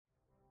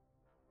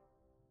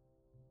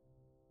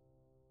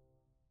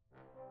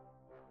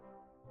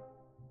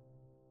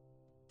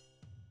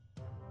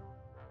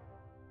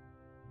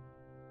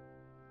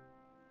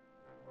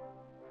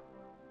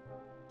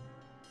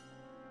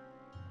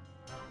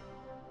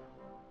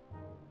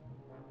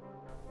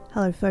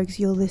Hello folks,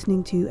 you're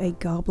listening to a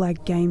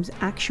Garblag Games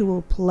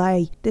actual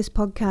play. This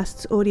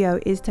podcast's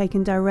audio is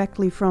taken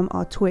directly from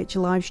our Twitch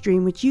live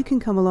stream, which you can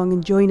come along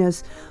and join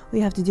us. All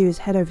you have to do is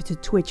head over to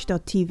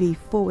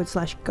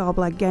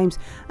twitch.tv/Garblag Games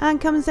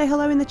and come and say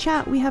hello in the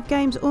chat. We have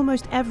games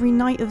almost every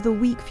night of the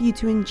week for you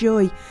to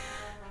enjoy.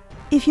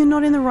 If you're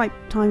not in the right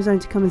time zone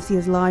to come and see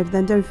us live,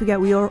 then don't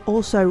forget we are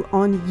also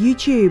on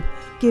YouTube.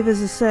 Give us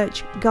a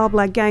search,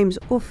 Garblag Games,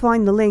 or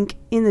find the link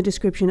in the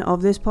description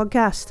of this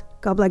podcast.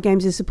 Garblag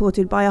Games is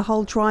supported by a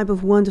whole tribe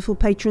of wonderful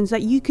patrons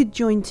that you could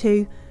join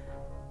too.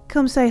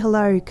 Come say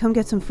hello, come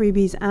get some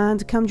freebies,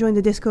 and come join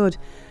the Discord.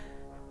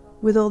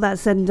 With all that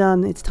said and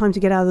done, it's time to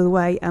get out of the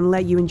way and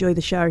let you enjoy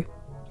the show.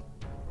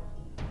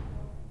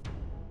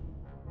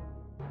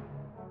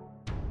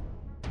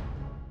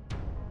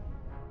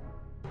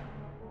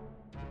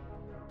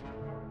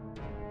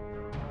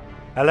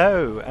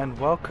 Hello and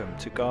welcome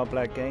to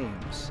Garblag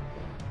Games.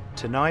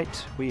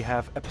 Tonight we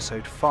have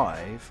episode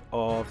 5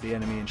 of The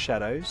Enemy in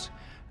Shadows,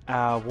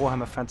 our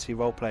Warhammer Fantasy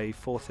Roleplay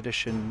 4th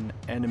edition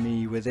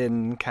Enemy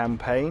Within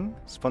campaign,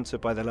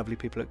 sponsored by the lovely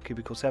people at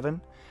Cubicle 7.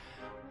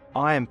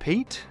 I am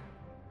Pete,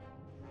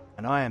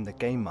 and I am the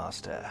Game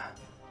Master.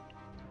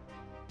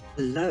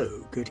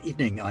 Hello, good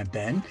evening, I'm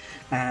Ben,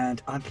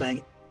 and I'm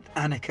playing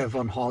Annika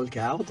von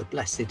Holgau, the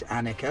Blessed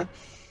Annika.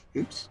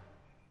 Oops,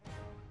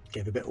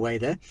 gave a bit away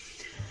there.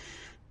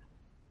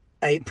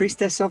 A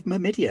priestess of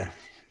Myrmidia.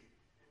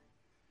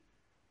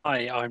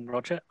 Hi, I'm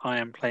Roger. I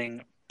am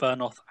playing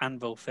Bernoth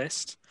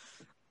Anvilfist,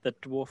 the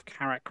Dwarf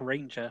Carrack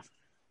Ranger.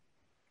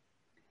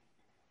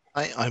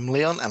 Hi, I'm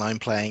Leon, and I'm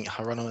playing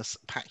Hieronymus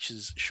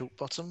Patches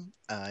Shortbottom.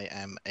 I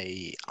am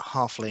a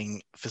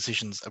halfling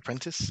physician's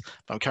apprentice,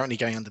 but I'm currently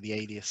going under the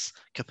alias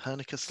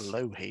Copernicus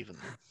Lowhaven.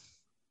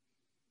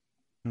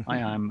 Hi,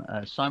 I'm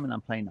Simon.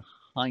 I'm playing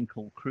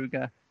Heinkel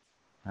Kruger,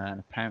 and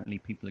apparently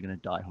people are going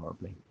to die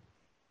horribly.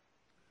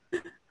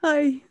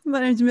 Hi,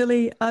 my name's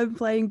Millie. I'm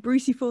playing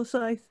Brucey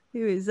Forsyth,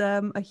 who is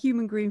a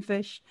human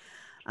greenfish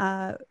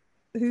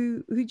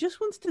who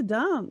just wants to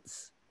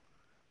dance.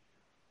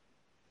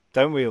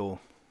 Don't we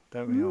all?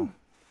 Don't we all?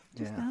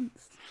 Just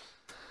dance.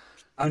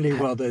 Only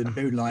while the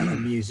moonlight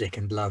and music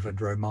and love and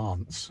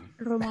romance.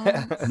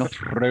 Romance. Not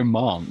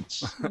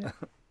romance. Yeah.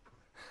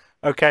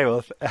 Okay,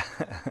 well,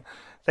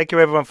 thank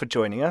you everyone for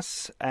joining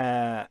us.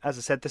 As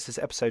I said, this is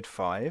episode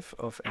 5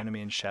 of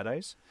Enemy in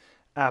Shadows.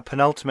 Our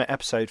penultimate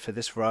episode for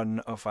this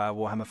run of our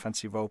Warhammer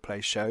Fantasy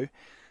Roleplay show.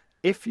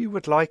 If you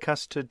would like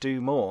us to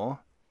do more,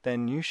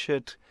 then you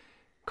should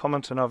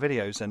comment on our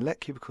videos and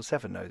let Cubicle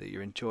 7 know that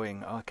you're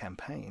enjoying our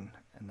campaign,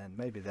 and then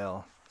maybe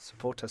they'll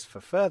support us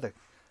for further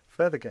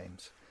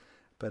games.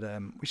 But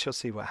we shall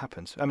see what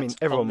happens. I mean,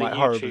 That's everyone on the might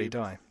horribly YouTube.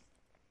 die.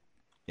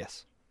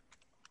 Yes.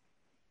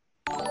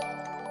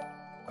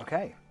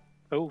 Okay.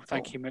 Oh,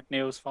 thank you,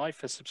 McNeils5,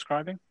 for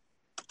subscribing.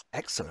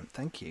 Excellent,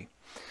 thank you.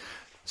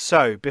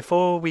 So,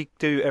 before we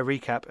do a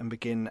recap and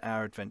begin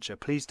our adventure,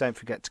 please don't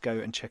forget to go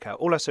and check out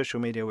all our social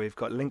media. We've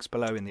got links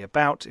below in the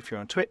About if you're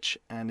on Twitch,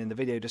 and in the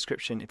video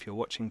description if you're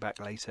watching back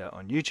later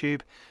on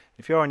YouTube.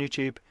 If you're on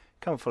YouTube,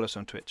 come and follow us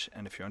on Twitch,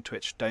 and if you're on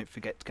Twitch, don't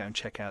forget to go and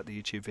check out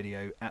the YouTube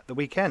video at the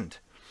weekend.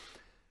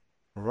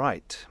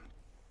 Right.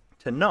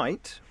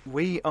 Tonight,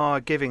 we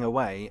are giving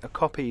away a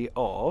copy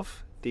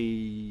of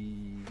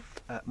the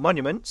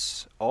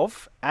Monuments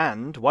of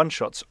and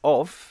one-shots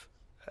of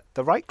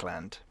the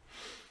Reichland.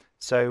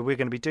 So we're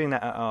going to be doing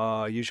that at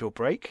our usual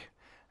break,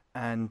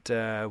 and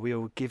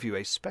we'll give you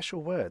a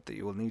special word that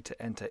you will need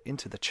to enter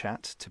into the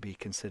chat to be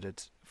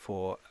considered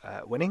for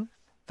winning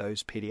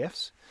those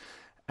PDFs.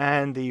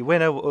 And the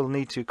winner will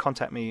need to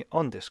contact me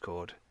on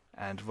Discord,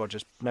 and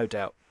Roger's no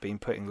doubt been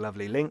putting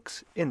lovely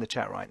links in the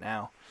chat right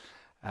now.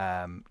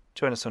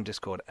 Join us on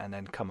Discord and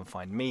then come and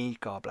find me,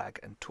 Garblag,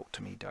 and talk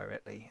to me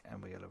directly,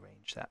 and we'll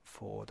arrange that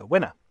for the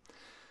winner.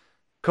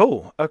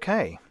 Cool,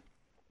 okay.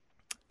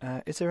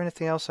 Is there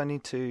anything else I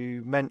need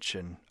to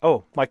mention?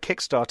 Oh, my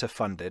Kickstarter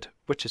funded,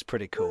 which is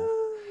pretty cool.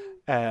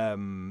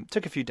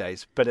 Took a few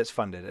days, but it's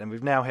funded. And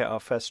we've now hit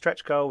our first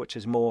stretch goal, which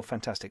is more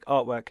fantastic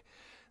artwork.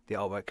 The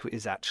artwork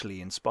is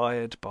actually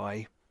inspired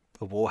by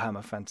the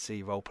Warhammer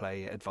Fantasy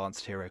Roleplay,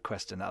 Advanced Hero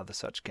Quest, and other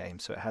such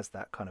games. So it has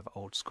that kind of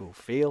old school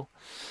feel.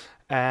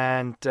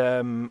 And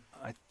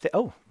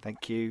oh,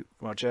 thank you,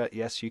 Roger.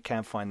 Yes, you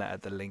can find that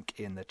at the link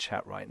in the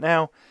chat right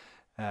now.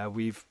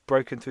 We've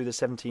broken through the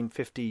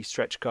 1750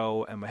 stretch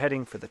goal, and we're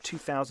heading for the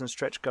 2000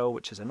 stretch goal,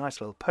 which is a nice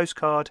little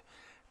postcard,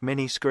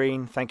 mini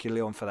screen. Thank you,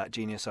 Leon, for that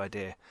genius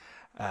idea,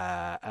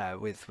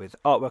 with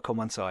artwork on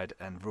one side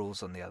and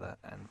rules on the other,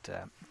 and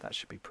that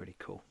should be pretty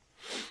cool.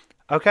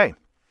 Okay,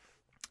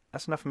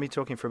 that's enough of me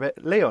talking for a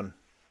bit. Leon,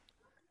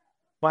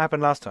 what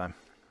happened last time?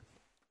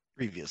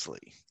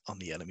 Previously on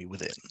The Enemy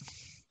Within.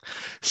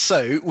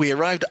 So we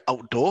arrived at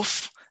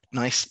Altdorf.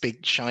 Nice,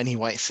 big, shiny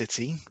white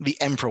city. The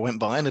Emperor went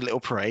by in a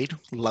little parade.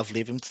 Lovely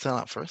of him to turn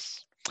up for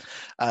us.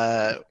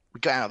 We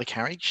got out of the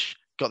carriage.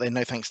 Got there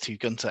no thanks to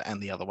Gunter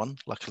and the other one.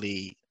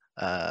 Luckily,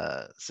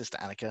 Sister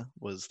Annika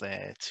was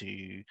there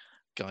to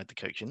guide the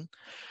coach in.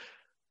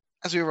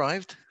 As we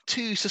arrived,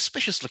 two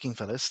suspicious-looking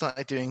fellas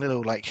started doing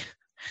little,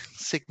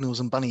 signals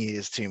and bunny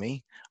ears to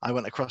me. I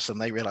went across them.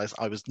 They realised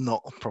I was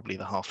not probably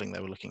the halfling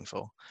they were looking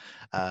for.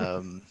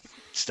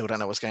 Still don't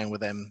know what's going on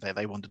with them.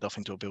 They wandered off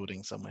into a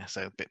building somewhere,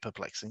 so a bit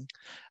perplexing.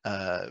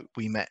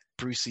 We met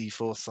Brucey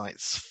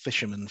Forsyth's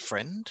fisherman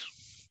friend,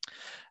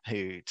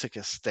 who took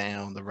us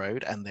down the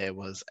road, and there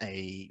was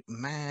a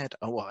mad,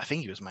 I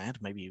think he was mad,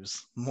 maybe he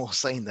was more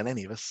sane than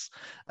any of us,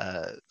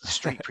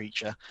 street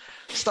preacher,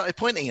 started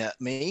pointing at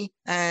me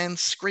and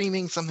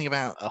screaming something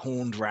about a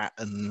horned rat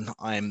and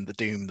I'm the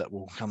doom that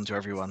will come to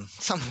everyone.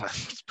 Something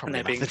And probably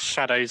there being nothing,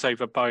 shadows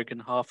over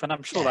Bogenhalf, and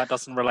I'm sure that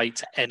doesn't relate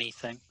to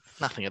anything.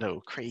 nothing at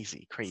all.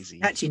 Crazy.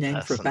 Catchy name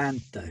for a person.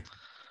 band, though.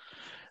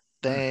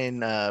 Then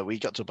we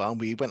got to a bar and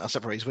we went our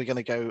separate ways. We're going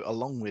to go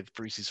along with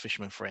Bruce's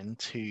fisherman friend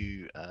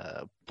to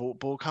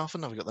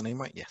Borghafen. Have I got the name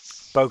right?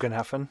 Yes.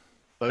 Bogenhafen.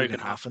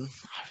 Bogenhafen.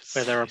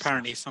 Where there are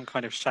apparently some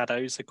kind of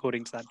shadows,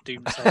 according to that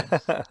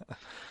doomsayer.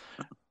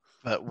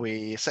 But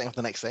we're setting off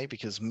the next day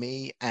because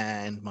me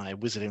and my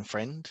wizarding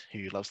friend,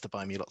 who loves to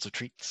buy me lots of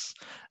treats,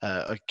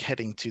 are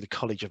heading to the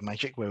College of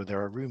Magic, where there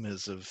are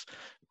rumours of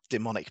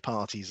demonic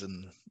parties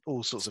and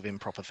all sorts of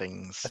improper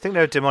things. I think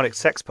they were demonic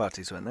sex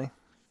parties, weren't they?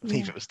 I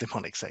believe Yeah. it was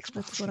demonic sex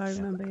That's parties. what I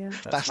remember, yeah.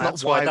 That's That's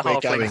not why why the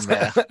we're going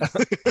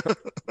halflings-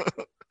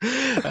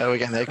 there. We're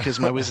going there because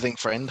my wizarding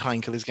friend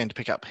Heinkel is going to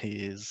pick up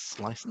his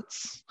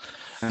license.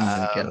 Get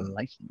a Um,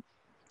 license.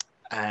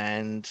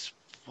 And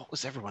what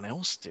was everyone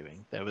else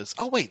doing? There was a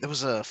fight.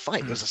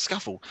 There was a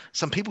scuffle.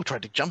 Some people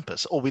tried to jump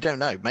us, or we don't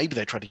know. Maybe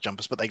they tried to jump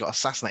us, but they got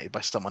assassinated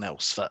by someone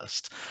else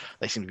first.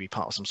 They seem to be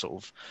part of some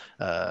sort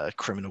of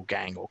criminal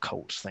gang or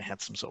cult. They had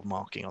some sort of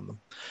marking on them.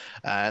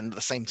 And at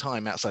the same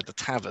time, outside the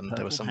tavern,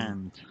 there was some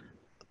Hand.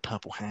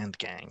 Purple Hand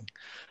gang.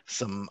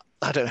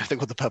 I don't know if they're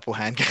called the Purple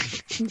Hand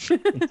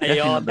gang. They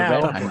are not the now.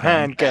 red Purple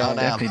Hand They are gang.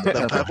 now Definitely the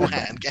the Purple Purple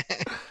Hand gang.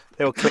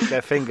 They will click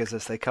their fingers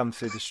as they come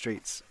through the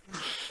streets.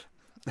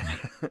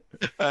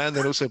 And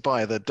then also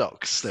by the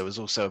docks, there was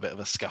also a bit of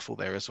a scuffle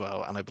there as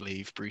well. And I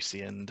believe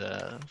Brucey and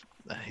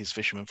his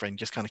fisherman friend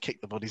just kind of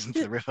kicked the bodies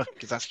into the river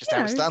because that's just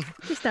how it's done.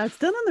 Just how it's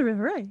done on the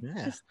river, right?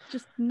 Yeah.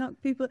 Just knock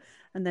people,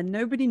 and then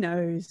nobody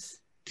knows.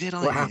 Did I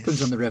What miss,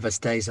 happens on the river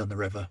stays on the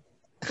river.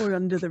 Or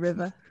under the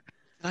river.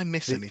 Did I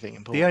miss anything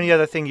important? The only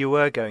other thing you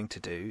were going to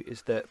do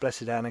is that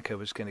Blessed Annika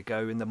was going to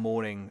go in the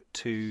morning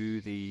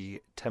to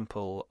the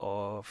Temple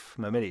of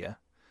Mamilia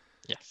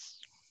Yes.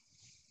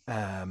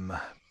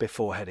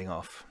 before heading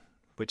off,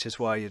 which is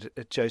why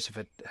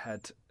Joseph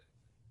had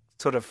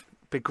sort of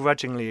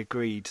begrudgingly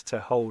agreed to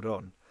hold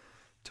on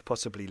to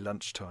possibly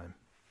lunchtime,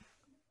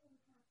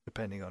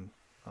 depending on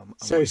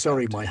So what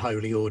sorry, he's up my to.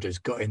 holy orders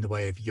got in the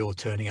way of your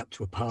turning up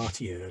to a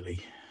party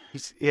early.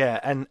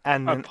 And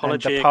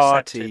Apology the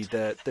party,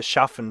 accepted. the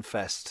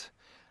Schaffenfest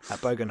at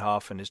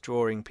Bogenhafen is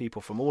drawing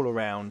people from all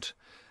around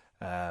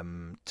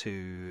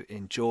to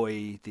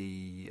enjoy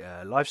the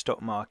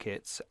livestock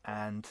markets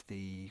and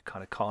the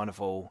kind of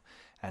carnival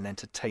and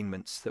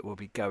entertainments that will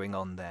be going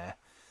on there.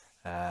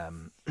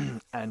 And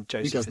Who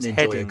Joseph doesn't is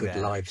enjoy heading a good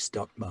there.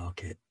 livestock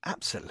market?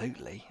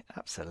 Absolutely.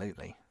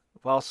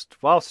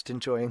 Whilst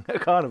enjoying a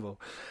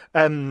carnival,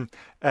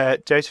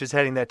 Joseph is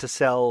heading there to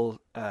sell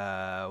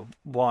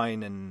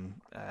wine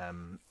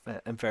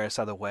and various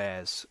other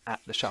wares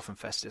at the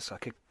Schaffenfest. It's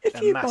like If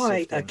a you massive buy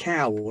a thing.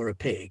 cow or a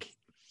pig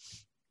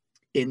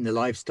in the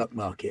livestock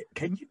market,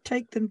 can you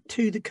take them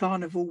to the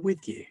carnival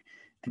with you?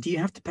 And do you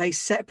have to pay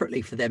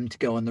separately for them to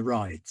go on the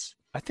rides?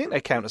 I think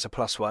they count as a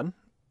 +1.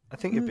 I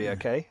think you'd be Mm.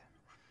 okay.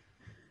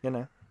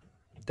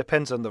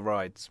 Depends on the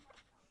rides.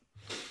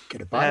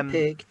 Gonna buy a Um,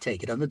 pig,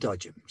 take it on the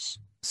Dodgems.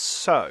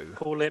 So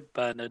Call it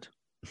Bernard.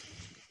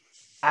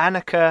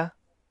 Annika,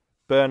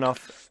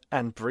 Bernoth,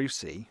 and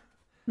Brucey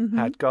Mhm.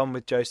 had gone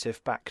with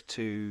Joseph back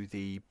to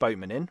the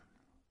Boatman Inn,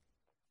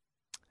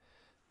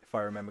 if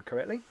I remember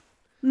correctly,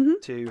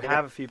 Mhm. to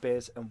have a few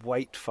beers and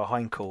wait for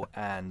Heinkel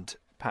and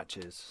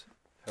Patches,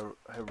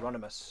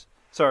 Hieronymus,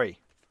 sorry,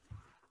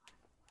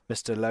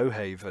 Mr.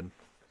 Lowhaven,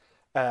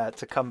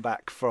 to come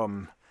back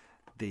from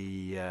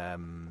the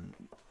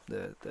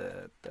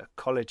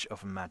College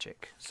of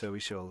Magic. So we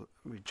shall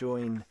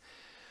rejoin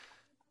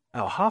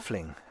our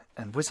halfling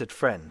and wizard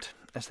friend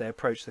as they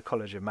approach the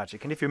College of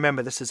Magic. And if you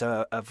remember, this is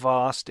a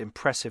vast,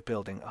 impressive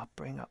building. I'll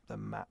bring up the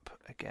map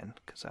again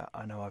because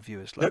I know our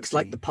viewers like Looks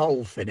like the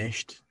poll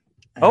finished.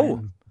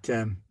 Oh.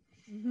 And,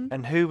 Mhm.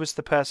 And who was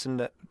the person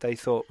that they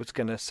thought was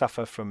going to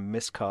suffer from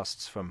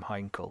miscasts from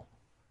Heinkel?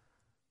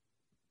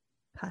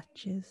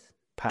 Patches.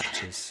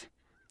 Patches.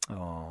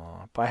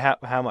 Oh, by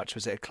how much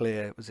was it a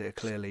clear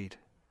lead?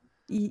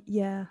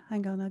 Yeah,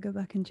 hang on, I'll go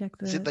back and check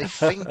Is it they the.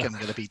 think I'm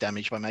going to be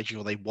damaged by magic,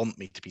 or they want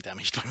me to be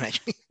damaged by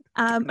magic?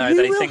 No, Who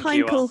they will think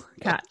you are. Heinkel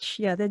catch?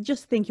 Yeah, they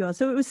just think you are.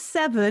 So it was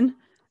 7,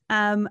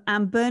 and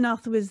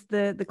Bernoth was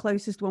the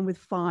closest one with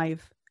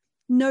 5.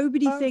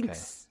 Nobody Okay.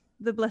 thinks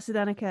the Blessed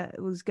Annika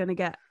was going to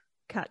get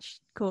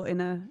caught in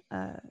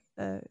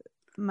a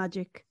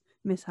magic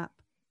mishap.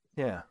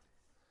 Yeah.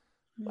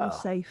 You're Well.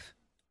 safe.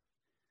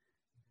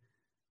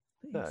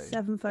 So-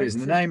 7 folks. who's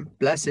in the name?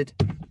 Blessed.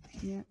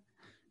 Yeah.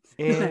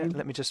 In, No.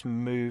 let me just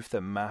move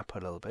the map a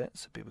little bit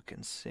so people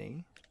can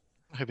see.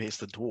 I hope it's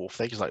the dwarf.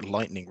 They're just like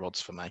lightning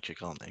rods for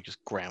magic, aren't they?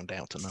 Just ground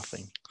out to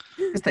nothing.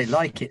 Because they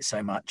like it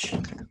so much.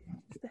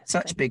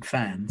 Such big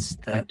fans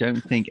I that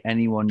don't think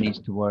anyone needs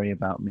to worry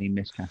about me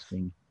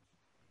miscasting.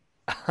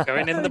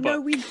 Going in No, the no,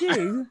 book. we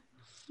do.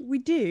 We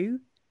do,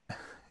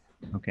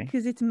 Okay,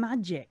 because it's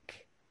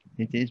magic.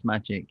 it is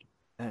magic.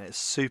 And it's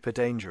super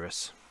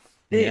dangerous.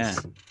 Yeah.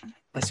 is.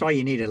 That's why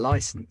you need a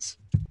license.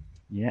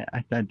 Yeah,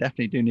 I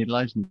definitely do need a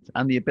license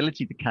and the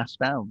ability to cast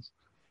spells.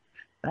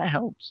 That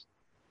helps.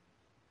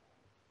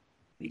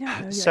 We don't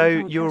know yet, So we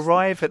can't you cast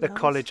arrive at the spells.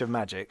 College of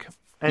Magic.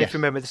 And if Yes. you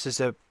remember, this is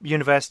a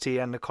university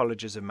and the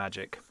colleges of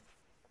magic.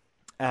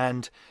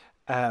 And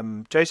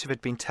Joseph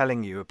had been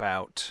telling you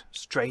about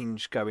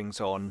strange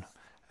goings on,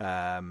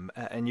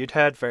 and you'd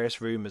heard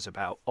various rumours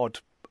about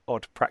odd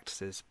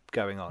practices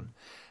going on.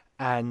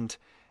 And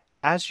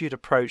as you'd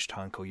approached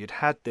Heinkel, you'd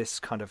had this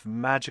kind of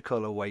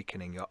magical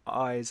awakening. Your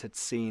eyes had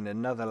seen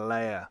another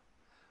layer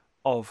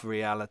of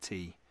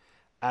reality.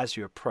 As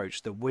you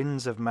approached, the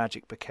winds of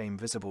magic became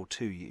visible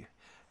to you.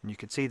 And you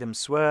could see them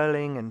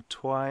swirling and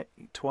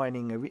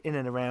twining in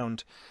and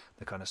around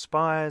the kind of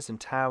spires and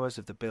towers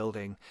of the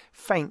building.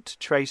 Faint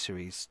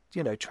traceries,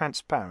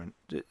 transparent.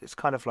 It's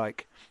kind of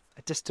like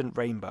a distant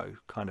rainbow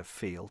kind of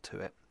feel to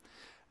it.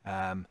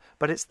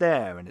 But it's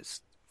there and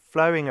it's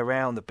flowing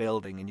around the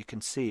building, and you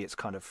can see it's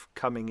kind of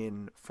coming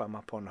in from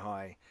up on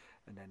high,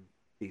 and then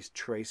these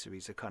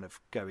traceries are kind of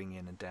going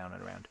in and down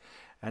and around.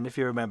 And if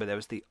you remember, there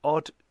was the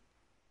odd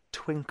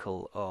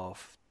twinkle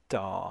of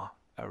Dar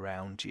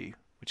around you,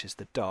 which is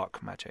the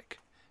dark magic,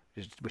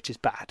 which is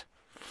bad.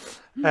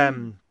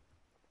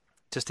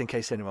 Just in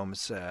case anyone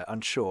was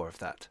unsure of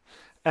that.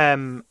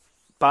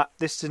 But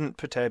this didn't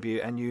perturb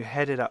you, and you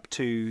headed up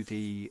to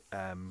the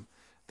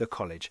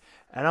college.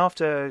 And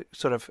after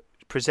sort of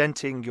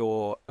presenting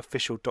your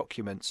official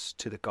documents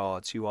to the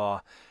guards, you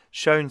are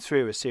shown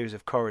through a series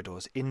of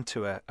corridors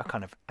into a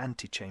kind of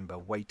antechamber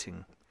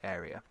waiting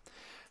area.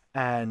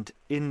 And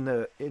in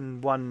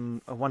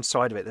one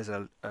side of it, there's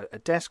a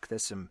desk.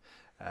 There's some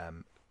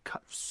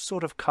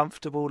sort of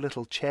comfortable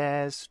little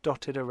chairs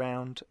dotted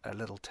around, a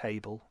little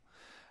table,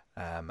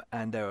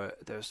 and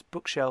there's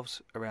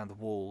bookshelves around the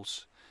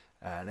walls,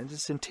 and in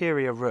this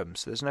interior room,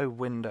 so there's no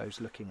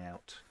windows looking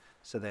out.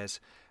 So there's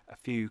a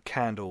few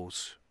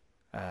candles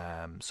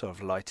sort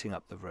of lighting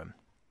up the room.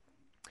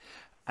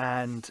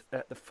 And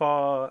at the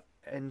far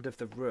end of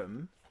the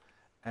room,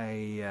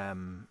 a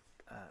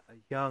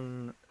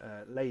young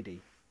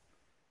lady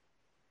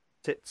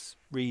sits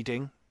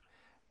reading,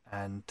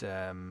 and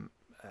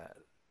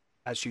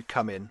as you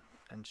come in,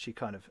 and she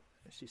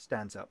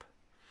stands up.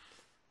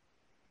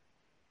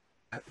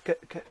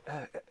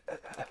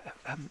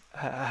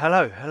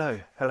 Hello.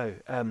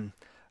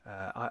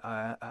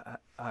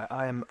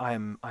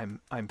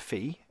 I'm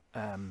Fee.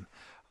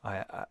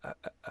 I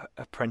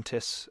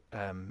apprentice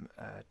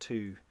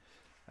to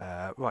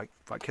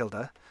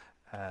Kilda.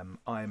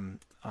 I'm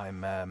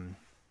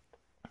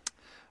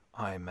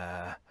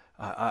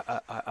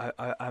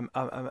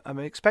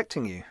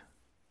expecting you.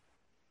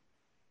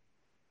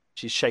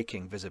 She's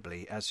shaking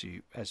visibly as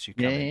you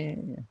come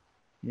in.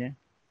 Yeah.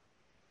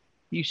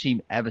 You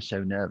seem ever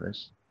so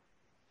nervous.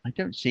 I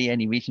don't see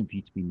any reason for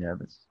you to be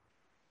nervous.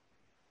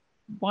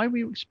 Why were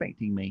you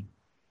expecting me?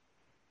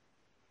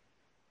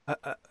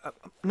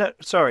 No,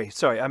 sorry.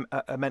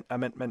 I meant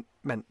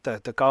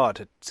the guard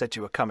had said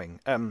you were coming.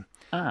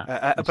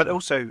 But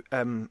also,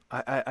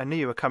 I knew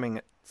you were coming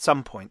at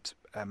some point.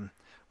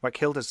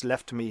 Hilda's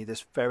left me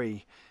this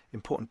very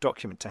important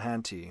document to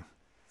hand to you.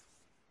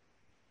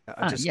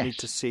 I just need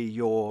to see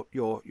your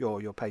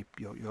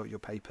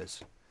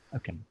papers.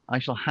 Okay, I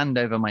shall hand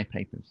over my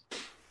papers.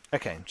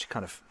 Okay, and she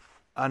kind of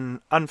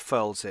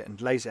unfurls it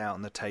and lays it out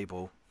on the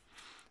table,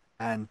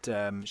 and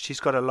she's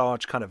got a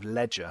large kind of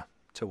ledger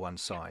to one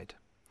side.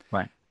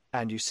 Right.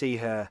 And you see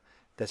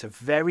there's a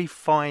very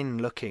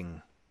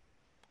fine-looking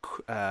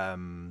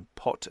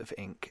pot of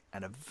ink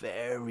and a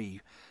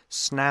very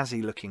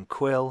snazzy-looking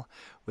quill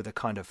with a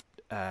kind of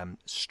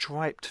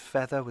striped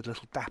feather with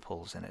little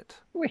dapples in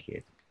it.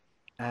 Wicked.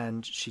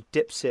 And she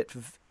dips it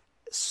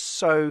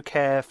so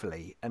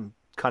carefully, and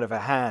kind of her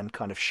hand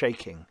kind of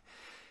shaking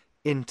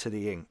into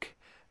the ink,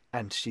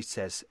 and she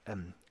says,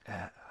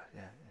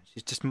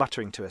 she's just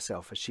muttering to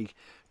herself as she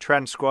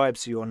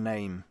transcribes your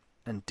name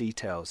and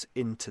details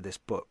into this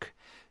book.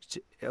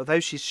 Although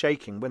she's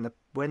shaking,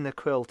 when the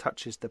quill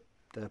touches the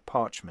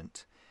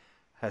parchment,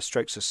 her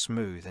strokes are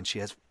smooth, and she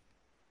has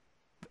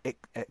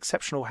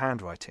exceptional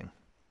handwriting.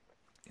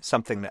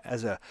 Something that,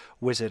 as a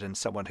wizard and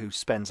someone who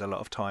spends a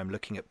lot of time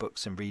looking at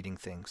books and reading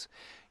things,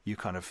 you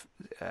kind of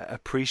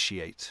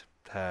appreciate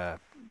her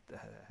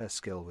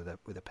skill with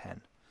a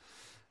pen.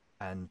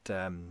 And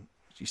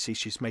you see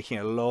she's making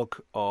a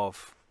log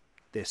of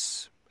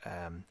this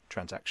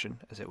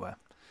transaction, as it were.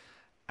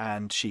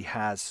 And she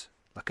has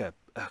like a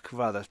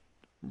rather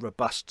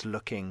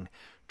robust-looking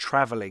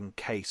travelling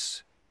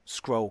case,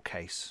 scroll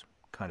case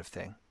kind of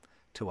thing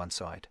to one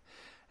side.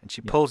 And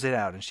she pulls it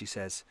out and she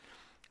says,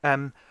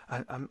 I'm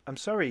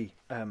sorry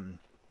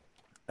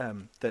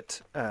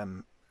that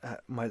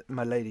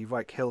my lady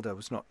Reichhilda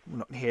was not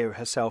here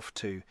herself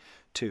to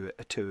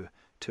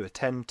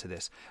attend to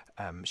this.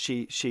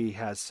 She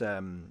has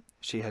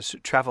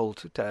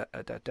travelled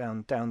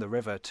down the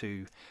river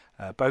to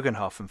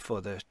Bogenhafen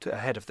for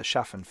ahead of the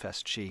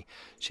Schaffenfest. She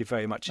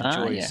very much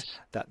enjoys yes.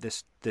 that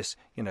this this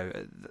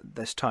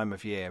time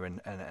of year,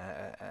 and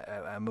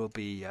will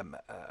be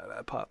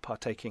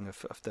partaking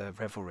of the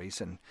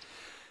revelries. And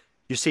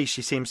you see,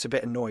 she seems a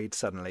bit annoyed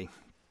suddenly.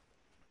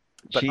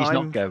 But She's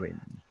not going.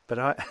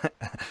 But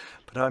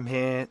I'm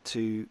here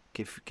to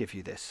give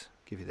you this.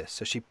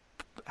 So she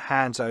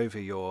hands over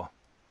your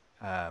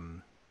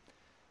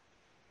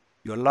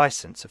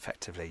license,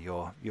 effectively,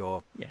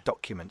 your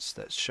documents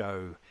that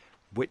show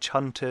witch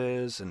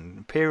hunters and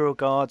Imperial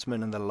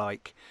Guardsmen and the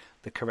like,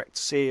 the correct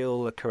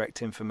seal, the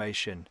correct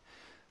information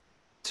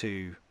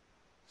to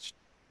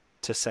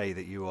say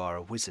that you are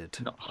a wizard.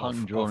 Not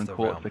hung, drawn, and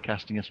quartered for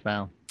casting a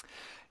spell.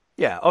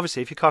 Yeah,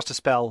 obviously, if you cast a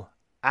spell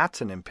at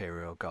an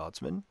Imperial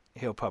Guardsman,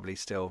 he'll probably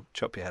still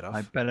chop your head off.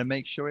 I better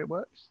make sure it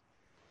works.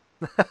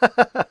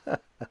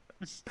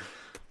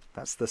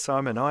 That's the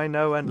Simon I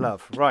know and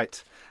love.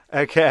 Right.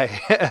 Okay.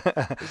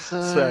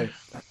 So.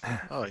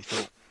 Oh,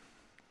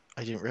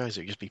 I didn't realise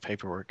it would just be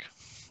paperwork.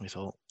 I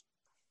thought,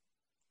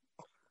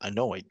 I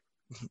know I'd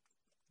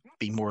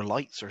be more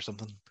lights or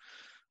something.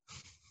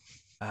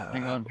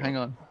 Hang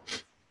on.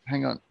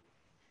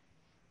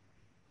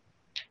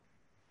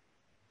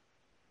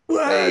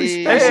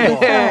 Hey!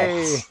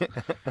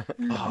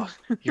 Oh,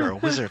 you're a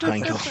wizard,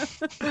 Heinkel.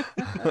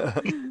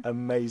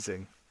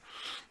 Amazing.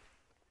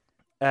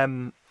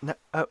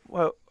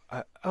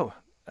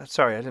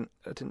 Sorry, I didn't.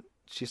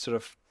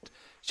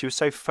 She was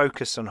so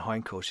focused on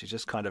Heinkel, she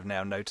just kind of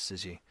now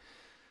notices you.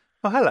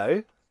 Oh,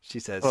 hello, she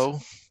says. Oh,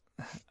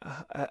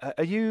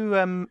 are you?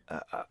 I'm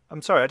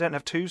sorry, I don't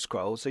have 2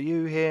 scrolls. Are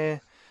you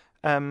here?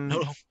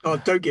 no. Oh,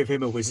 don't give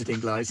him a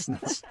wizarding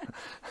license.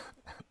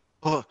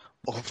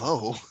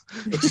 Although,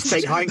 Just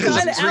take Heinkel's.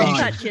 Style It's it out, fine.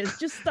 Patches.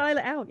 Just style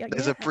it out. Yeah,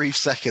 there's a brief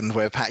second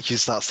where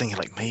Patches starts thinking,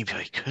 like, maybe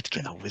I could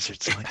get a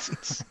wizard's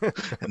license,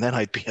 and then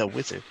I'd be a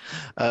wizard.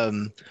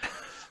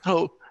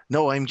 Oh,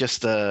 no, I'm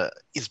just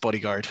his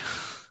bodyguard.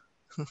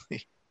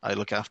 I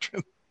look after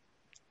him.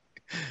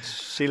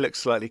 She looks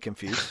slightly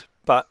confused,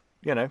 but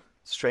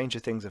stranger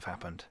things have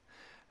happened.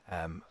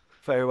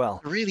 Very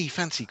well. A really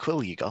fancy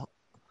quill you got.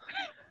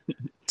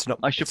 It's not.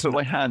 I should put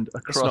my hand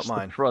across the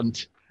mine.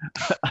 front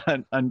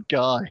and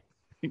guide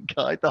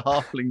the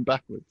halfling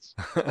backwards.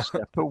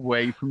 Step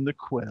away from the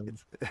quill.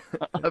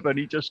 I've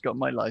only just got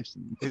my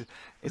license.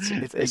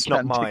 It's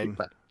not mine.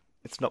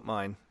 It's not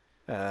mine.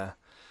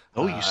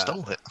 You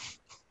stole it.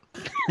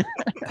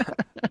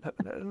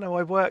 No,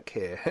 I work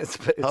here. It's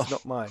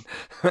not mine.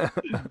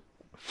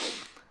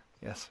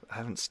 Yes, I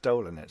haven't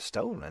stolen it.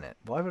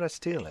 Why would I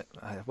steal it?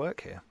 I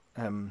work here.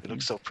 It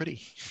looks so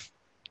pretty.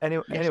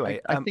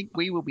 Anyway, I think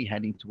we will be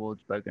heading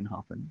towards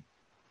Bogenhafen.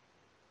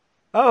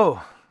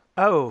 Oh.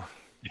 I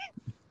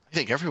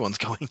think everyone's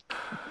going.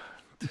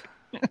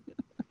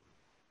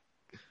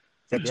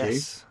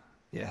 Yes.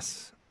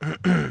 Yes.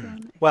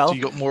 Well, So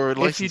you got more if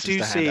you licenses do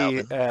to hand out,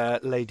 see then?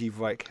 Lady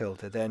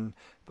Reichhilda, then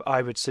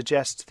I would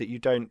suggest that you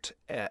don't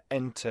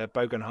enter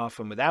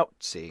Bogenhafen without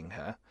seeing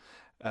her,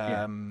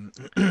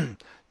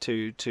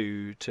 to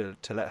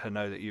let her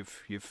know that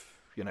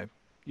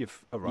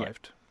you've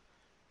arrived.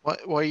 Why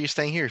are you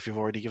staying here if you've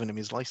already given him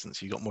his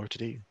license? You got more to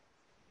do.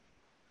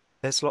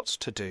 There's lots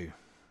to do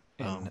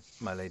in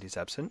my lady's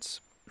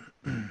absence,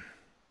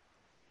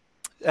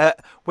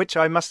 which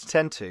I must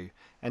attend to.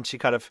 And she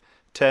kind of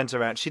turns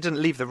around. She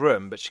doesn't leave the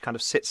room, but she kind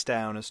of sits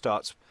down and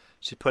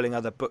she's pulling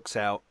other books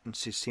out, and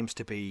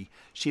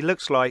she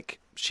looks like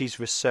she's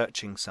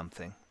researching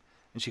something.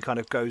 And she kind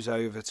of goes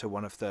over to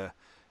one of the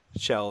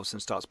shelves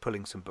and starts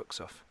pulling some books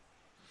off.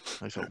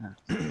 I thought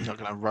you're not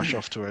going to rush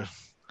off to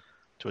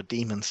a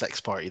demon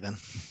sex party then.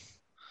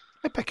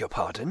 I beg your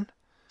pardon?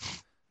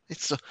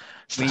 It's the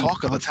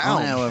talk of the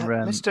town.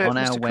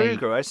 Mr.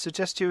 Kruger, I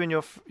suggest you and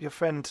your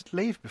friend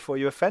leave before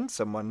you offend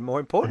someone more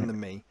important than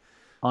me.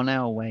 On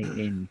our way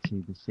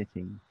into the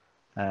city,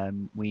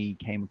 we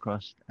came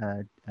across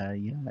a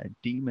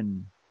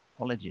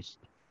demonologist,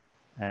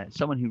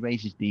 someone who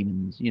raises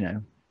demons,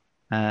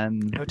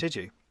 Oh, did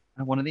you?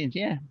 One of these,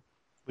 yeah.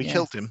 We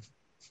killed him.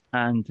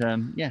 And,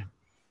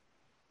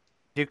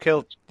 You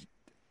killed...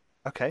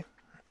 Okay.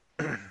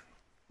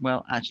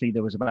 Well, actually,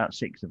 there was about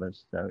 6 of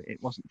us, so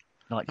it wasn't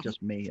like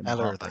just me and Tell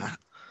her halfling.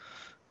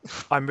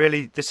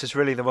 that. This is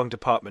really the wrong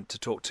department to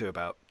talk to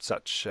about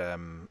such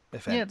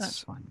events. Yeah,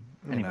 that's fine.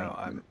 Anyway,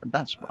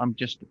 I'm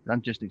just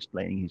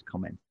explaining his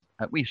comment.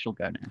 We shall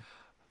go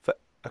now.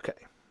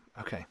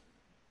 Okay.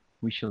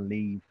 We shall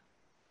leave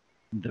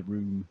the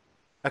room.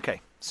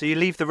 Okay, so you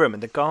leave the room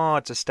and the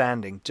guards are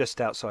standing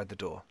just outside the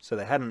door. So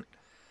they hadn't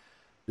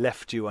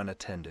left you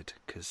unattended,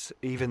 because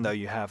even though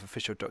you have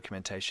official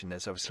documentation,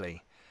 there's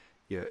obviously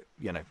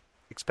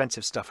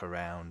expensive stuff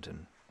around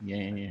and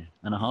and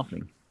a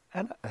halfling.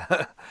 And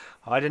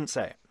I didn't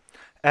say it.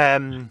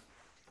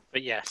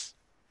 But yes.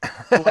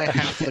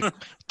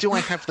 Do I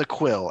have the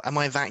quill? Am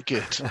I that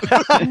good?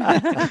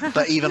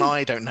 That even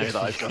I don't know that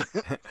I've got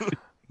it.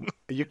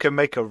 You can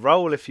make a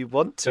roll if you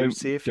want to.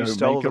 See if you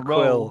stole make the a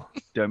roll.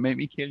 quill. Don't make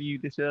me kill you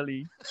this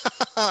early.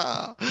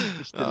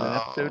 There's still an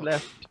episode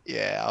left.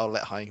 Yeah, I'll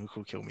let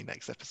Heinkel kill me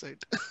next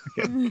episode.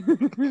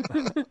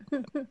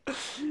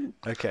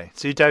 Okay,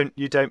 so you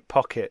don't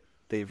pocket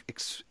the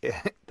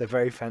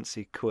very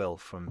fancy quill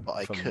from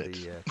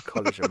the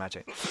College of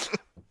Magic.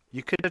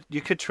 You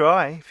could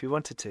try if you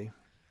wanted to.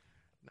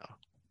 No,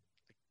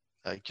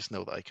 I just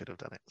know that I could have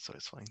done it, so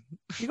it's fine.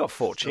 You got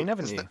fortune,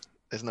 haven't you?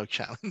 There's no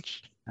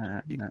challenge.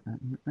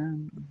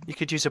 You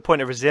could use a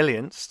point of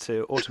resilience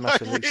to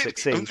automatically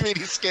succeed. I'm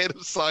really scared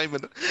of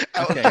Simon.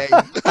 Out Okay.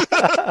 of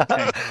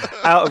game.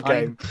 Out of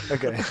game.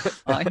 Okay.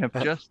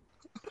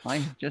 I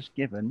have just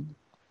given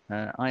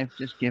the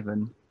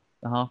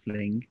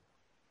halfling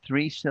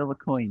 3 silver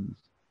coins.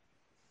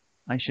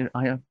 I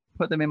have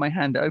put them in my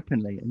hand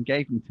openly and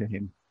gave them to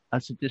him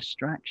as a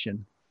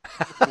distraction.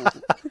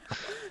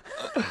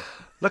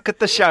 Look at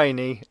the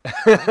shiny.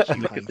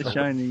 Look at the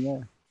shiny,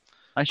 yeah.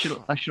 I should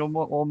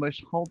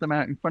almost hold them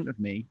out in front of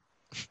me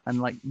and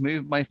like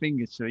move my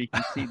fingers so you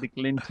can see the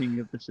glinting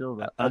of the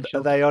silver. Are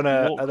they on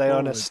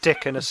a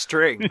stick and a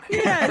string?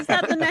 Yeah, is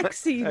that the next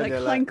scene? And Like you're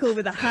like- Clankel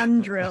with a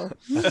hand drill,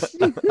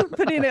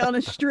 putting it on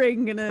a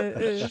string and a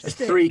There's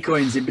stick. 3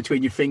 coins in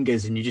between your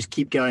fingers, and you just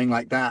keep going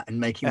like that and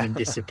making them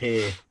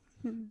disappear.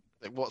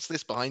 Like, what's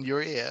this behind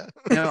your ear?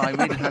 No, I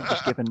really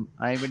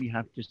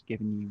have just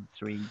given you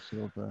 3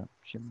 silver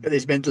shillings. But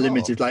this mental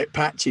image of like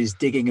Patches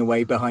digging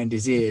away behind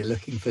his ear,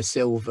 looking for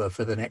silver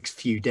for the next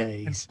few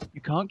days.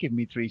 You can't give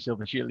me 3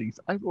 silver shillings.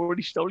 I've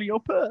already stolen your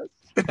purse.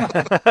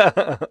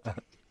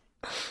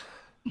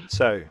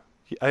 So,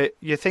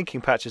 you're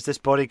thinking, Patches, this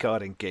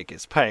bodyguarding gig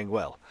is paying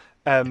well.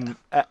 And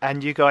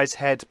you guys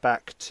head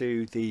back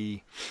to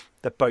the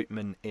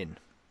Boatman Inn.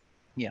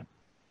 Yeah.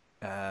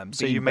 So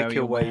Being you make very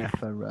your way, aware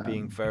for,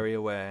 being very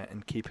aware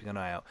and keeping an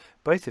eye out.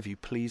 Both of you,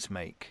 please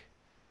make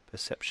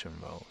perception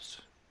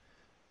rolls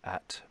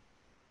at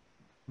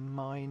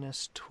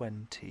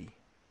 -20.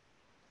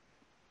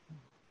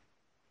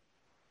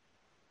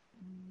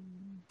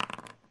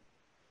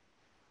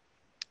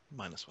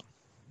 -1.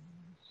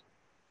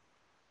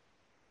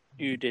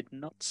 You did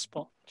not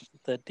spot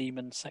the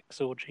demon sex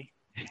orgy.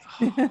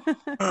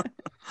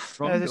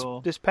 Wrong No,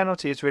 door. this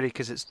penalty is really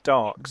because it's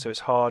dark, so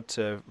it's hard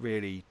to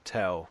really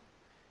tell.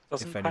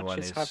 Doesn't anyone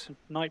Patches is- have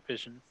night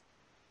vision?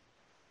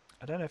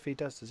 I don't know if he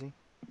does he?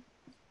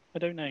 I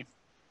don't know.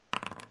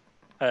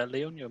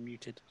 Leon, you're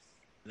muted.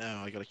 No,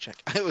 I gotta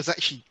check. I was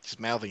actually just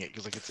mouthing it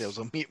because I could see I was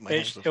on mute. My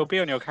hands It'll be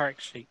on your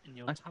character sheet in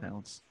your I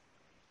talents.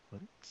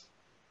 What?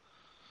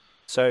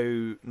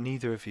 So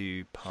neither of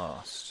you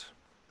passed.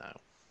 No.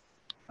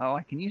 Oh,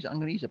 I'm going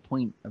to use a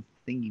point of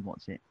thingy.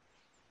 What's it?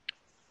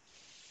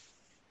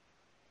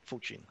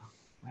 Fortune.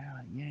 Well,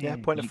 Yeah,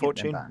 point can of you get them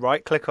fortune. back?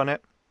 Right click on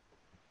it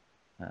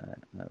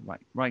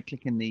Right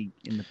click in the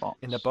box.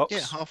 in the box. Yeah,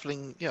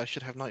 halfling. Yeah, I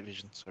should have night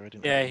vision. Sorry, I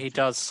didn't. Yeah, know. he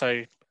does.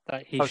 So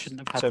that he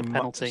shouldn't have had the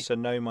penalty. So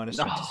no -20,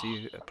 so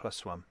you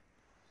 +1.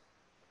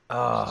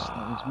 Ah,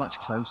 That was much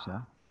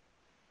closer.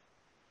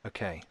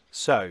 okay.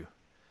 So,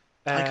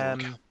 I can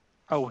look.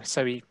 Oh,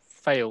 so he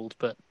failed,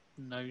 but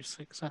no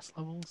success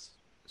levels.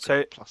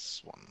 so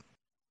 +1.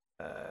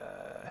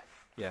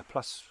 yeah,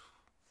 plus.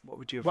 What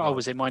would you have? Well, rolled?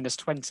 was it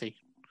 -20?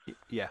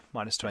 Yeah,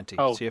 -20.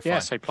 Oh, so you're yeah,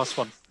 fine. so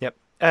 +1. Yep.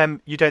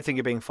 You don't think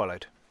you're being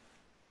followed,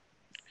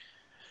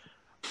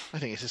 I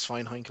think it's just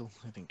fine, Heinkel.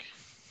 I think.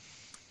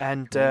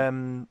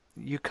 and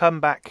you come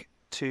back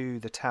to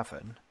the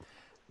tavern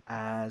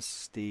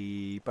as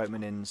the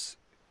Boatman Inn's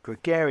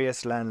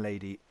gregarious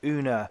landlady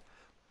Una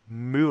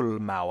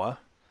Mulmauer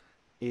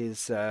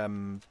is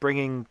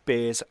bringing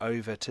beers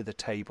over to the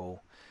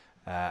table,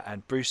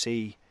 and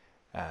Brucey,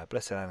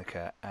 Blessed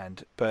Annika,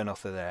 and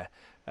Bernoth are there.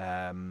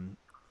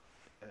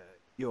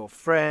 Your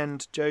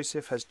friend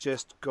Joseph has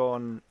just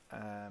gone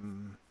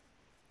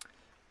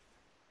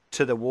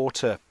to the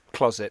water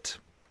closet.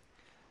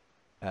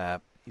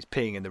 He's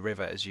peeing in the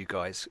river as you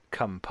guys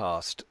come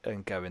past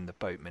and go in the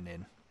Boatman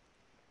Inn.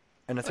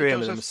 And the 3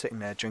 of them are Joseph. sitting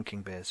there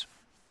drinking beers.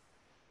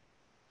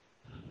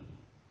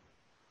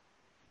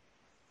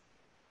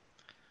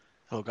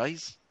 Hello,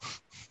 guys.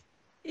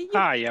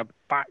 Ah, you're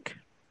back.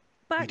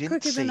 Back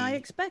didn't quicker than I see-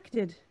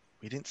 expected.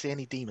 We didn't see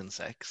any demon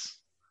sex.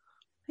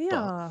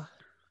 Yeah.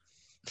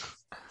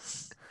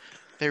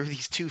 There were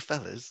these 2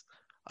 fellas.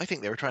 I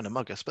think they were trying to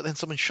mug us, but then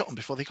someone shot them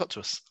before they got to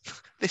us.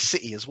 This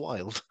city is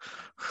wild.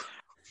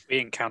 We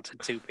encountered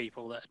 2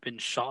 people that had been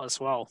shot as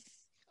well.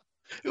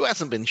 Who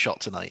hasn't been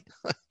shot tonight?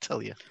 I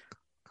tell you.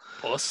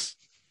 Us.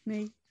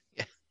 Me.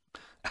 Yeah.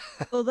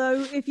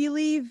 Although, if you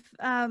leave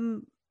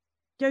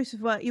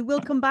Joseph, well, you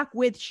will come back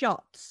with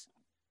shots.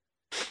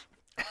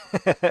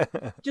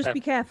 Just be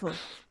careful.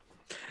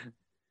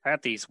 I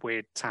had these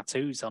weird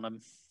tattoos on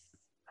them.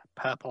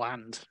 Purple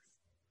hand.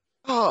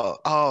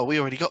 Oh, we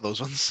already got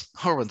those ones.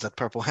 Our ones had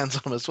purple hands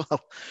on them as well. Do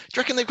you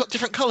reckon they've got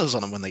different colours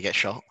on them when they get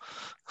shot?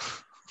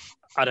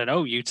 I don't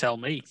know. You tell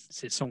me.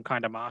 Is it some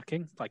kind of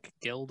marking, like a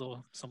guild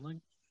or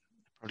something?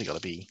 Probably got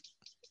to be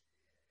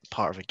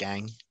part of a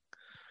gang.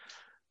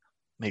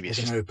 Maybe I it's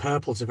don't just, know.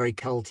 Purple's a very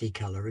culty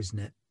colour, isn't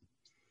it?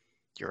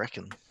 you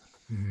reckon?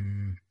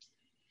 Hmm.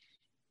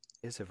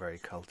 It's a very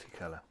culty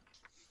colour.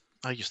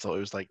 I just thought it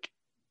was like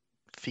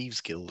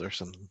Thieves Guild or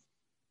something.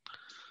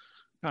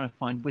 Trying to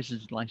find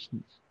Wizard's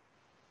license.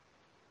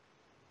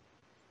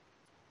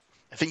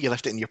 I think you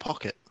left it in your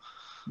pocket.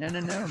 No.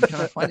 I'm trying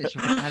to find it so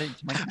I can add it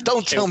to my.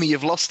 Don't tell me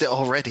you've lost it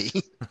already.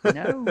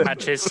 No.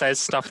 Patches says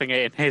stuffing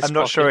it in his I'm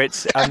not sure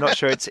pocket. I'm not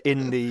sure it's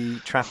in the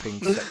trapping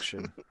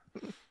section.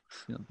 You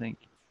don't think?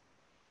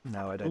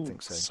 No, I don't Ooh,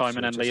 think so.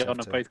 Simon So and just Leon have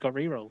have to- both got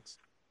rerolls.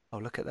 Oh,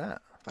 look at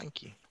that.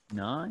 Thank you.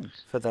 Nice.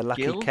 For the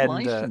lucky Guild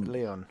Kender license.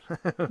 Leon.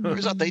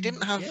 Was that they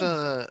didn't have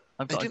Yeah.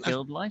 I've they got a didn't have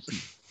guild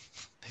license.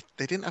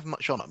 they didn't have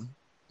much on them.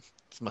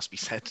 This must be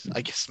said.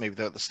 I guess maybe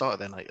they're at the start of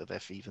their night of their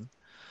thieving.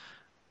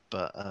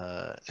 But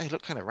they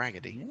look kind of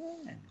raggedy.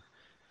 Yeah.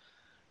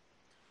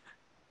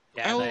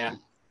 Yeah, Oh.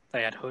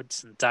 they had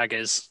hoods and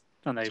daggers,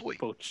 and they Sweet.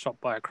 both shot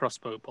by a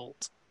crossbow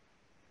bolt.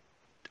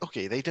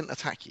 Okay, they didn't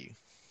attack you.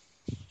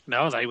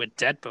 No, they were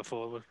dead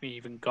before we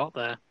even got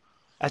there.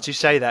 As you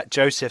say that,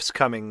 Joseph's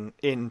coming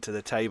into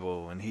the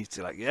table and he's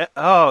like, yeah,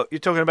 oh, you're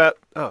talking about,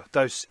 oh,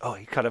 those, oh,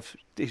 he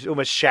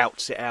almost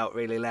shouts it out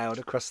really loud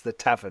across the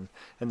tavern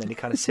and then he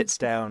kind of sits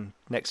down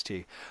next to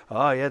you.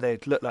 Oh, yeah, they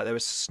looked like they were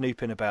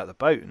snooping about the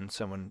boat and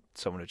someone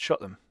had shot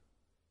them.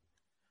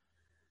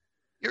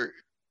 You're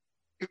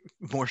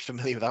more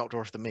familiar with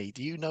Outdoors than me.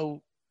 Do you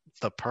know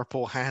the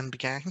Purple Hand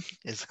Gang?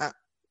 Is that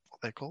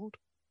what they're called?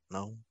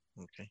 No?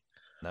 Okay.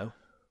 No.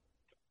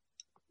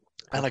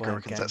 Annika Purple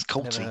reckons Gang, that's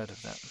culty. Never heard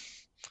of that.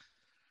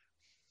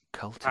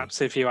 Culty.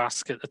 Perhaps if you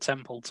ask at the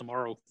temple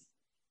tomorrow.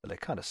 But they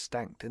kind of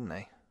stank, didn't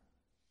they?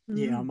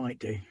 Yeah, I might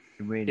do.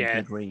 A really Yeah.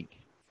 good reek.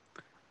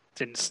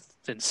 Didn't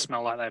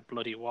smell like they're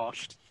bloody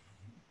washed.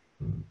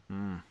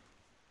 Don't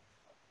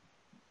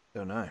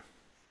know.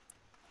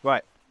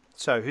 Right.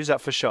 So, who's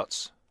up for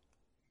shots?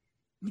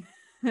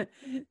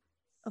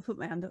 I'll put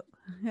my hand up.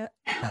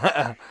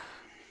 Yeah.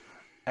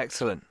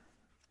 Excellent.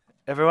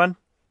 Everyone?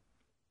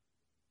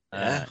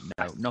 Yeah.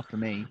 No, not for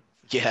me.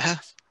 Yeah.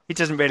 He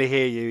doesn't really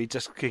hear you.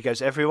 He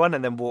goes, everyone,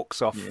 and then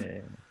walks off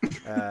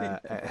Yeah.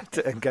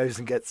 and goes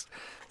and gets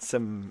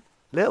some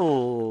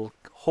little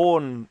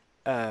horn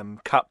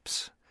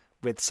cups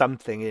with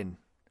something in.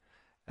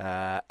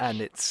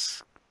 And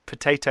it's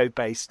potato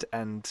based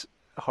and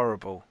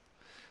horrible.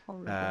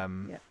 Horrible.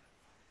 Um, yeah.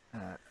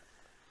 I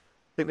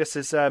think this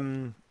is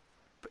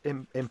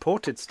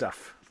imported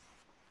stuff.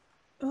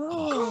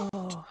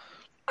 Oh.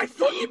 I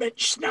thought you meant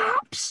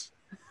schnapps.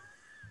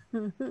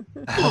 Oh,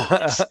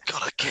 it's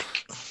got a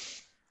kick.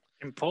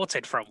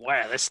 Imported from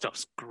where? This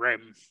stuff's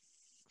grim.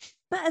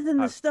 Better than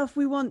the stuff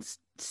we once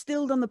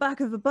stilled on the back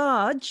of a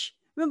barge.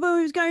 Remember when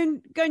we was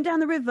going down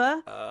the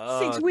river?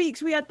 6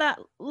 weeks we had that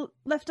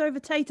leftover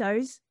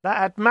potatoes. That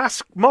had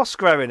moss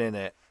growing in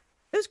it.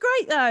 It was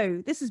great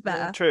though. This is Yeah,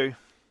 better. true.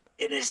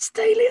 In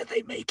Estalia,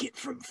 they make it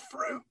from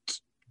fruit.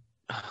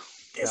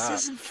 This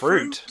isn't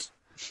fruit.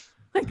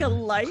 Like a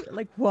light,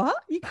 like what?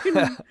 You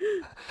can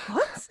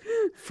what?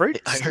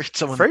 Fruit's, I heard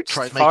someone fruit's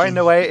tried fine making-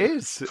 the way it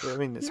is. I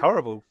mean, it's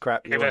horrible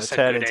crap you Give want us to a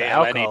turn good into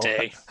ale any alcohol.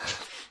 day.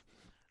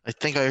 I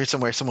think I heard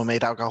somewhere someone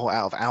made alcohol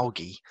out of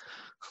algae.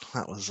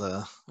 That was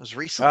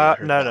recently. I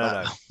heard No.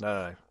 about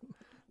that.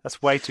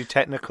 That's way too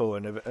technical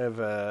and of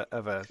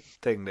a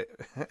thing that.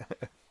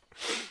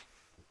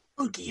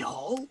 Boogie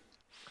hole.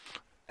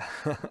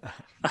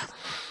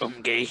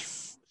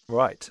 Umgi.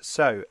 Right.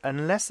 So,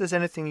 unless there's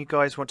anything you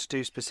guys want to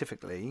do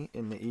specifically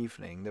in the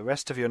evening, the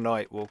rest of your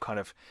night will kind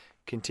of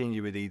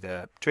continue with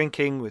either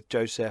drinking with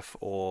Joseph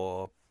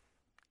or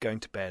going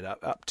to bed.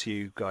 Up to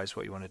you guys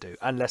what you want to do.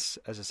 Unless,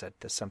 as I said,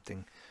 there's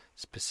something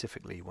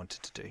specifically you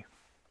wanted to do.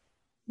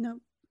 No.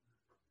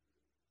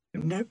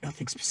 No,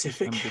 nothing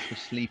specific. I'm good for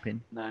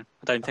sleeping. No, I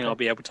don't think I'll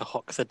be able to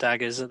hock the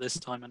daggers at this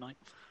time of night.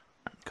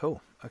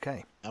 Cool.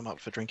 Okay. I'm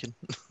up for drinking.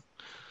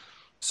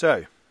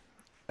 So,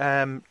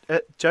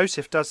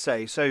 Joseph does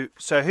say so.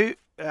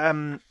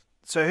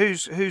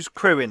 Who's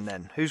crewing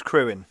then? Who's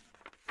crewing?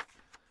 I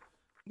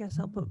guess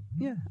I'll put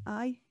yeah.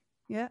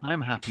 Yeah.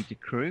 I'm happy to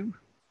crew.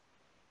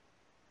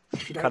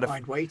 If you don't kind of-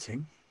 mind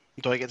waiting.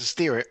 Do I get to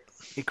steer it?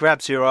 He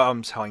grabs your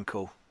arms,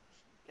 Heinkel.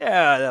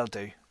 Yeah, they'll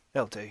do.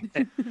 They'll do.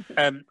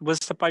 Was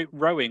the boat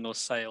rowing or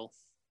sail?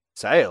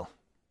 Sail.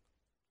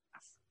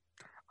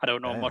 I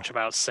don't know Yeah. much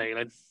about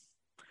sailing.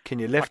 Can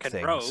you I lift can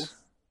things? row.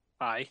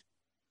 Aye,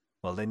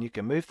 Well, then you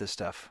can move the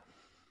stuff.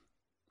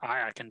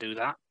 I can do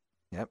that.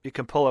 Yep. You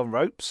can pull on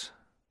ropes.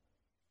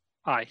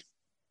 Aye.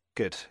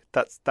 Good.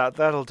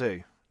 That'll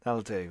do.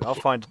 That'll do.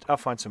 I'll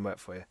find some work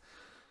for you.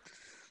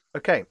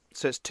 Okay,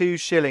 so it's 2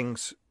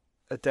 shillings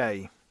a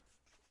day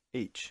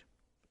each.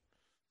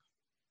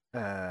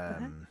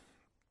 And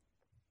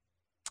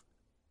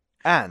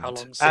How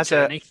long's the as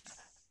journey?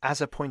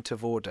 a point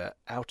of order,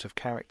 out of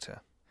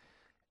character,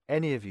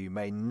 any of you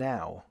may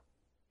now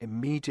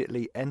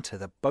immediately enter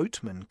the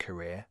boatman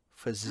career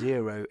for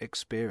 0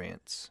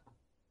 experience.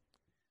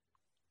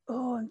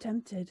 Oh, I'm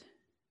tempted.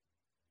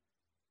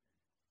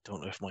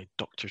 Don't know if my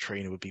doctor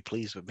trainer would be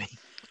pleased with me.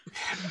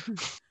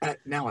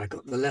 Now I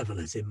got the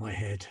levelers in my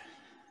head.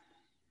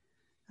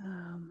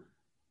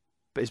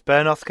 But is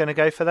Bernoth going to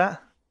go for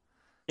that?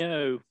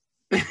 No.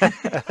 No,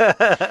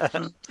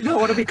 I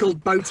want to be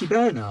called Boaty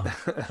Bernard.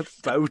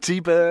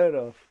 Boaty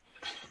Bernoth.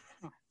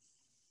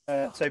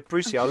 So,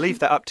 Brucey, I'll leave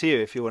that up to you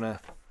if you want to.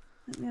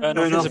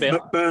 Bernoth is a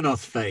bit.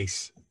 Bernoth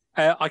face.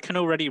 I can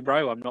already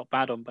row. I'm not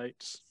bad on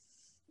boats,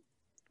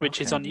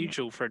 which is Okay.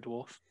 unusual for a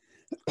dwarf.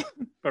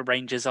 But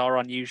rangers are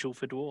unusual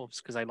for dwarves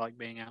because they like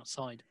being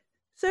outside.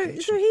 So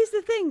here's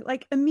the thing: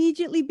 like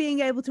immediately being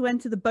able to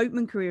enter the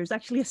boatman career is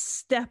actually a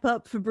step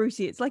up for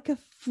Brucey. It's like a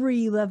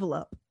free level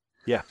up.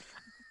 Yeah.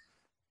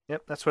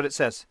 Yep, that's what it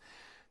says.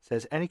 It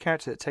says any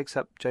character that takes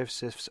up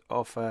Joseph's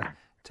offer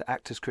to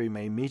actors crew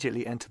may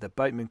immediately enter the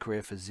boatman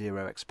career for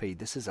 0 XP.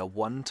 This is a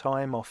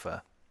one-time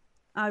offer.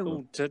 I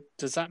will.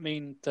 Does that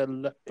mean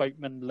the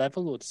boatman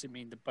level, or does it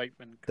mean the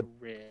boatman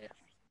career?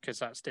 Because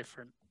that's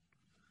different.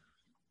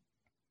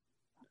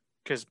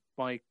 Because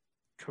my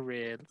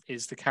career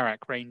is the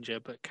Karak Ranger,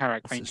 but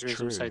Karak This is Ranger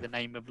is also true. the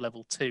name of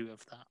level 2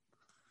 of that.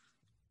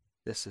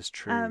 This is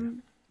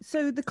true.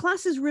 So the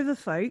class is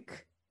Riverfolk,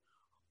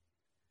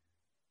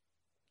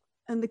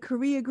 and the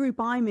career group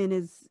I'm in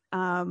is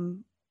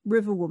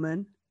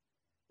Riverwoman.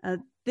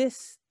 The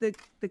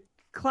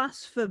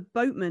class for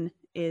boatman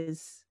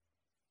is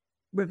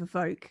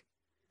Riverfolk,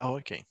 Oh,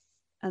 okay.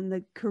 and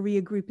the career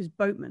group is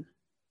boatman.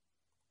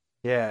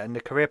 Yeah, and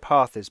the career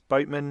path is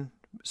boat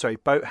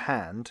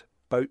hand,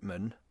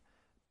 boatman,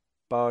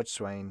 barge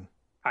swain.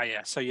 Ah,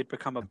 yeah. So you'd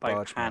become a And boat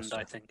barge hand, master.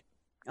 I think.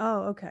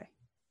 Oh, okay.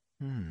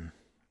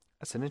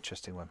 That's an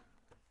interesting one.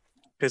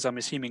 Because I'm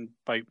assuming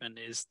boatman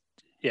is,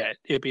 yeah,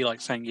 it'd be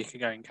like saying you could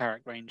go in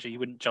Karak Ranger. You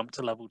wouldn't jump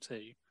to level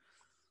 2.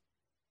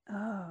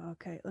 Oh,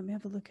 okay. Let me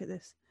have a look at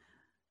this.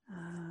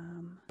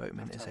 Boatman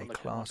Have to is have a a look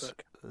at my class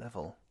book.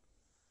 level.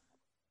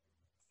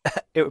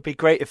 It would be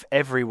great if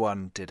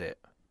everyone did it.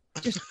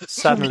 Just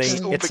Suddenly,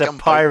 Just all it's a become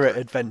pirate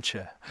boatmen.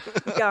 adventure.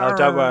 Oh,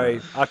 don't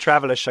worry. Our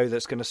traveller show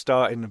that's going to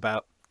start in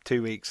about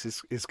 2 weeks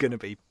is going to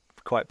be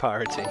quite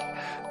piratey.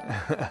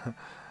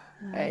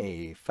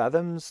 Hey,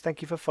 Fathoms,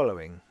 thank you for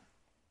following.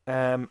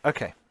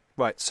 Okay,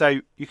 right. So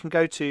you can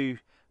go to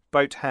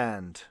boat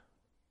hand.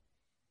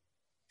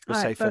 We'll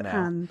say for now.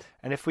 Hand.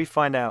 And if we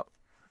find out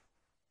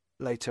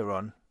later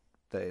on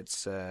that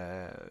it's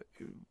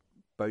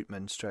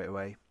boatman straight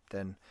away,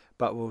 then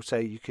but we'll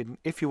say you can,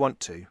 if you want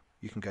to,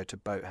 you can go to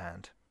boat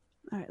hand.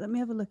 All right, let me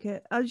have a look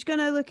at. I'm just going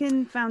to look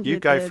in Foundry. You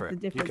go the, for it.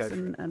 The You go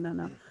difference, for and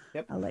then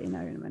Yep. I'll let you know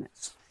in a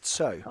minute.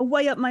 So I'll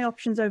weigh up my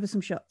options over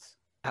some shots.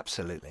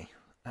 absolutely.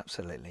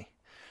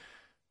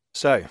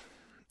 So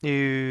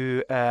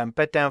you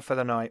bed down for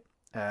the night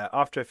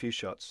after a few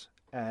shots,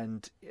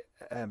 and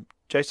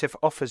Joseph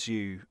offers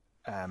you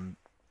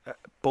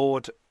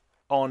board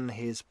on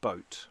his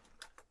boat,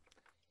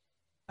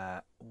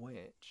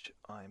 which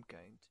I'm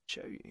going to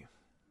show you.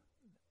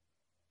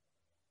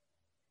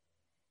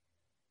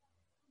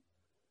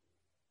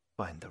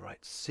 Find the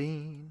right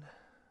scene.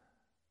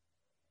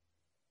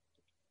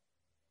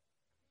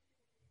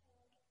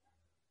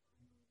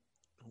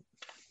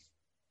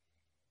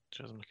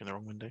 Shows I'm looking in the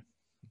wrong window.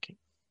 Okay.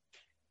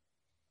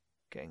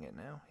 Getting it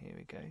now. Here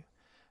we go.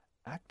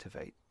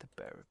 Activate the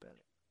bearer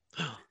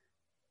belly.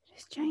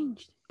 It's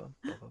changed. Bum,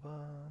 bum, bum,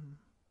 bum.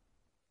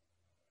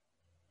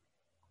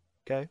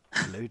 Go.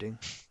 Loading.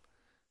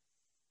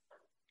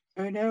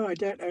 Oh no, I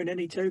don't own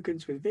any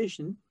tokens with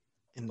vision.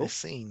 In this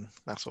scene,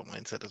 that's what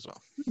mine said as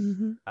well.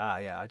 Mm-hmm.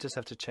 Yeah, I just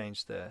have to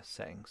change the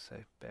settings, so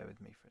bear with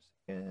me for a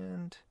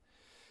second.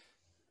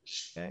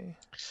 Okay.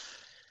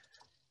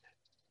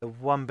 The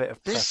one bit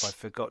of prep This- I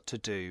forgot to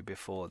do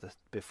before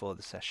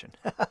the session.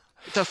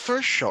 The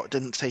first shot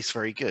didn't taste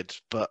very good,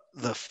 but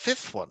the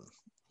fifth one,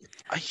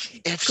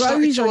 I've Grows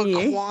started to on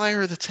you.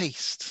 acquire the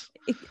taste.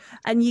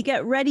 And you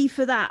get ready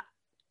for that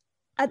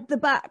at the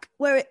back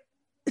where it.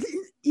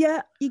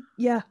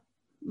 yeah,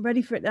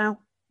 ready for it now.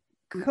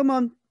 Come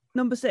on,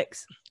 number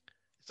 6.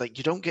 It's like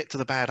you don't get to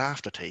the bad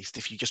aftertaste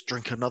if you just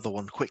drink another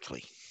one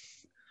quickly.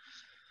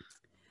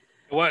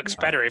 It works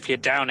better if you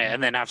down it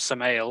and then have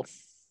some ale.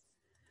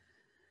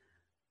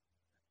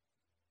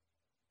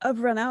 I've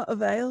run out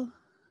of ale.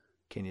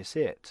 Can you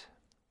see it?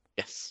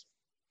 Yes.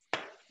 Oh,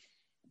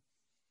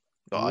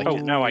 I Oh,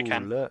 can. no, I Ooh,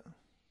 can. Look.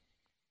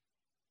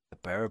 The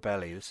bearer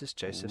belly. This is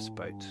Joseph's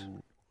boat.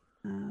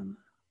 Um,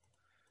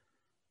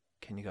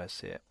 Can you guys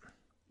see it?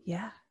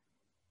 yeah.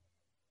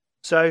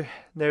 So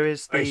there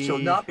is the. I shall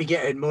not be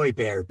getting my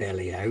bear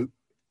belly out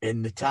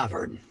in the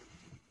tavern.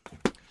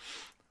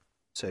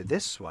 So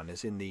this one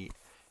is in the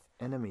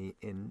Enemy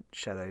in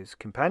Shadows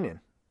companion.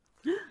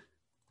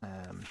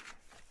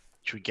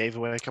 Which we gave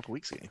away a couple of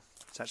weeks ago.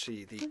 It's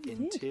actually the Oh, you did?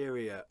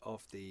 interior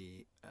of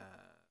the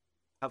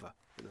cover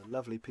with a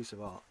lovely piece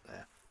of art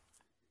there,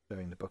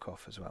 showing the book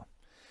off as well.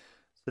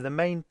 So the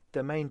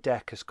main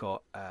deck has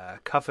got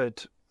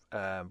covered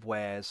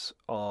wares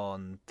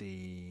on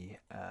the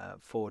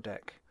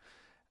foredeck.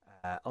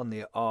 On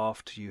the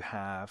aft, you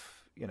have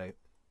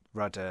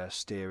rudder,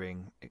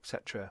 steering,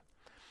 etc.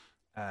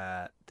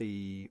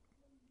 The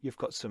you've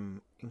got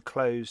some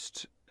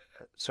enclosed.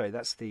 Sorry,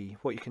 that's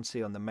what you can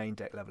see on the main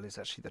deck level is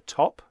actually the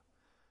top,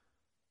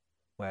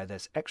 where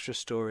there's extra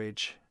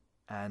storage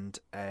and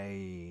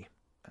a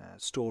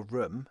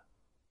storeroom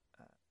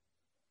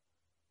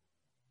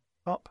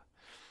top,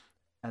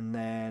 and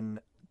then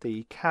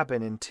the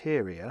cabin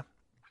interior,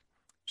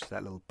 which is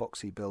that little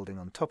boxy building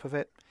on top of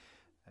it.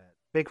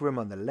 Big room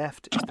on the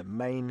left is the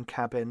main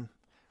cabin,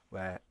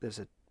 where there's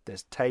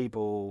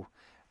table,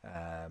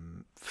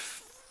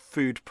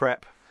 food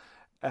prep,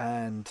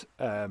 and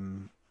a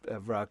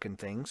rug and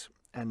things.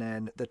 And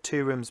then the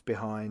 2 rooms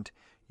behind,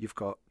 you've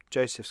got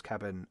Joseph's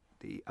cabin,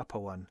 the upper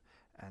one,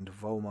 and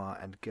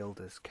Volmar and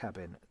Gilda's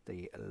cabin,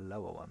 the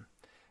lower one.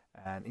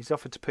 And he's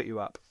offered to put you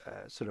up,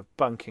 sort of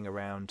bunking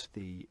around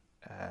the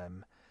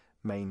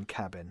main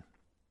cabin,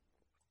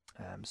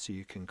 so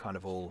you can kind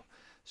of all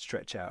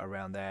stretch out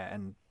around there.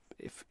 And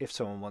if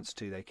someone wants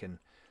to, they can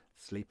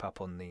sleep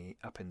up in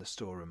the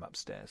storeroom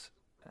upstairs.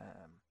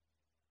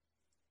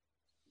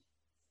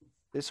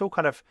 It's all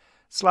kind of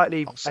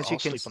slightly, I'll as you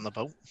can sleep on the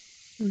boat.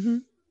 Mm-hmm.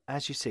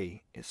 as you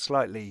see, it's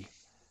slightly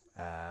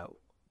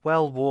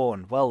well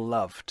worn, well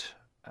loved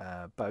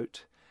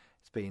boat.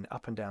 It's been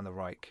up and down the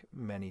Reich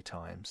many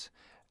times,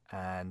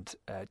 and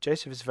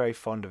Joseph is very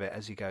fond of it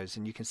as he goes.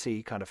 And you can see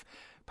he kind of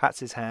pats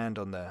his hand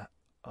on the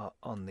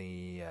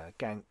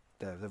gang,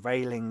 the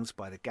railings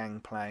by the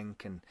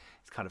gangplank, and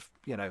it's kind of,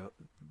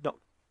 not.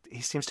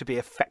 He seems to be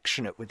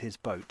affectionate with his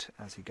boat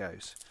as he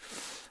goes.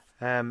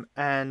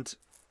 And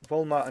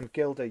Volmar and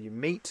Gilda you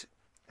meet,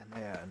 and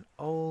they are an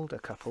older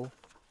couple,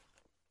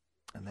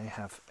 and they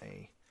have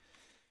a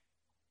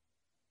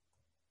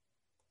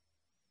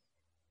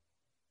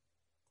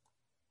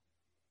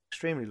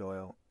extremely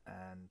loyal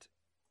and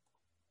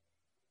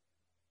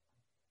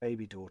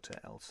baby daughter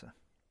Elsa.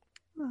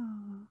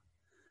 Oh.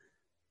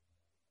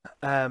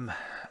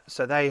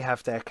 So they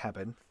have their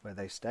cabin where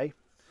they stay,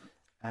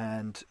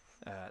 and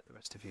the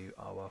rest of you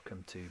are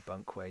welcome to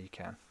bunk where you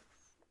can.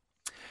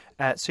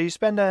 So you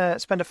spend a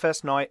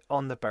first night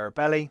on the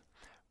Barabelli,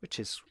 which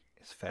is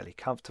fairly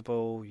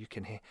comfortable. You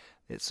can hear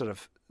it's sort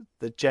of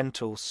the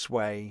gentle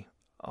sway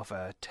of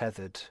a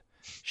tethered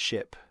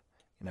ship,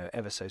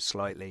 ever so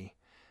slightly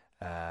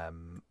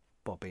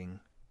bobbing,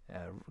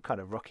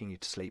 kind of rocking you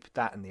to sleep.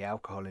 That and the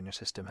alcohol in your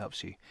system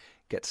helps you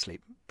get to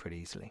sleep pretty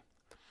easily.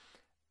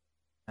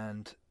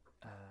 And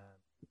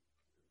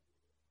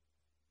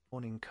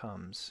morning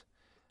comes.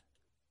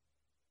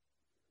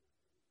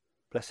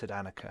 Blessed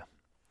Annika,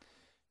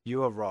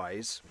 you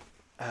arise,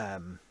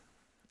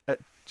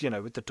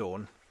 with the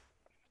dawn,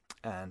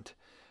 and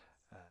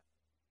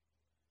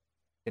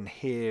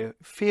can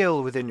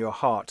feel within your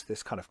heart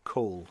this kind of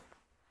call.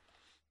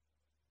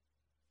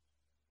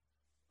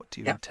 What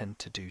do you intend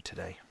to do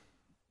today?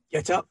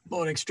 Get up,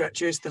 morning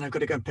stretches. Then I've got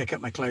to go and pick up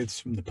my clothes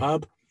from the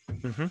pub.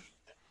 Mm-hmm.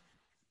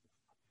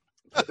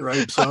 Put the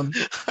robes on.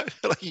 I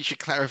feel like you should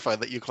clarify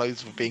that your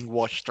clothes were being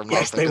washed from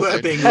Yes, last they episode.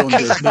 were being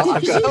laundered. Not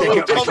I've got to pick up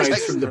my clothes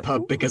Context. from the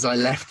pub because I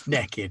left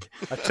naked.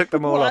 I took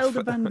them all Wild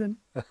off. abandon.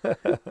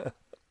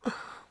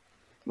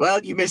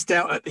 Well, you missed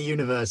out at the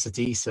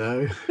university,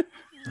 so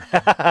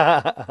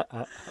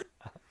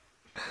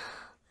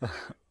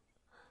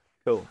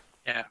Cool.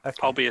 Yeah, Okay.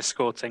 I'll be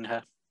escorting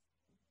her.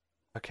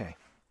 Okay.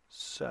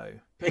 So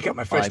pick up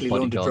my 5 freshly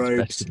laundered bodyguards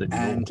robes better than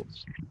and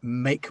yours.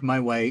 make my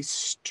way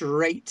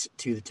straight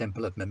to the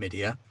Temple of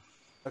Myrmidia.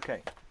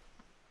 okay,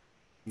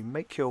 you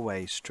make your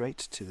way straight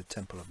to the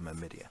Temple of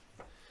Myrmidia.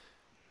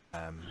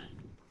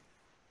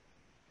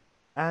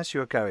 As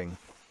you are going,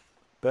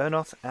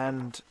 Bernoth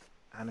and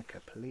Annika,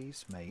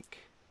 please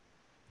make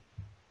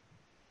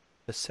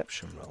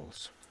perception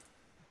rolls.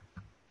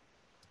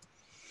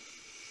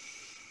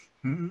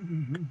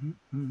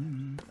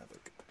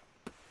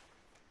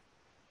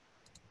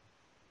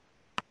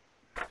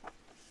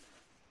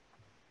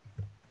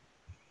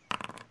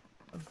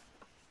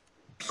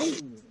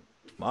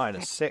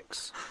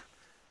 -6.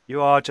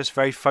 You are just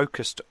very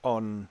focused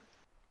on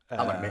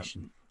On my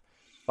mission.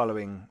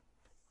 following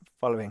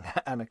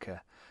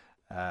Annika,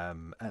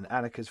 and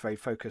Annika's very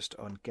focused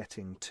on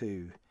getting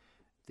to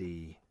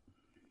the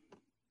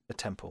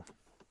temple.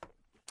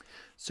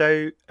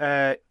 So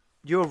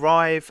you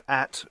arrive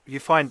at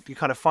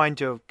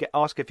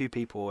ask a few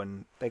people,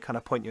 and they kind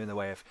of point you in the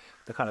way of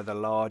the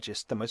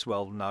largest, the most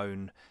well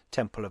known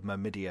temple of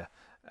Myrmidia,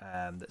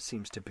 that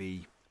seems to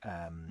be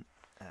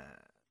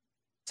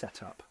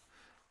set up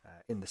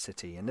in the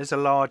city. And there's a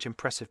large,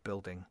 impressive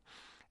building,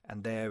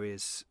 and there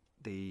is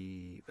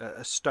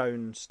a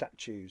stone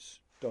statues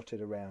dotted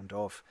around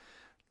of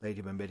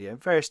Lady Myrmidia in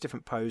various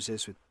different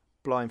poses, with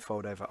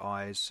blindfold over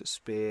eyes, a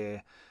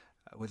spear,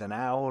 with an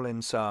owl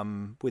in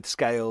some, with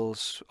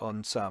scales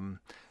on some,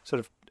 sort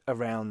of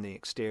around the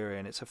exterior.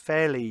 And it's a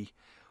fairly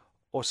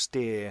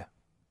austere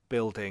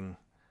building.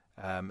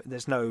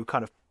 There's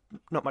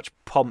not much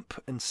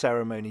pomp and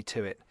ceremony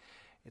to it.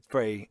 It's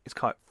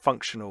quite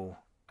functional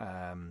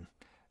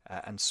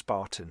and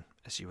Spartan,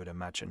 as you would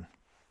imagine.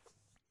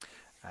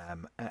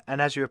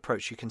 And as you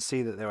approach, you can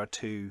see that there are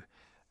 2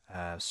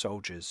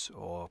 soldiers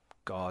or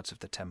guards of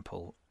the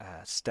temple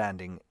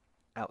standing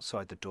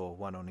outside the door,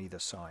 one on either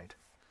side.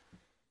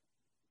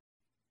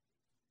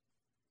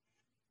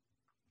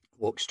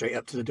 Walk straight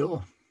up to the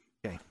door.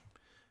 Okay.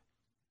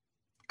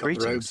 Got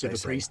Greetings, the robes of they a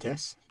say.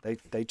 priestess.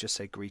 They just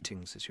say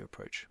greetings as you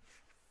approach.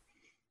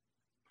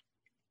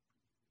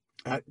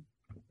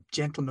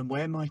 Gentlemen,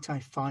 where might I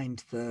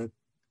find the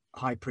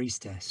high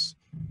priestess?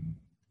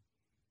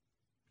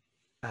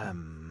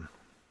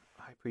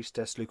 High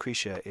Priestess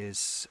Lucretia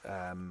is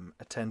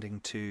attending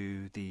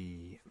to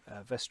the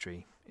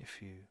vestry.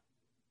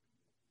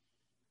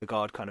 The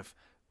guard kind of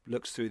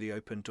looks through the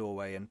open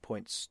doorway and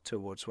points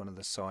towards one of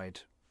the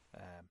side.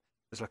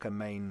 There's like a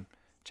main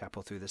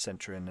chapel through the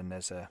centre, and then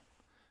to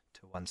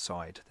one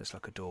side there's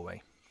like a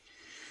doorway.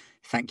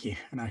 Thank you,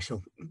 and I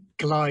shall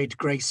glide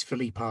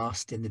gracefully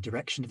past in the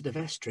direction of the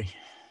vestry.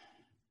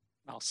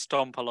 I'll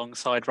stomp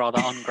alongside rather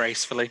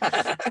ungracefully.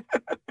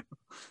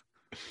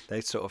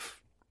 They sort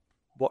of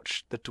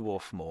watch the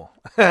dwarf more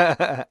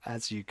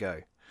as you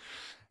go,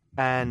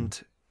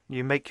 and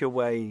you make your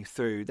way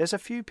through. There's a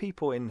few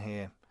people in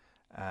here.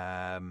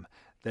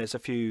 There's a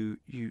few.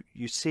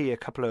 You see a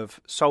couple of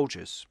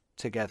soldiers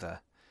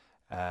together,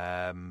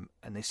 and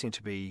they seem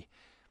to be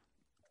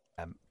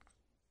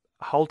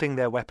holding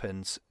their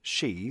weapons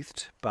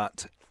sheathed,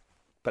 but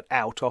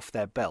out off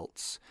their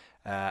belts,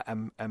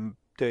 and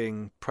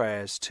doing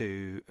prayers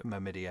to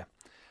Myrmidia.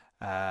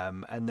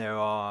 And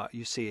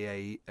you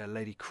see a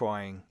lady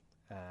crying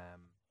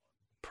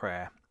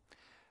prayer,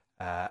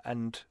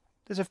 and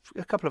there's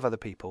a couple of other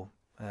people,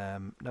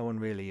 no one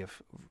really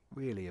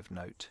of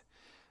note.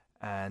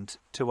 And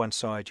to one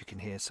side you can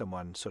hear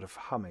someone sort of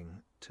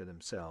humming to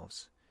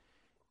themselves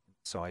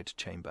inside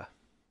chamber.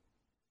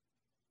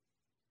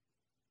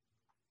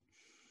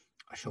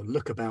 I shall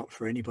look about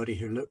for anybody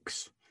who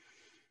looks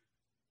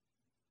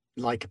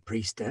like a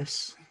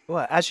priestess.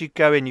 Well, as you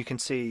go in, you can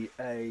see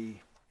a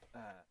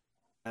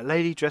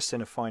lady dressed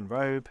in a fine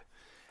robe,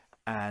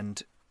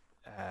 and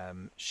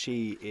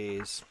she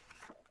is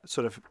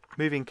sort of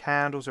moving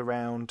candles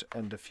around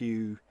and a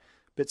few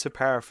bits of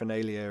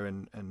paraphernalia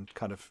and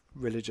kind of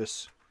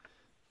religious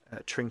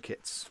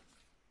trinkets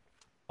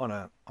on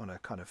a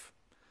kind of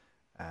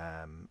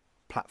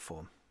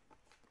platform,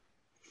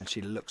 and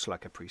she looks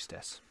like a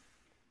priestess.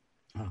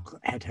 I'll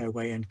head her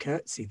way and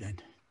curtsy then.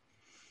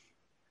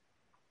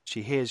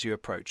 She hears you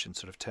approach and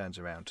sort of turns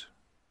around.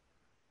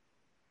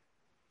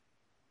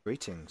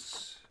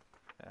 Greetings,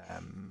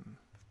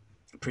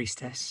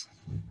 priestess.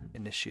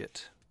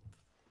 Initiate.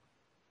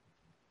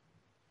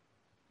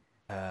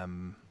 I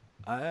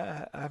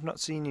have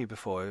not seen you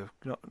before.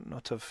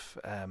 Not of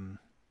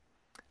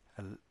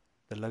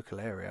the local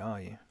area,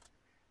 are you?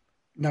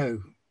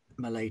 No,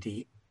 my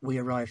lady. We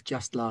arrived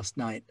just last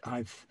night.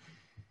 I've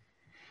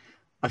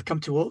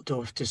come to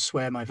Altdorf to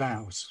swear my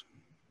vows.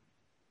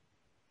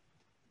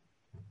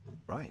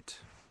 Right.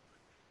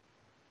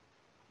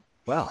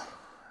 Well,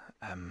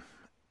 I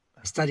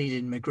studied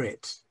in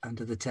Magritte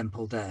under the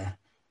temple there.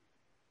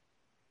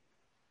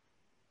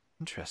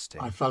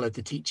 Interesting. I followed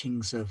the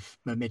teachings of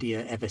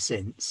Myrmidia ever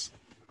since.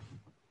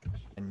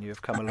 And you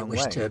have come a long I way.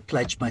 wish to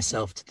pledge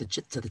myself to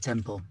the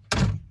temple.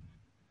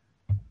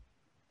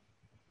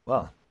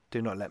 Well,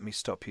 do not let me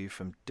stop you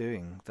from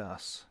doing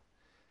thus.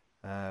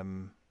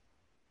 Do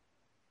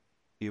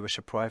you wish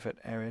a private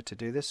area to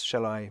do this?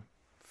 Shall I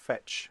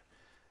fetch?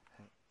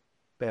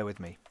 Bear with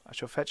me. I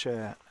shall fetch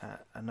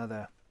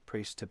another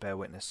priest to bear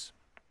witness.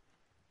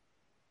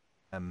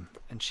 And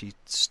she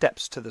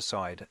steps to the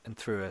side and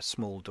through a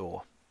small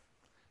door.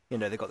 You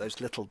know, they've got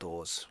those little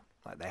doors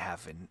like they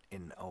have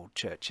in old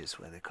churches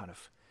where they kind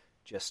of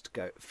just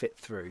fit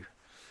through.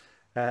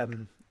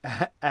 Well,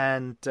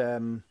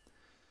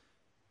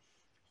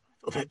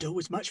 that door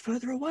was much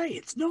further away.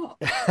 It's not.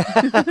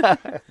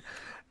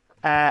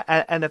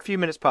 And a few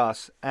minutes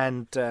pass,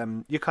 and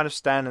you're kind of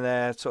standing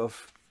there, sort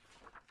of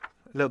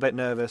a little bit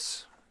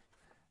nervous.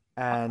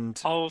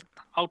 And I'll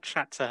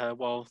chat to her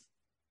while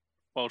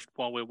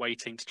we're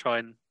waiting to try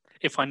and,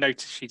 if I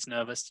notice she's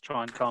nervous, to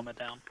try and calm her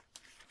down.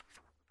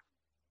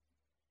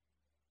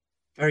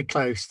 Very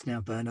close now,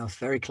 Bernard.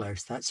 Very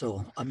close. That's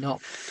all. I'm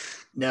not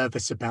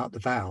nervous about the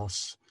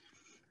vows.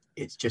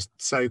 It's just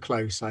so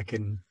close. I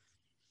can.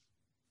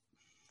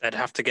 They'd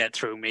have to get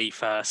through me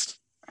first.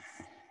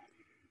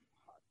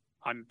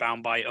 I'm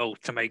bound by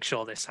oath to make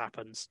sure this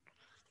happens.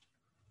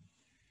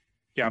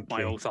 You have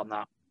my Okay. oath on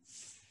that.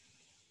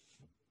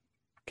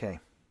 okay.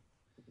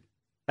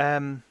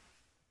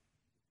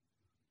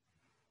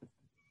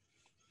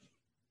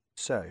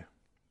 So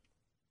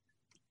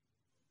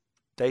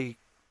they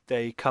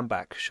come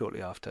back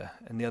shortly after,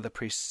 and the other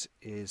priest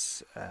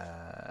is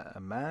a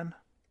man,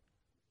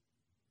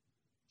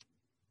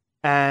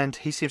 and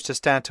he seems to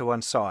stand to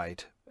one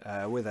side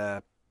with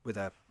a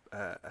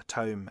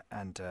tome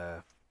and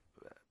a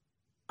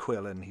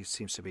quill, and he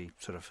seems to be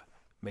sort of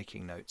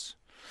making notes.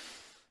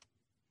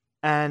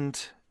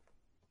 And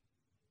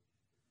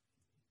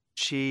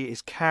she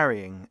is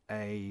carrying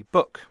a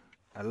book,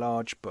 a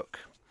large book,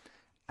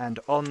 and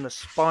on the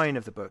spine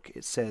of the book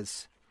it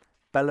says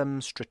Bellum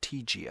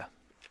Strategia.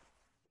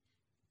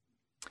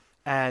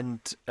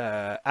 And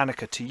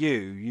Annika, to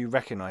you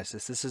recognise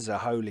this. This is a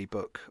holy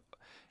book,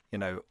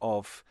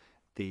 of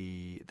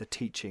the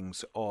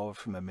teachings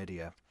of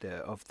Myrmidia,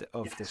 of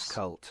this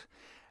cult,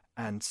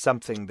 and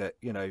something that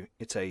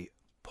it's a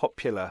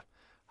popular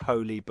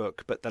holy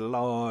book, but the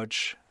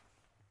large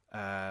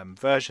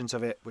versions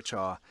of it, which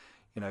are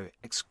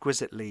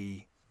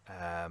exquisitely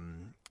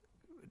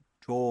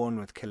drawn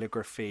with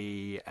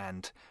calligraphy,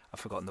 and I've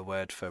forgotten the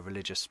word for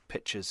religious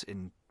pictures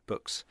in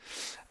books.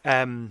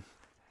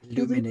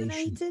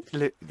 Illumination.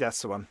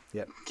 That's the one.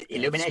 Yeah.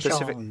 Illumination.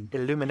 Specific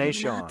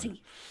illumination.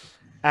 Illuminati.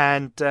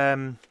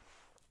 And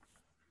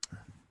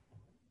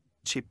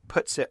she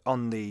puts it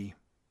on the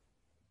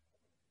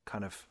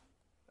kind of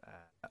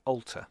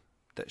altar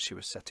that she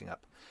was setting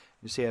up.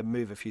 You see her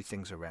move a few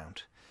things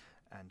around,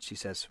 and she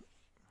says,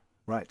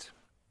 "Right,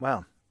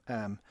 well,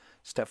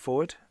 step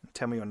forward and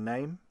tell me your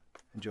name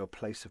and your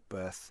place of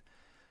birth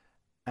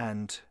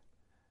and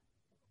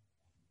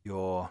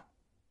your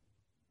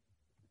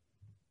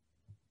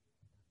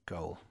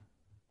goal,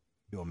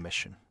 your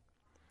mission.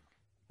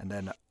 And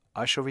then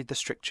I shall read the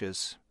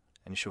strictures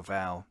and you shall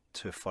vow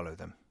to follow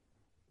them."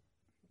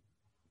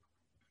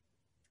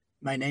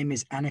 My name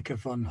is Annika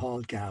von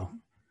Holgau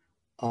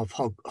of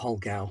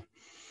Holgau.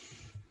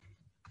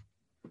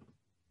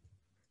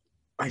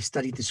 I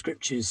studied the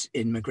scriptures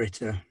in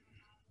Magritta.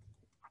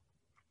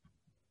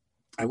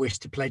 I wish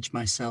to pledge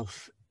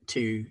myself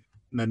to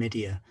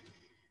Myrmidia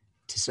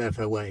to serve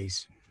her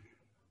ways.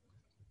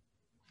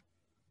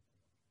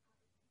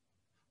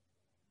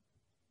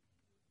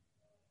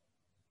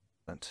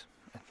 And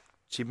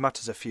she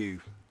mutters a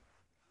few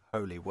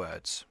holy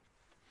words,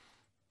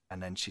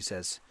 and then she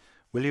says,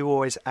 "Will you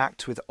always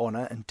act with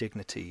honour and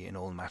dignity in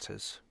all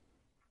matters?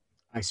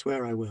 I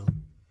swear I will.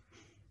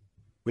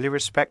 Will you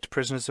respect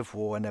prisoners of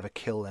war and never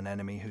kill an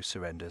enemy who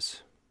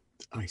surrenders?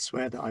 I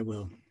swear that I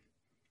will.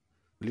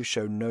 Will you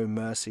show no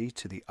mercy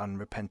to the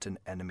unrepentant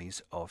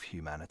enemies of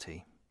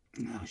humanity?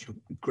 I shall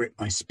grip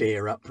my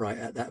spear upright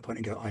at that point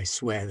and go, I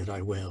swear that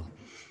I will.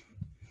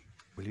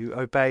 Will you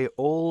obey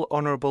all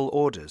honourable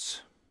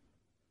orders?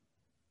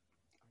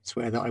 I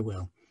swear that I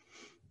will.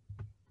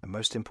 And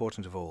most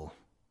important of all,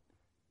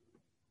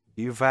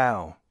 do you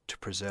vow to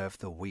preserve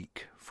the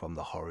weak from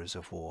the horrors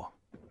of war?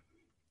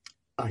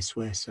 I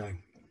swear so.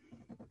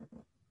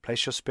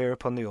 Place your spear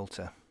upon the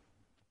altar.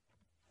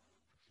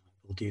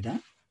 We'll do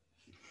that.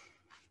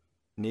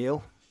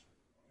 Kneel.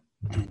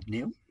 And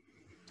kneel.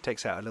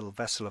 Takes out a little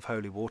vessel of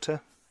holy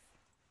water.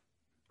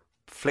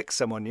 Flicks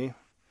some on you.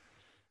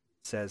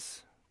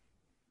 Says,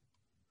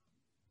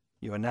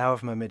 "You are now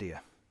of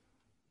Myrmidia.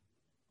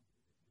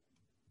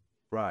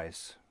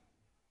 Rise,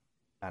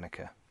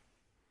 Annika."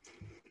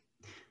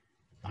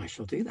 I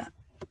shall do that.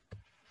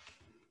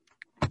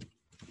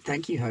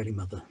 Thank you, Holy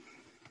Mother.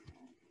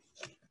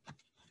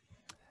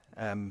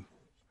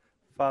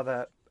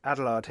 Father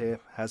Adelard here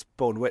has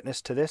borne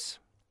witness to this,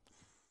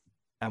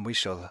 and we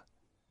shall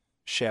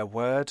share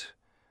word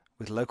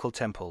with local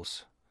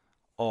temples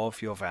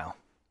of your vow.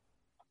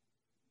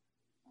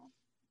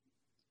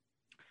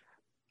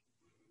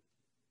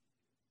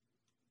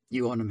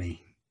 You honour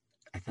me.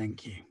 I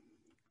thank you.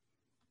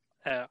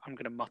 I'm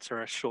going to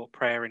mutter a short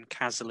prayer in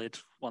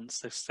Kazalid once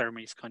the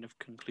ceremony's kind of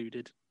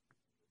concluded.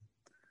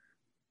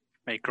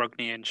 May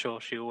Grogny ensure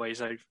she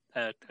always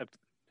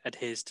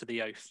adheres to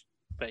the oath,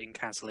 but in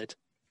Kazalid.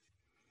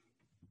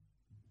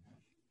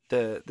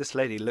 This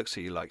lady looks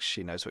at you like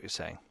she knows what you're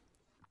saying.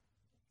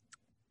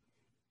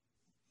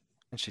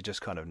 And she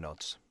just kind of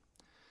nods.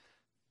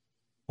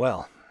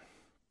 Well,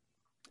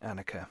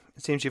 Annika,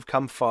 it seems you've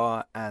come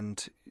far,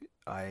 and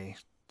I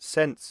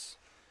sense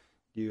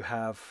you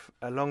have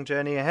a long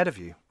journey ahead of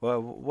you.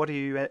 Well, what are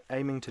you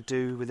aiming to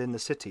do within the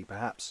city?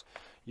 Perhaps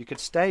you could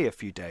stay a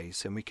few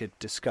days and we could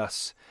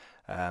discuss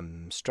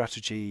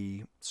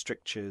strategy,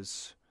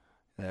 strictures,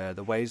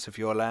 the ways of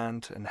your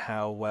land, and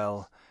how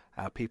well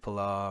our people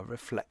are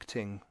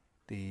reflecting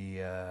the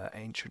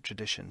ancient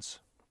traditions.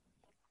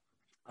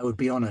 I would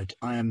be honoured.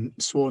 I am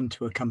sworn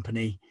to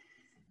accompany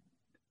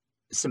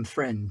some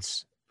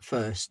friends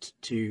first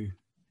to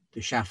the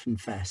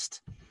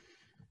Schaffenfest,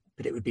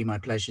 but it would be my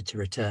pleasure to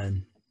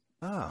return.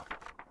 Ah,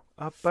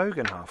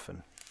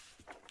 Bogenhafen.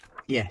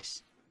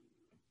 Yes.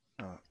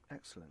 Oh,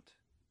 excellent.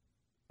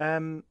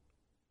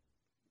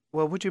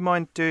 Well, would you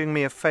mind doing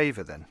me a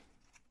favour then?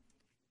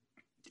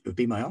 It would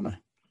be my honour.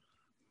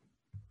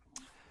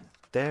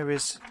 There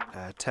is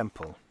a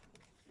temple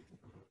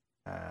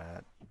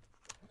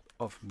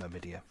of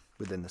Myrmidia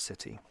within the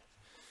city,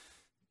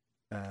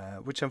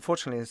 which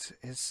unfortunately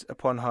is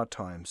upon hard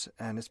times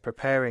and is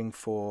preparing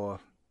for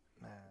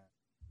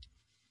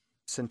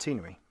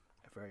centenary,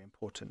 a very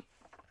important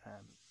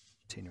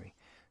centenary.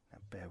 Now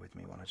bear with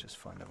me while I just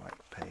find the right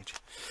page.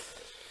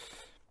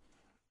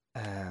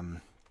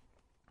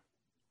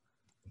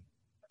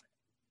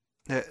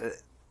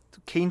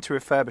 Keen to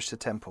refurbish the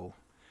temple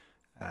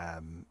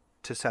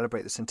to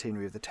celebrate the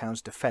centenary of the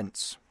town's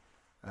defence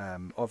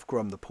of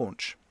Grom the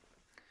Paunch.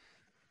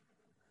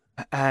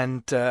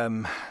 And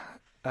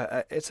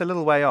it's a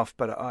little way off,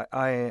 but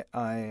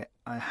I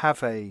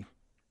have a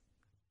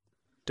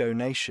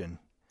donation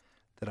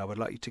that I would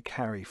like you to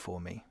carry for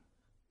me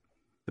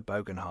to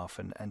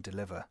Bogenhafen and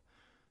deliver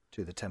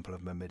to the Temple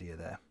of Myrmidia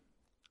there.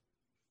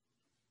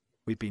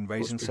 We've been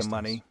raising some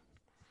money,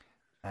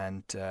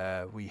 and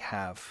we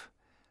have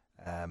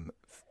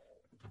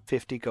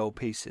 50 gold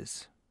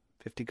pieces,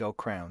 50 gold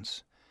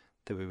crowns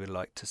that we would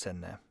like to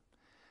send there.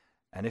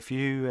 And if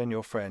you and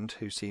your friend,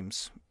 who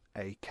seems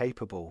a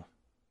capable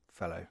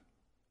fellow,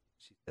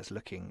 she says,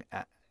 looking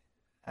at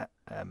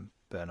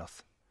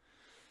Bernoth,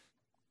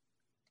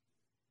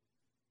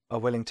 are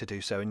willing to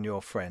do so, and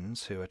your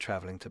friends who are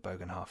travelling to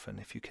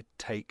Bogenhafen, if you could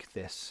take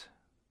this.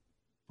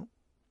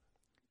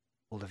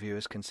 All the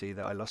viewers can see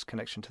that I lost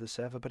connection to the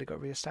server, but it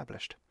got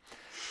re-established.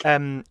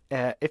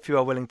 If you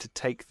are willing to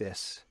take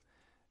this,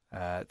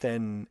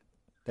 then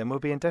we'll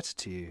be indebted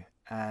to you,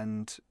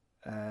 and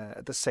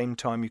at the same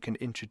time you can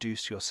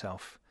introduce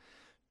yourself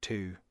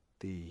to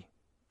the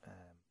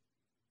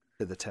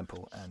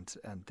temple and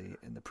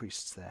the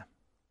priests there.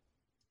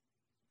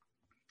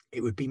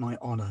 It would be my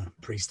honour,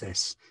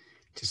 priestess,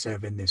 to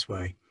serve in this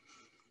way.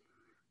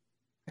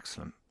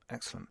 Excellent.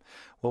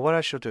 Well, what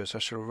I shall do is we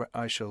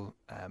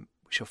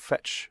shall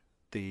fetch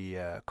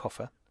the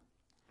coffer,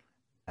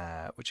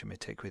 which you may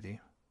take with you.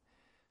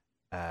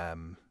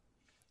 And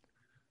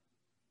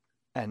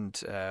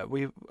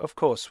we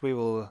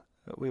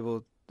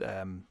will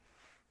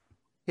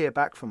hear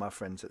back from our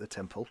friends at the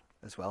temple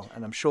as well,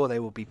 and I'm sure they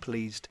will be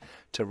pleased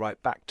to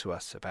write back to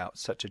us about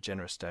such a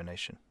generous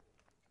donation.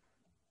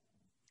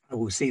 I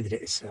will see that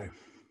it is so.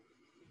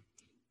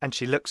 And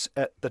she looks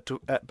at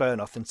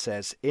Bernoth and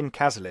says, "In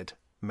Cazelid,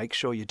 make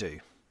sure you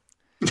do."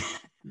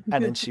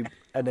 and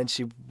then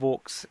she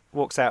walks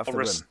out of the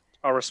room.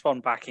 I'll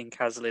respond back in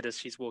Cazelid as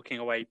she's walking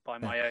away by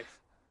my oath.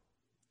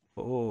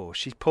 Oh,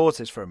 she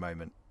pauses for a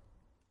moment,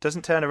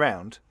 doesn't turn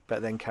around,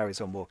 but then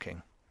carries on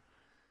walking.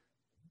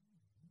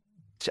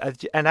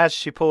 And as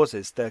she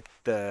pauses, the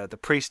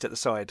priest at the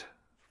side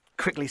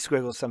quickly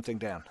scribbles something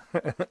down.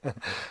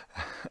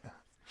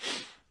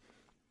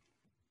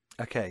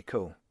 Okay,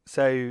 cool.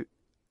 So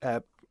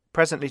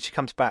presently she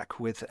comes back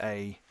with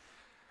a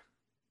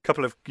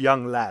couple of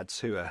young lads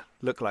who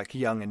look like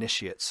young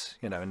initiates,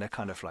 and they're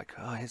kind of like,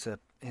 oh, here's a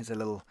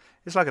little,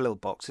 it's like a little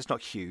box. It's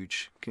not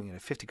huge.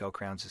 50 gold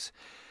crowns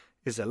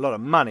is a lot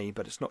of money,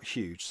 but it's not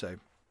huge. So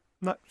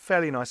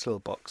fairly nice little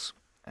box.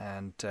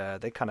 And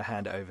they kind of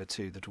hand it over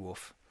to the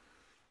dwarf.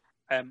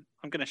 I'm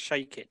going to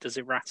shake it. Does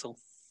it rattle?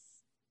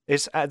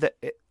 It's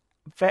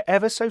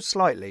ever so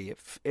slightly.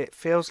 It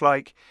feels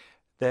like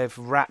they've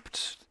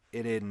wrapped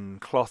it in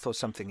cloth or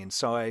something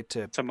inside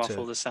to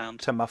muffle the sound.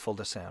 To muffle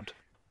the sound.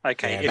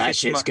 Okay, yeah, that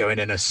shit's going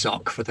in a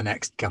sock for the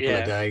next couple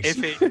of days.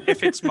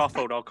 If it's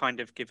muffled, I'll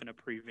kind of give an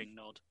approving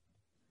nod.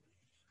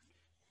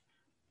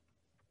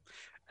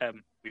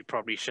 We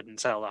probably shouldn't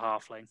tell the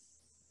halfling.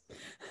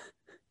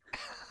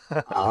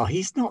 Oh,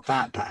 he's not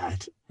that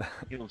bad.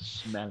 You'll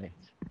smell it.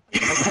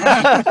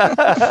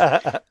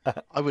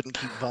 I wouldn't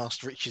keep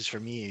vast riches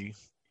from you.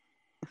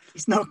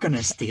 He's not going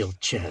to steal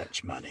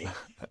church money.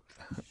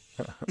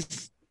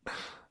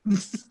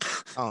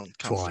 Oh,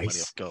 money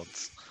off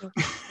gods.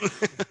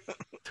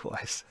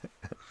 Twice.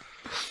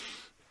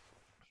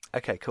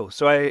 Okay, cool.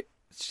 So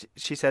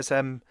she says,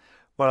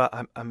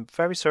 well, I'm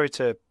very sorry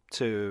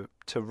to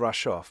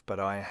rush off, but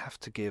I have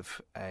to give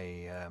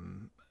a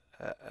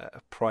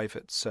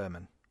private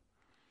sermon.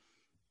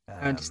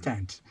 I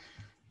understand.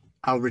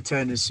 I'll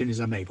return as soon as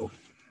I'm able.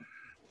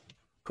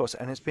 Of course,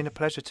 and it's been a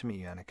pleasure to meet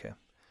you, Annika.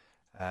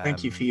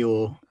 Thank you for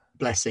your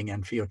blessing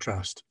and for your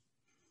trust.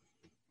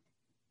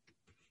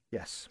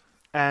 Yes,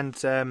 and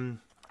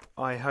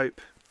I hope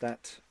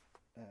that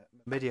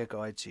Myrmidia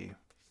guides you,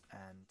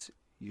 and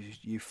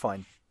you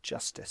find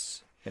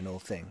justice in all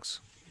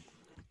things.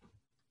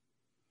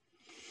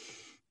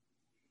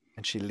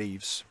 And she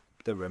leaves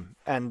the room,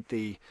 and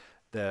the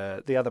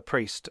other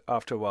priest,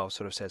 after a while,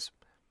 sort of says,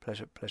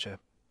 "Pleasure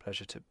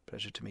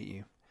to meet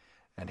you."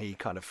 And he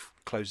kind of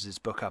closes his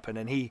book up, and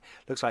then he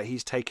looks like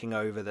he's taking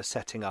over the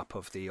setting up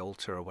of the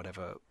altar or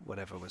whatever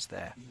was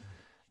there.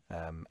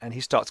 And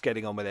he starts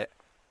getting on with it,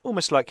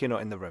 almost like you're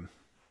not in the room,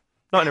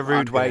 not in a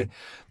rude way,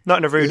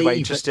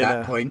 just at in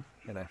that point.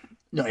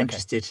 Not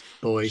interested,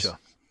 boys. Sure.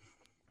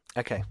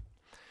 Okay,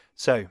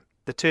 so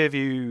the two of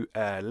you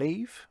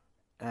leave,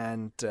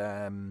 and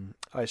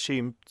I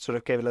assume sort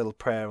of gave a little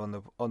prayer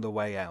on the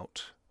way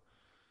out.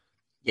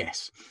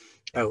 Yes.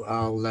 Oh,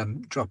 I'll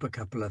drop a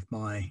couple of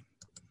my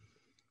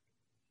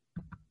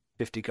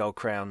 50 gold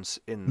crowns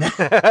in.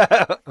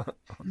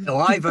 No,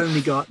 I've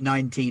only got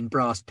 19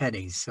 brass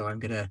pennies, so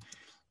I'm going to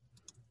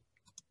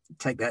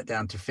take that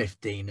down to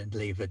 15 and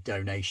leave a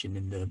donation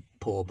in the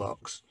poor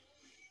box.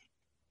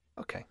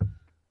 Okay.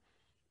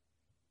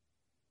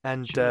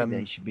 And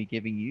they should be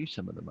giving you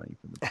some of the money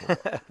from the poor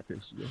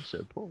because you're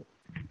so poor.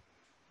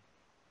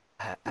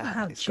 Not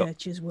how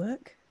churches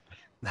work.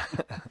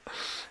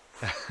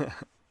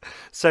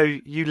 So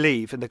you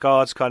leave, and the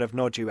guards kind of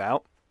nod you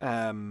out.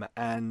 And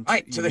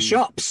right to the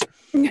shops.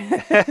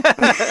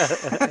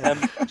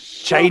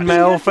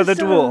 Chainmail for the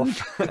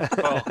dwarf.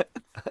 Well,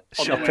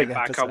 On the way shopping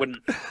back, episode.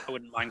 I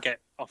wouldn't mind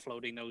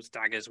offloading those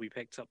daggers we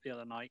picked up the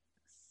other night.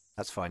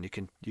 That's fine. You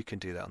can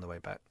do that on the way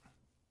back.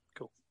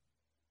 Cool.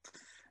 Yeah,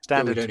 we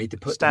Standard don't need to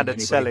put standard them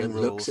selling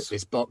anybody that looks rules. at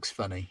this box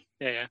funny.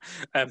 Yeah.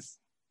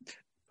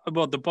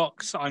 Well, the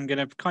box, I'm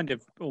going to kind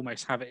of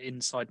almost have it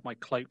inside my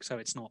cloak so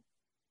it's not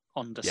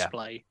on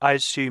display. I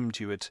assumed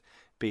you would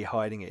be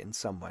hiding it in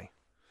some way.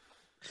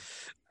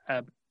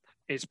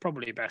 It's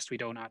probably best we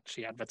don't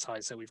actually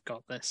advertise that we've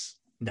got this.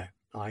 No,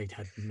 I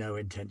had no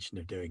intention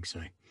of doing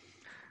so.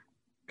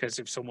 Because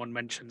if someone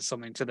mentions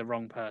something to the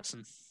wrong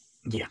person.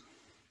 Yeah.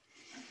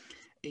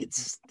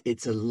 It's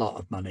a lot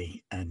of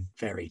money and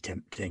very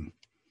tempting.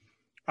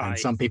 And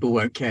some people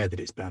won't care that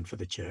it's bound for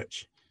the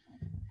church.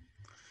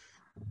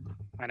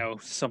 I know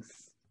some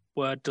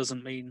word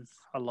doesn't mean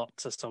a lot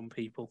to some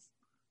people.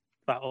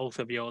 That oath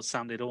of yours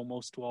sounded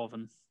almost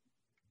dwarven.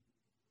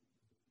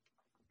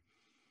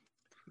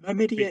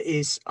 Myrmidia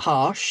is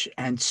harsh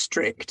and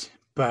strict,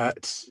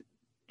 but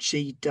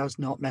she does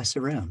not mess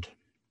around.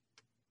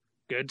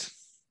 Good.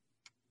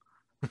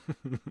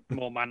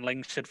 More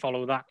manlings should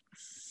follow that.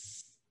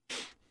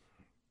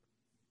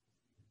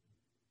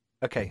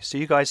 Okay, so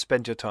you guys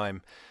spend your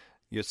time.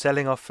 You're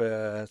selling off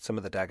some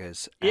of the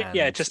daggers. Yeah,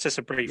 and- just as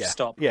a brief yeah,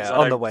 stop. yeah, 'cause on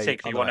I the don't way-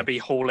 particularly on the want to way. be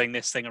hauling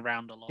this thing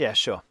around a lot. Yeah,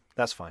 sure.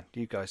 That's fine.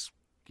 You guys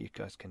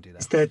can do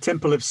Is that. there a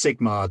Temple of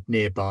Sigmar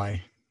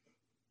nearby?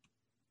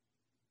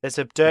 There's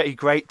a dirty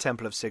great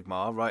Temple of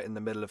Sigmar right in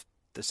the middle of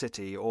the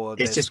city, or It's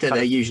there's just that kind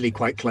they're of- usually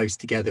quite close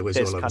together, was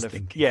there's all I was kind of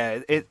thinking.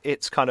 yeah.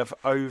 It's kind of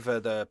over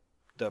the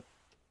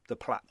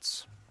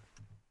Platz.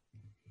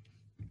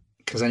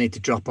 Because I need to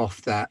drop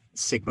off that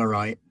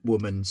Sigmarite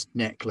woman's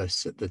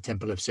necklace at the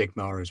Temple of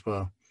Sigmar as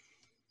well.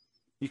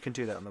 You can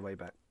do that on the way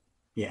back.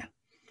 Yeah.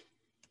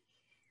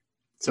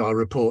 So I'll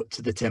report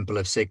to the Temple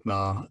of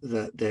Sigmar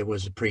that there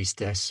was a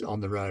priestess on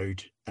the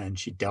road and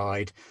she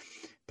died,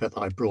 but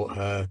I brought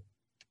her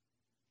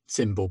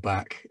symbol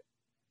back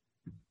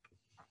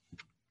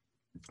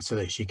so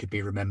that she could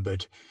be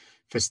remembered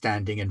for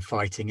standing and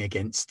fighting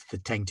against the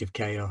taint of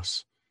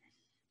chaos.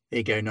 There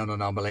you go,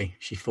 non-anomaly.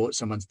 She fought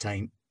someone's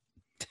taint.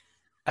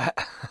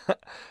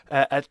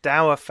 A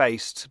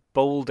dour-faced,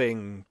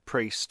 balding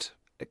priest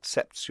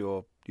accepts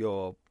your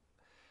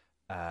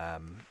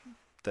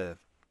the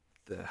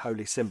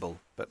holy symbol,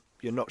 but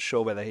you're not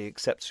sure whether he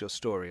accepts your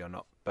story or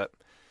not. But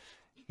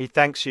he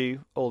thanks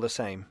you all the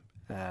same,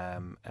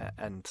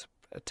 and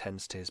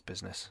attends to his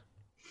business.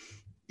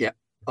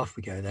 Off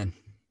we go then.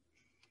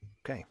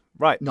 Okay,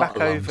 right, Not back a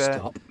long over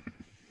stop.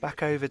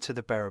 back over to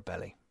the Bearer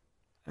Belly.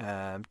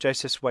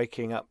 Joseph's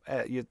waking up.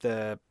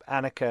 The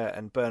Annika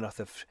and Bernoth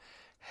have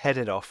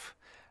headed off.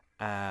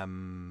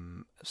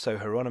 So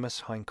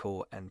Hieronymus,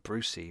 Heinkel, and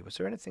Brucey. Was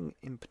there anything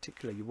in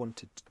particular you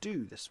wanted to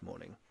do this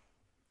morning?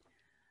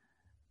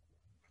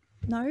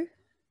 No,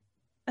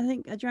 I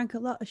think I drank a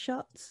lot of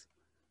shots.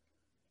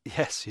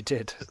 Yes, you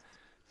did.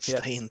 Yeah.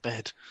 Stay in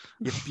bed.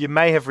 You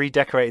may have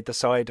redecorated the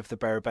side of the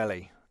Bearer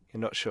Belly. You're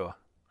not sure.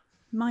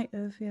 Might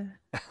have,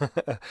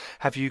 yeah.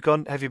 Have you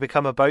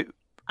become a boat?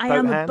 I Boat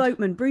am hand? a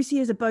boatman. Brucey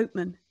is a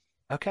boatman.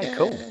 Okay,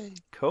 Yay.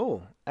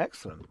 cool,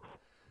 excellent.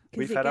 'Cause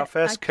We've it had our get-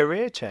 first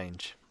career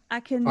change. I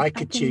can. I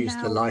could choose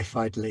now, the life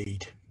I'd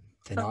lead,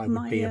 then up I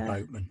would be a my,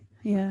 boatman.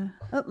 Yeah,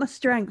 up my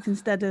strength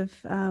instead of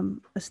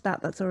a stat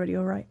that's already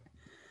all right,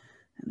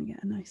 and we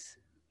get a nice.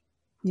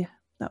 Yeah,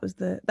 that was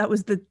the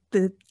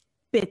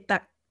bit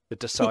that The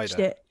pitched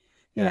decider. it.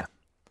 Yeah.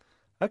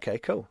 Okay,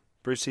 cool.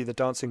 Brucey the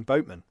dancing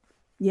boatman.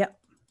 Yep.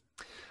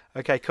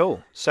 Okay,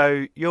 cool.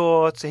 So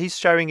he's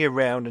showing you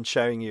around and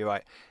showing you,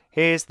 right,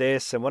 here's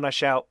this, and when I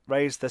shout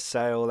raise the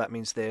sail, that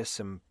means this,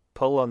 and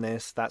pull on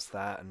this, that's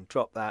that, and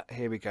drop that,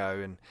 here we go.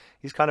 And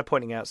he's kind of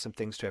pointing out some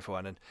things to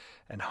everyone,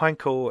 and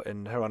Heinkel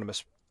and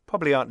Hieronymus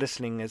probably aren't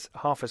listening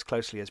half as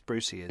closely as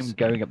Brucey I'm is.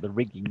 going up the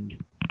rigging.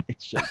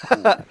 It's so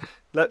cool.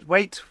 Look,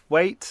 wait,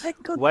 Hey,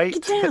 God, wait.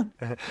 Get down.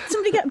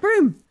 Somebody get a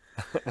broom.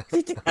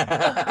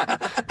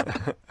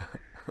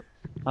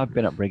 I've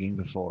been up rigging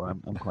before.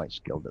 I'm quite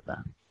skilled at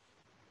that.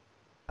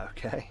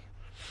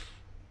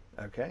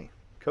 Okay,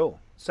 cool.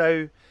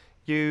 So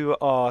you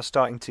are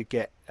starting to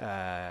get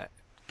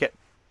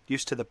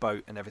used to the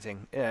boat and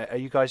everything. Are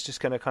you guys just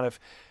going to kind of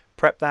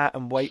prep that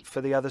and wait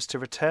for the others to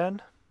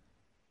return?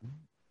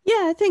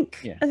 Yeah, I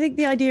think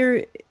the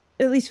idea,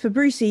 at least for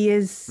Brucey,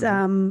 is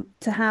to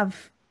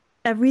have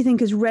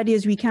everything as ready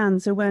as we can.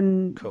 So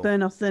when Cool.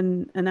 Bernoth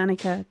and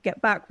Annika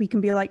get back, we can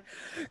be like,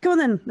 "Come on,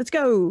 then, let's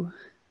go.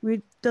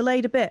 We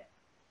delayed a bit.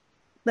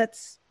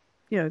 Let's,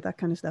 that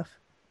kind of stuff."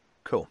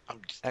 Cool.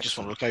 I just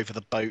want to look over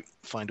the boat,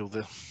 find all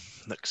the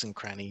nooks and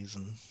crannies,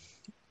 and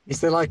Is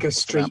there like a about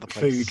street the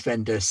place. food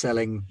vendor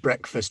selling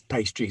breakfast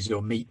pastries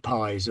or meat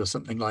pies or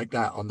something like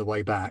that on the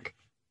way back?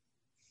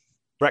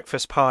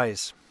 Breakfast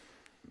pies.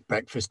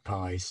 Breakfast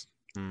pies.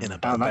 in a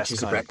How The much best is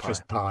a kind of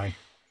breakfast pie?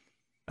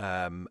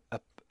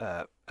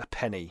 A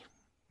penny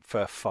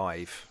for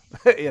 5.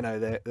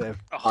 They're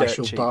I dirt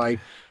shall cheap. buy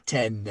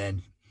 10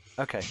 then,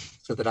 Okay.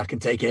 so that I can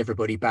take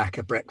everybody back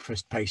a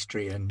breakfast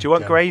pastry. And Do you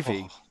want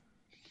gravy?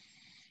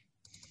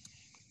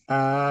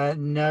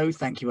 No,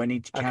 thank you. I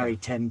need to carry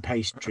 10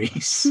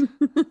 pastries.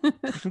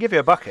 I can give you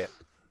a bucket.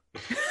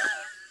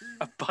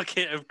 A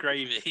bucket of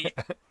gravy.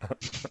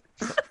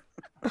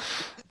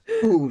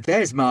 Ooh,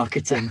 there's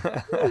marketing.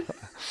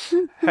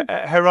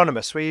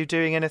 Hieronymus, were you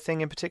doing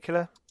anything in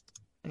particular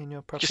in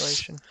your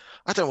preparation?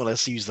 I don't want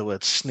to use the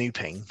word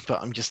snooping,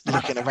 but I'm just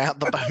looking around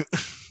the boat.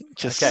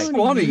 Okay. I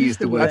want to use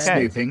the word Okay.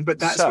 snooping, but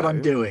that's what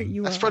I'm So-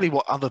 doing. That's probably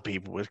what other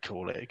people would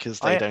call it because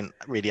they don't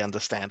really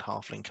understand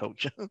halfling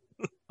culture.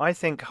 I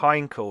think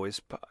Heinkel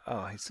is.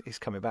 Oh, he's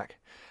coming back.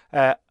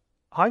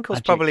 Heinkel's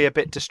Magic. probably a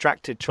bit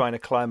distracted trying to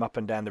climb up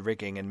and down the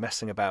rigging and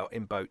messing about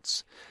in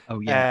boats. Oh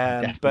yeah,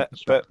 Um, definitely but-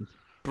 distracted.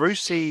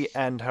 Brucey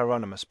and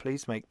Hieronymus,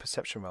 please make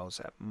perception rolls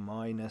at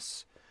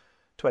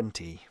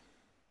 -20.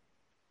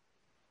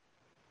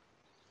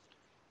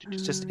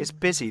 It's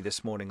busy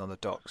this morning on the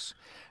docks.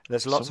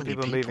 There's lots So of many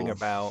people moving people.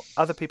 about.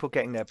 Other people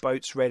getting their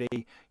boats ready.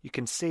 You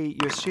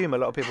assume a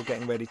lot of people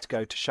getting ready to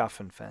go to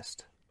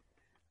Schaffenfest.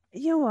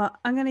 You know what?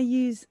 I'm going to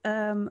use a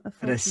An fortune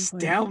point.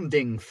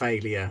 astounding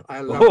failure. I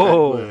love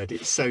Oh. that word.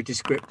 It's so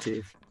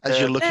descriptive. As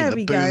you're looking, There the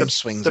we boom go.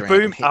 swings The around.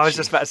 boom. and hits I was you.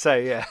 just about to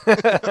say,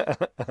 yeah.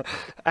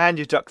 And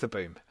you duck the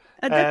boom.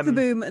 I duck the Um,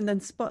 boom and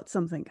then spot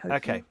something.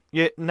 Hopefully.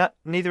 Okay.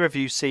 Neither of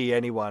you see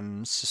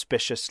anyone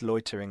suspicious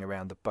loitering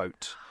around the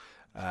boat,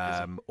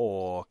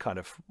 or kind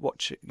of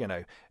watch.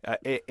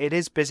 It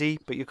is busy,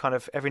 but you kind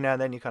of every now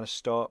and then you kind of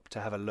stop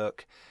to have a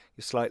look.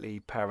 You're slightly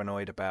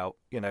paranoid about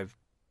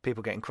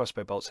people getting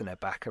crossbow bolts in their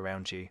back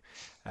around you,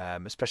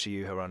 especially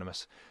you,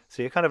 Hieronymus.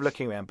 So you're kind of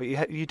looking around, but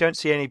you don't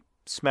see any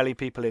smelly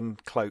people in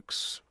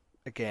cloaks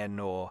again,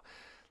 or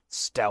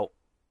stout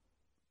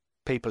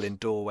people in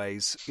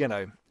doorways.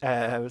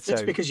 Just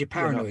So because you're you're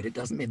not- paranoid, it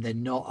doesn't mean they're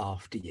not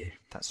after you.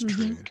 That's Mhm.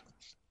 true.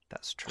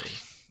 That's true.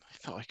 I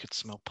thought I could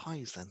smell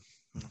pies then.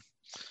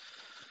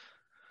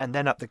 And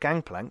then up the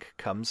gangplank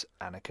comes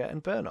Annika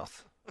and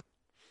Bernoth.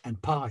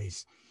 And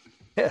pies.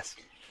 Yes.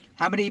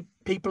 How many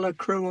people are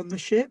crew on the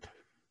ship?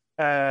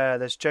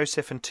 There's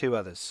Joseph and 2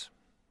 others,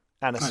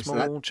 and a Oh, so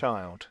small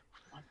child.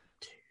 1,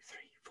 2,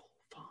 3, 4,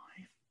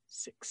 5,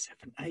 6,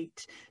 7,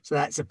 8. So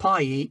that's a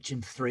pie each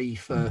and 3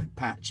 for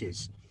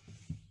patches.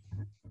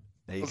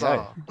 There you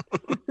Huzzah.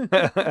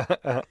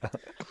 go.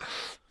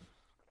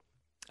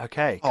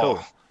 Okay, cool.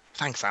 Oh,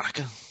 thanks,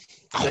 Annika.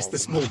 Unless Oh, the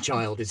small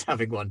child is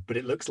having one, but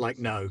it looks like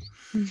no.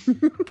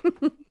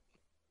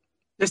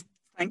 Just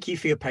thank you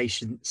for your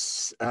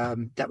patience.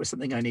 That was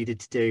something I needed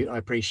to do. I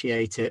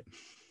appreciate it.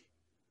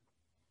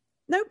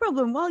 No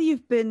problem. While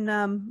you've been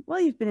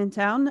in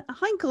town,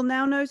 Heinkel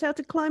now knows how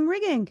to climb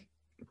rigging.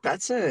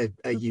 That's a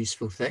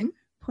useful thing.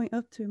 Point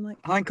up to him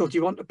like, Heinkel, do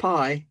you want a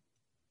pie?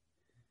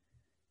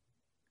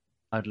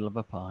 I'd love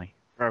a pie.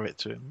 Throw it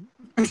to him.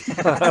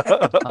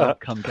 I'll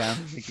come down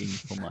rigging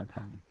for my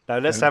pie. No,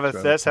 let's Don't have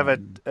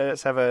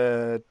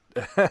throw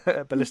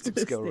a ballistic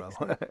skill roll.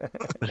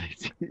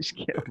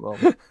 Skill roll.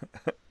 That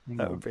Hang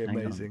would be hang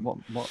amazing.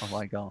 What have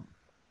I got?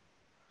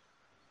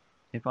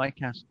 If I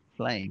cast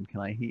flame, can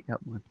I heat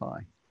up my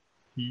pie?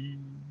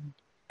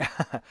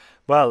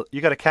 Well,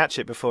 you got to catch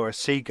it before a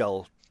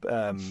seagull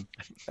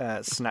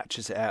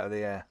snatches it out of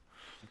the air.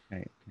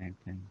 Okay.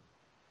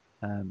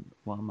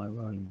 What am I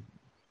rolling?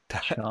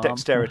 Charm?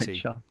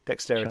 Dexterity.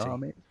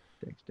 Dexterity.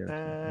 Dexterity.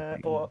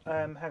 Okay.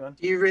 Hang on.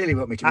 Do you really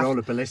want me to roll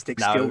a ballistic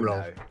skill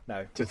roll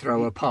No. to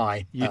throw a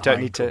pie? You at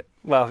don't need to. Heinkel?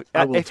 Well,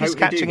 I will if he's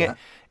totally do catching it, that.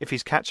 if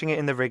he's catching it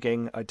in the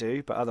rigging, I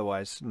do. But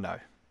otherwise, no.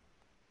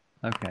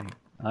 Okay.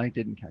 I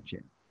didn't catch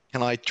it.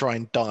 Can I try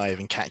and dive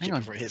and catch Hang it on.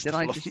 before it hits Did the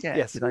I floor? just get?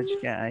 Yes. Did I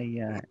just get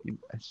a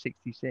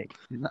 66?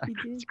 Isn't that a You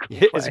did.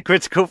 critical It's a fail?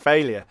 critical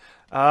failure.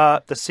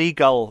 The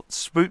seagull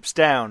swoops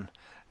down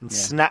and Yeah.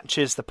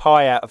 snatches the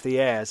pie out of the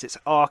air as it's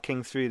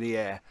arcing through the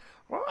air.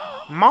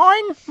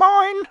 Mine.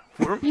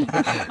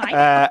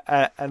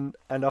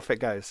 And off it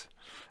goes.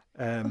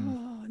 oh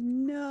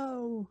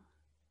no.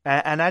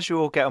 And as you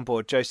all get on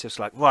board, Joseph's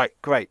like, right,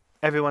 great,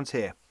 everyone's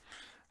here.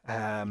 You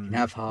can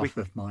have half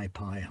of my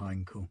pie,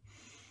 Heinkel.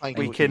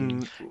 We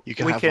can You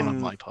can we have can one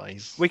of my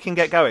pies. we can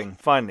get going.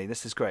 Finally,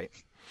 this is great.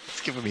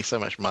 It's giving me so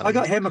much money. I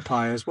got him a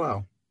pie as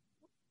well.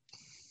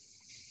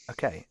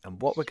 Okay,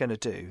 and what we're going to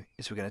do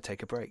is we're going to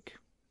take a break.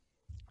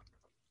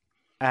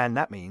 And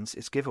that means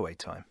it's giveaway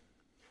time.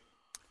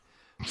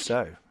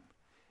 So,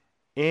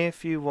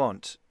 if you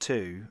want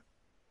to,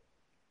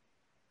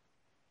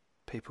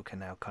 people can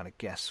now kind of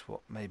guess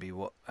what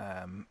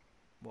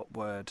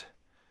word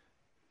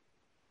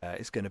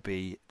is going to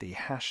be the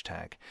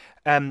hashtag.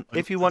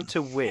 If you want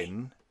to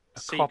win a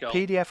Seagull.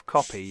 PDF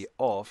copy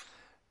of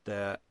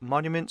the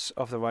Monuments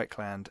of the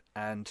Reichland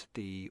and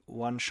the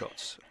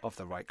one-shots of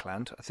the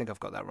Reichland, I think I've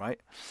got that right,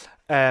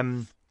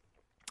 then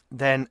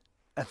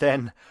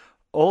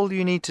all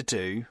you need to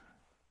do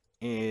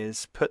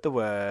is put the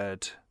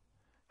word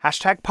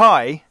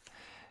 #pie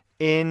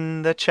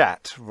in the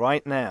chat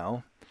right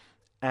now,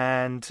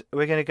 and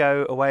we're going to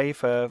go away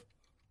for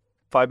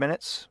 5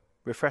 minutes,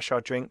 refresh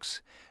our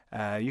drinks.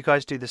 You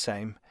guys do the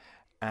same,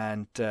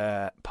 And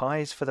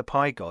pies for the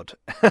pie god.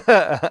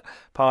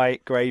 Pie,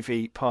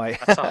 gravy, pie.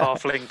 That's a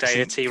halfling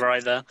deity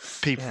right there.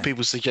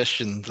 People's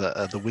suggestion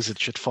that the wizard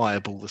should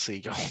fireball the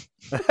seagull.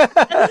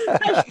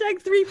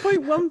 Hashtag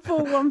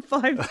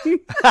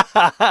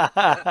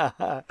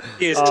 3.14152.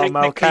 He is Oh, technically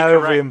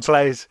Malcalrian correct.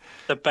 plays.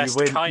 The best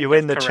you win, kind you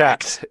win of the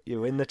correct. chat.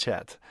 You win the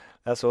chat.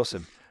 That's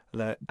awesome.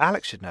 No,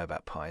 Alex should know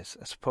about pies.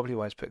 That's probably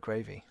why he's put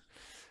gravy.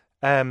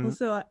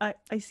 Also, I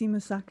see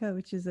Masaka,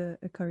 which is a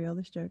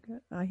Coriolis joke.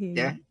 I hear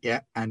you. Yeah,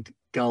 and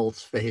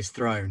gulls for his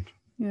throne.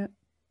 Yeah.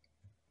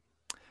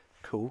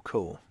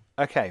 Cool.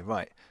 Okay,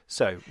 right.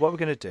 So what we're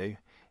going to do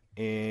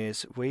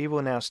is we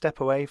will now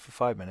step away for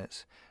 5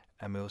 minutes,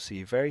 and we'll see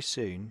you very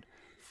soon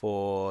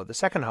for the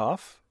second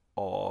half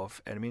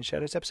of Enemy in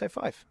Shadows episode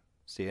 5.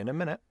 See you in a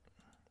minute.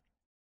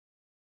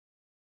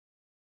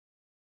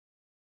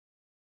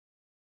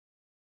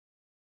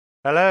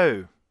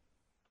 Hello.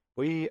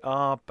 We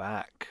are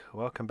back.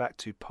 Welcome back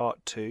to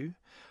part 2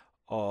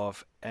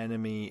 of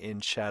Enemy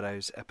in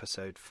Shadows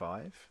episode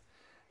 5.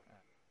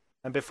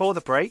 And before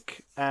the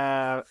break,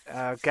 our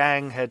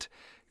gang had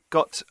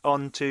got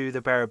onto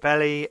the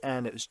Barabelli,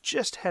 and it was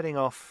just heading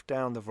off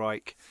down the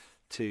Reich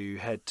to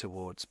head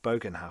towards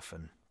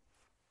Bogenhafen.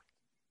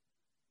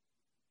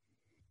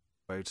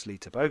 Roads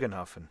lead to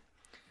Bogenhafen.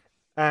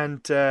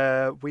 And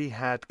we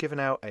had given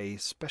out a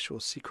special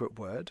secret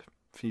word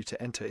for you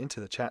to enter into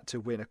the chat to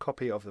win a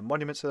copy of the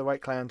Monuments of the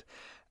Reichland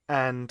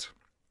and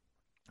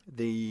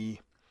the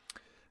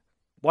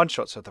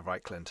one-shots of the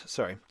Reichland.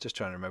 Sorry, just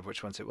trying to remember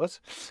which ones it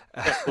was.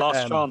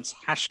 Last chance.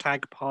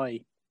 Hashtag pie.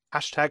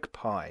 Hashtag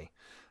pie.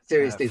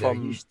 Seriously, though,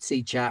 you should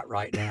see chat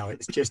right now.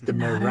 It's just a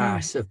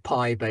morass of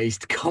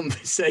pie-based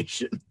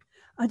conversation.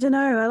 I don't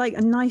know. I like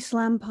a nice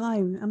lamb pie.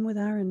 I'm with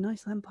Aaron.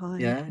 Nice lamb pie.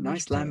 Yeah,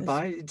 nice lamb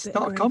pie. It's bit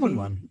not of a common gravy.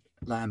 one,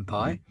 lamb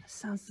pie.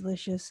 Sounds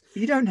delicious.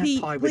 You don't have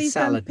Pete, pie with please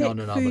salad, don't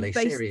pick non-anomaly,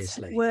 food-based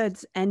seriously.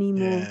 words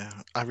anymore. Yeah,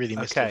 I really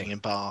miss Okay. living in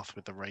Bath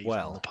with the rave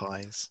and the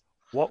pies.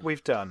 What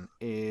we've done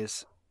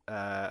is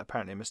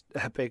apparently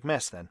a big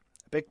mess then.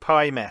 A big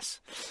pie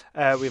mess.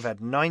 We've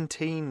had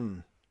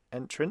 19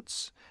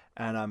 entrants,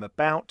 and I'm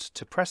about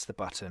to press the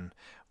button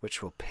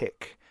which will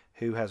pick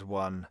who has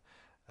won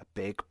a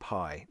big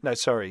pie. No,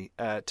 sorry,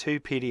 2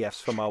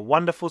 PDFs from our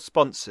wonderful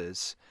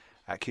sponsors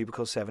at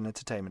Cubicle 7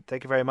 Entertainment.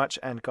 Thank you very much.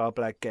 And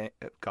Garblag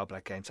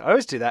Games. I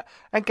always do that.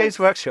 And Games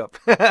Workshop.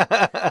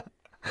 I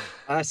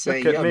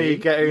say Look at me yummy,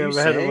 getting you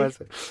ahead of say.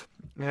 myself.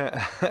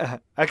 Yeah.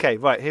 Okay,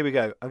 right, here we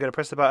go. I'm going to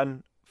press the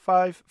button.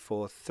 5,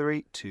 4,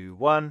 3, 2,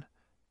 1.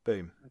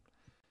 Boom.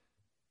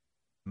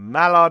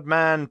 Mallard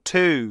Man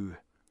 2,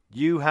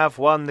 you have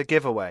won the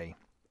giveaway.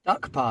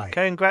 Duck pie.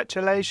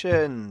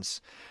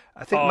 Congratulations.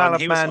 I think Oh, and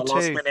Mallard he was Man the 2,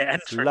 last-minute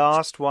entrant.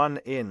 last one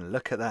in.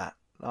 Look at that.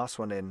 Last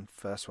one in,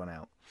 first one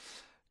out.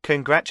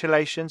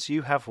 Congratulations,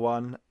 you have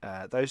won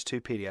those 2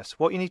 PDFs.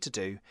 What you need to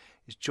do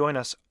is join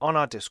us on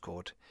our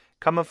Discord.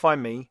 Come and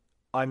find me.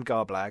 I'm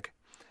Garblag.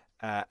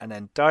 And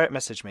then direct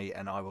message me,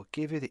 and I will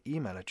give you the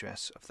email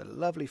address of the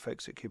lovely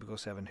folks at Cubicle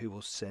 7 who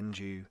will send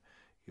you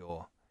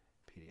your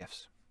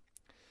PDFs.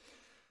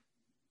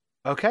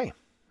 Okay,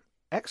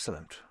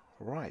 excellent.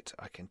 Right,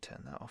 I can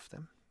turn that off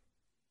then.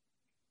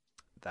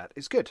 That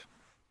is good.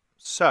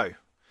 So,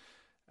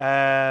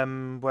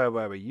 where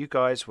were we? You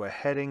guys were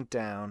heading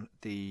down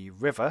the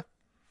river.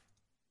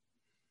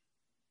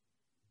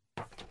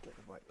 It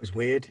was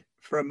weird.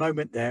 For a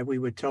moment there, we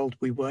were told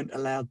we weren't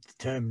allowed the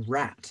term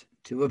rat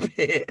to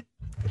appear.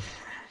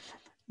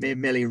 Me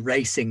and Millie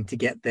racing to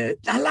get the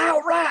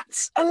allow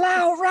rats,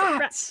 allow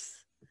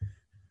rats.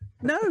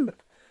 No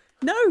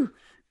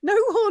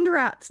horned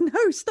rats.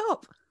 No,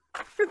 stop.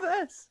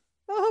 Reverse.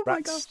 Oh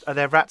my gosh. Rats? Are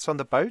there rats on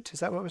the boat?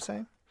 Is that what we're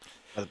saying?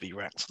 There'll be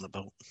rats on the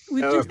boat.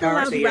 We've Oh, just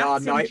allowed apparently our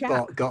rats in chat.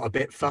 Nightbot got a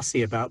bit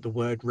fussy about the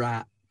word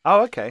rat.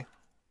 Oh, okay.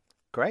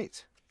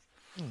 Great.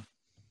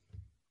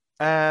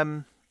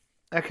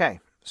 Okay,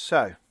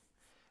 so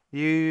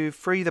you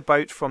free the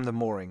boat from the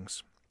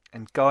moorings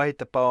and guide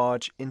the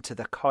barge into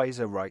the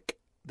Kaiserreich,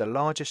 the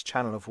largest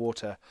channel of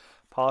water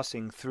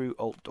passing through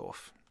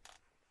Altdorf.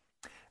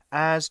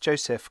 As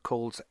Joseph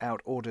calls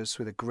out orders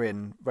with a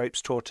grin,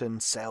 ropes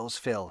tauten, sails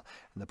fill,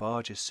 and the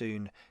barge is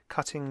soon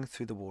cutting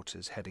through the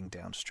waters heading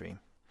downstream.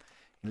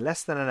 In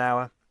less than an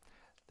hour,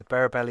 the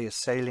Barabelli is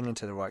sailing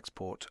into the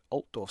Reichsport,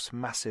 Altdorf's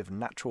massive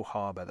natural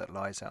harbour that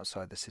lies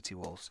outside the city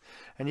walls.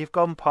 And you've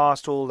gone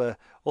past all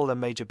the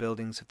major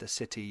buildings of the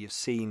city. You've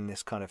seen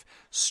this kind of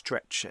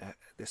stretch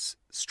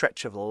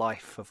of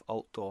life of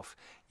Altdorf.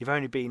 You've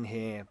only been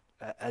here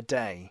a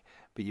day,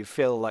 but you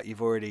feel like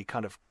you've already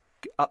kind of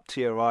up to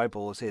your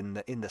eyeballs in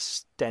the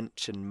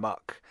stench and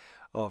muck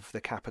of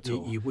the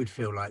capital. You would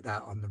feel like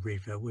that on the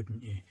river,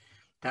 wouldn't you?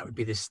 That would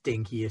be the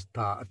stinkiest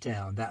part of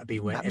town. That would be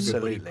where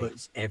Absolutely. everybody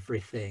puts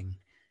everything.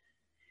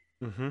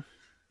 Dead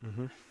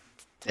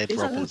Is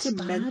robbers.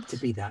 water meant to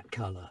be that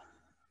colour?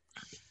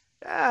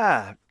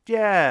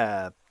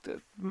 Yeah.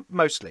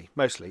 Mostly.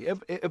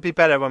 It'll be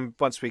better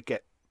once we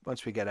get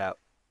out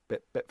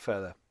bit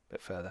further.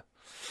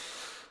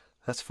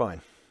 That's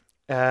fine.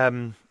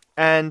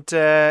 And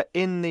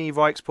in the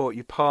Reichsport,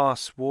 you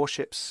pass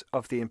warships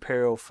of the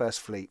Imperial First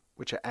Fleet,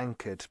 which are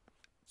anchored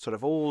sort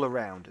of all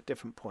around at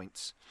different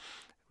points,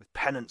 with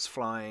pennants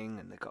flying,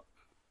 and they've got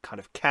kind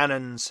of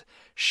cannons,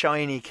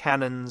 shiny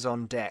cannons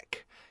on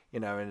deck,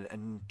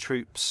 and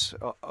troops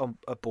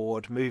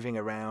aboard, moving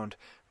around,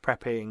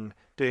 prepping,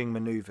 doing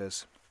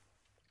manoeuvres.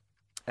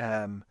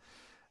 I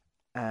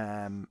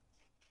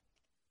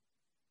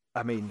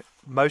mean,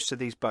 most of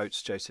these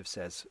boats, Joseph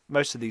says,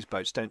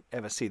 don't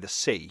ever see the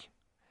sea.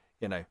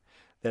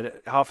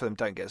 Half of them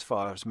don't get as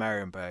far as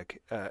Marienburg.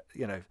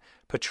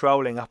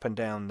 Patrolling up and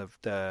down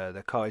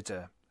the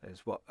Kaiser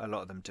is what a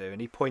lot of them do.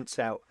 And he points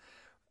out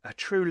a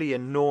truly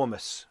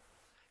enormous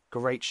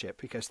great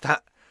ship, because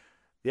the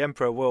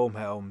Emperor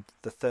Wilhelm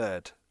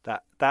III,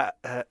 that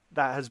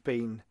has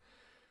been,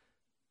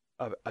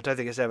 I don't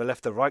think it's ever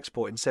left the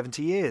Reichsport in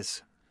 70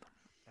 years.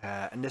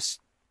 And this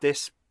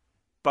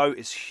boat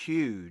is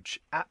huge,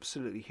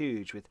 absolutely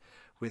huge,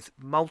 with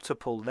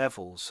multiple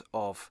levels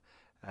of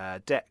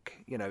deck,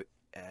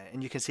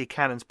 and you can see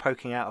cannons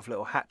poking out of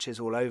little hatches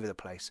all over the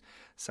place.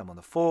 Some on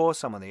the fore,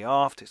 some on the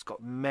aft. It's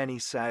got many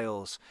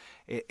sails.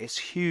 It's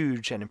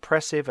huge and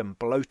impressive and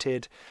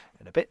bloated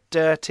and a bit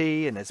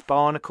dirty, and there's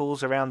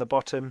barnacles around the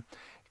bottom.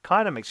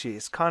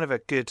 It's kind of a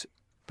good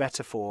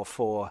metaphor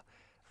for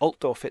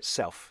Altdorf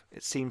itself.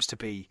 It seems to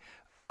be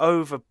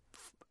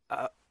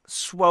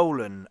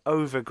swollen,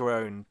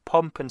 overgrown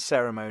pomp and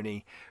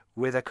ceremony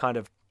with a kind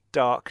of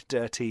dark,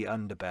 dirty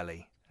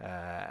underbelly.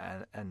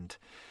 And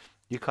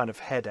you kind of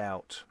head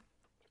out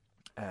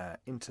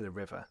into the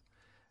river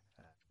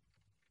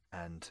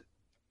and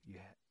you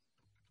head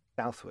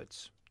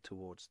southwards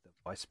towards the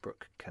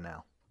Weissbruck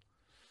Canal.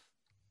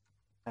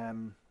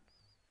 The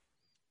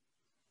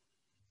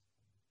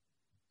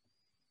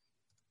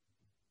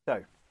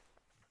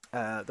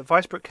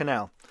Weissbruck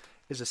Canal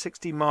is a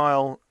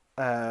 60-mile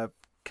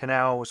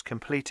canal, was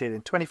completed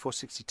in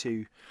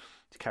 2462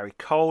 to carry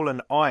coal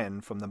and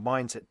iron from the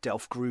mines at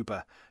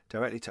Delft-Gruber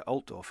directly to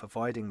Altdorf,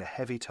 avoiding the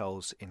heavy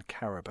tolls in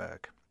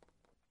Karreberg.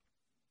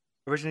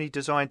 Originally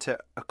designed to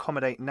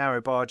accommodate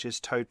narrow barges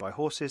towed by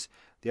horses,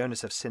 the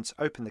owners have since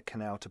opened the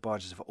canal to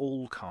barges of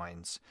all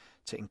kinds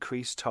to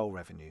increase toll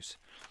revenues.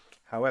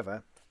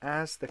 However,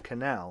 as the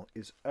canal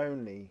is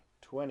only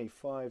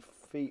 25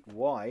 feet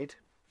wide,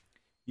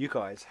 you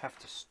guys have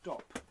to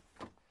stop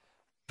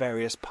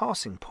various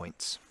passing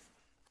points.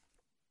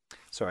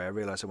 Sorry, I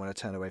realise I want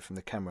to turn away from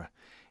the camera.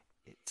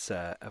 It's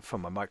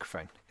from my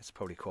microphone. It's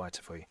probably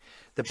quieter for you.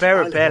 The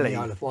Berabelli.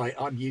 Isle of Wight.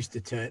 I'm used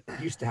to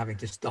having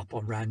to stop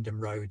on random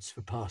roads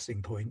for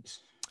passing points.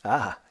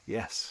 Ah,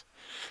 yes.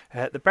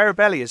 The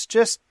Berabelli is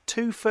just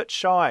 2 foot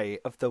shy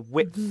of the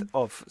width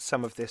of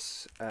some of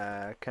this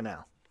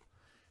canal,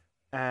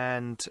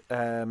 and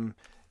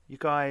you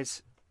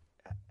guys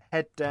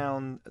head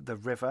down the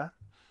river,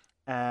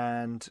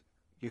 and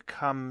you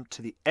come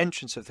to the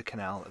entrance of the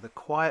canal at the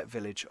quiet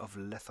village of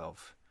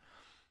Lethov,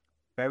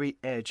 very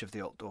edge of the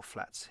Altdorf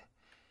Flats.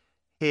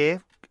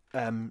 Here,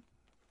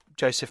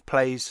 Joseph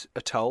plays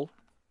a toll,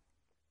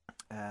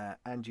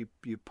 and you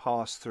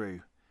pass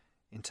through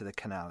into the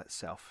canal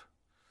itself.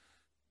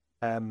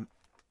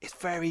 It's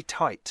very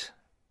tight.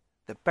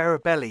 The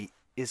Berabelli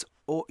is,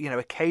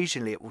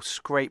 occasionally it will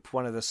scrape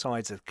one of the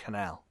sides of the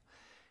canal.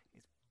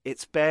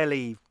 It's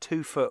barely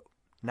 2 foot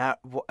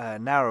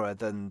narrower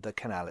than the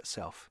canal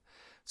itself.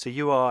 So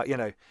you are,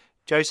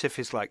 Joseph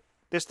is like,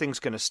 this thing's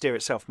going to steer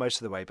itself most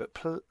of the way, but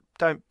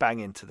don't bang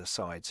into the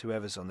sides,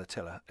 whoever's on the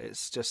tiller.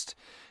 It's just,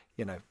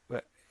 it's,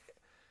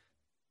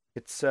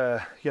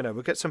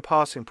 we'll get some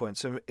passing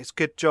points. And it's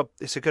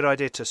a good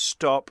idea to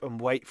stop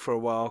and wait for a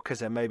while, because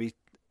there may be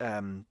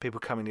people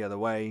coming the other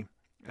way.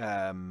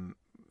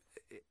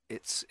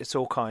 It's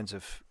all kinds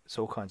of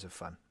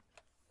fun.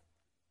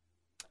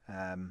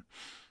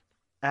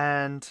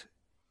 And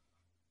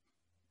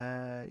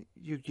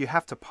you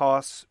have to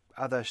pass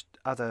other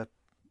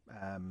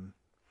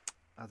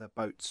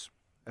boats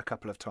a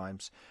couple of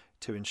times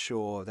to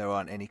ensure there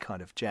aren't any kind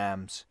of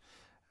jams,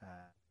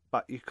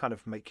 but you kind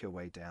of make your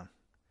way down.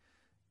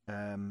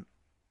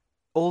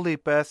 All the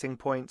berthing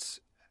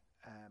points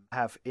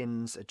have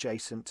inns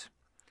adjacent,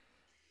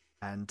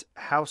 and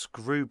House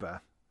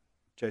Gruber,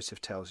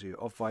 Joseph tells you,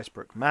 of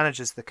Weissbruck,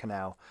 manages the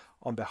canal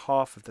on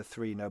behalf of the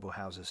 3 noble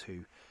houses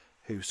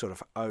who sort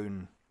of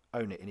own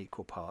it in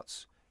equal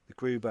parts: the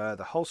Gruber,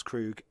 the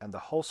Holzkrug, and the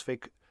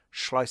Holzwig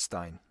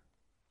Schleistein.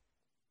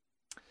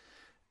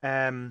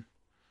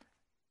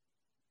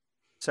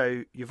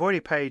 So you've already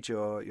paid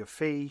your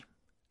fee,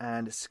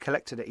 and it's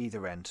collected at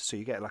either end. So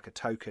you get like a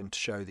token to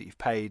show that you've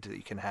paid, that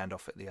you can hand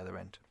off at the other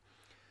end.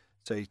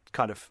 So he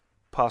kind of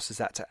passes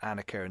that to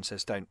Annika and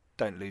says,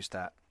 "Don't lose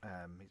that.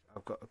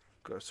 I've got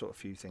to sort a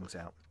few things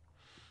out."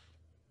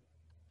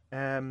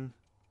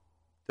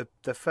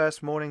 The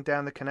first morning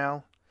down the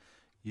canal,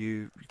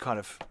 you kind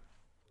of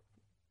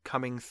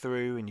coming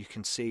through, and you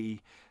can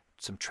see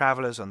some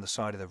travellers on the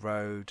side of the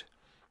road,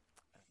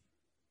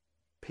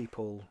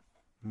 people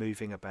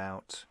moving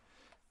about.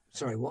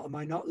 Sorry, what am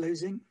I not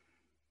losing?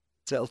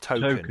 It's a little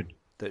token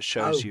that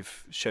shows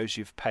you've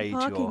paid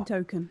Parking your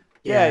token.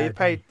 Yeah, you've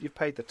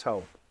paid the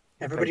toll.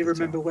 Everybody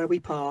remember where we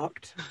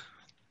parked?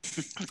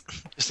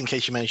 Just in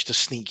case you manage to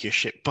sneak your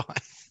ship by.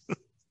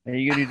 Are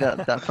you going to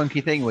do that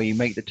funky thing where you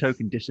make the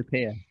token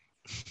disappear?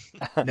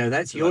 No,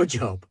 that's your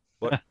job.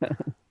 What?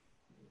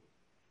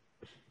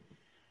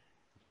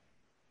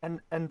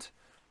 and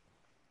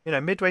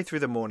midway through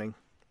the morning,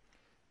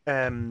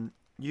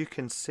 you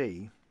can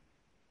see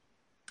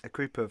a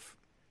group of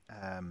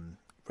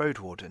road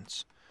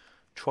wardens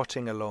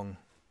trotting along.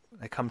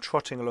 They come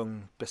trotting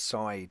along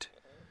beside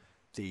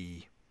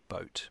the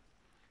boat,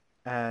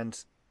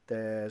 and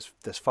there's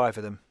 5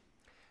 of them,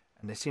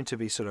 and they seem to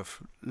be sort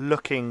of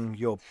looking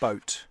your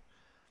boat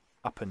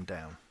up and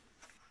down.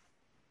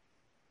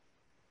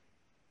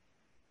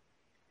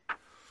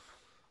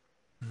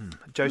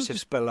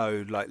 Joseph's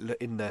below, like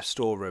in their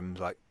storeroom,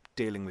 like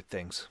dealing with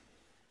things.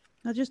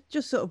 I'll just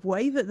sort of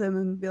wave at them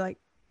and be like,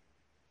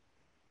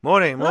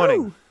 Morning.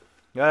 "Hello."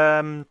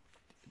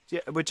 Yeah,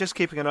 we're just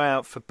keeping an eye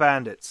out for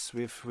bandits.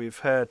 We've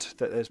heard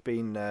that there's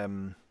been.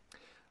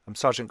 I'm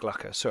Sergeant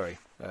Glucker. Sorry.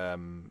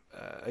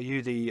 Are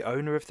you the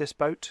owner of this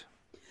boat?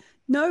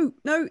 No,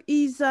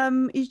 he's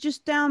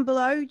just down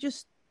below,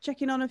 just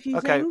checking on a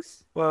few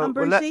things. Well, I'm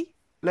Brucey.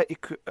 let your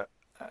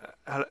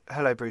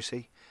hello,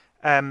 Brucey.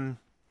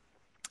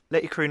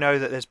 Let your crew know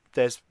that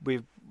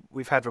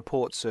we've had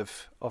reports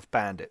of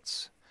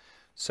bandits,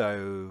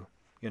 so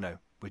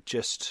we're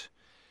just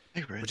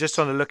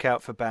on the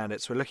lookout for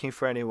bandits. We're looking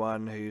for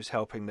anyone who's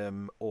helping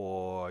them,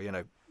 or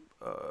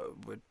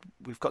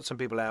we've got some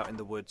people out in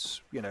the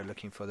woods,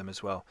 looking for them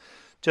as well.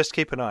 Just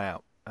keep an eye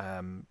out.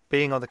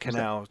 Being on the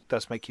canal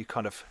does make you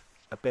kind of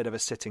a bit of a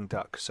sitting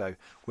duck, so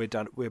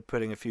we're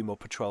putting a few more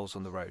patrols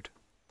on the road.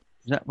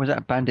 Was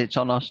that bandits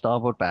on our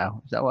starboard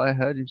bow? Is that what I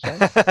heard him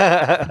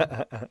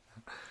say?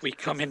 We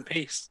come in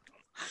peace.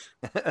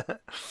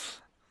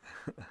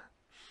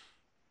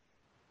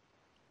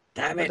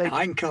 Damn it,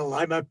 Heinkel,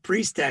 I'm a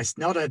priestess,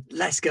 not a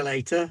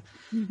escalator.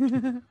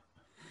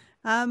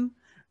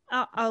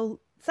 I'll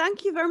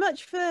thank you very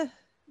much for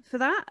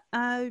that.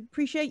 I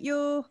appreciate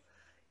your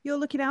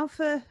looking out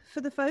for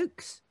the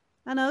folks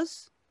and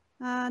us,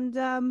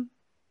 and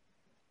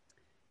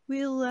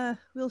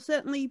we'll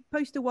certainly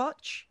post a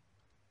watch.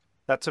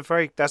 That's a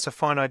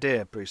fine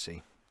idea,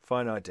 Brucey.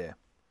 Fine idea.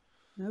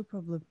 No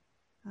problem.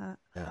 Yeah.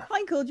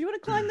 Heinkel, do you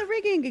want to climb the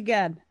rigging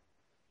again?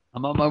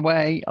 I'm on my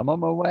way.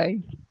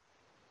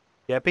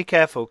 Yeah, be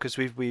careful, because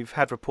we've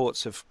had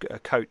reports of a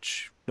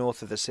coach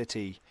north of the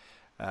city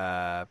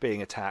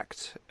being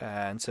attacked,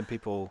 and some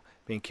people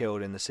being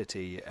killed in the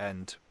city,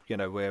 and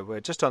we're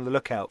just on the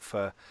lookout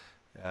for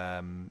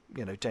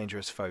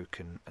dangerous folk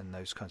and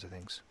those kinds of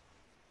things.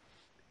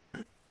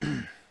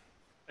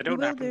 They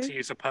don't happen to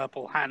use a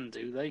purple hand,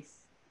 do they?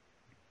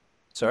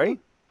 Sorry?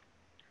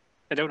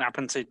 They don't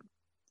happen to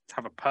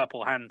have a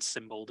purple hand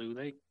symbol, do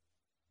they?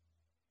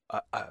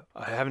 I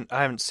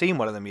haven't seen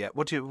one of them yet.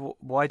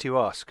 Why do you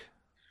ask?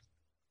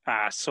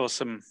 I saw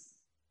some.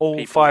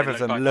 All 5 of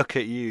them look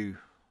at you.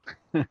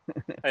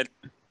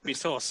 We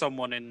saw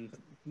someone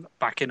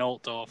back in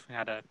Altdorf who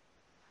had a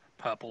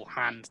purple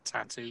hand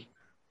tattoo.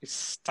 He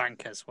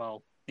stank as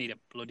well. Need a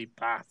bloody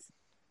bath.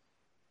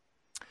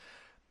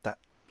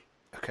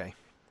 Okay.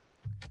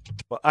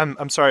 Well,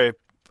 I'm sorry,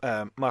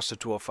 Master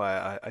Dwarf.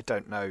 I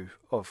don't know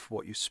of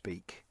what you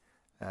speak.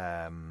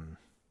 I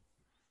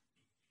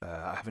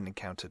haven't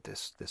encountered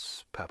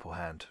this purple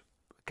hand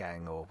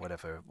gang or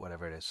whatever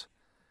it is.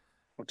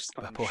 Or just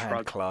purple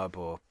hand club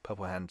or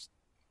purple hand.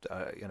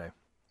 I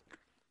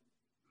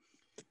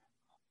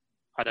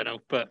don't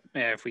know, but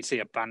yeah, if we see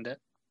a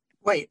bandit.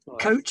 Wait,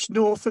 coach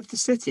north of the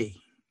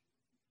city.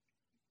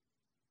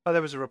 Oh,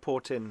 there was a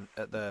report in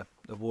at the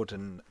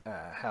warden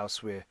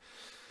house. We're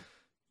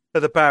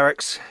at the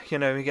barracks.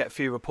 We get a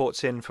few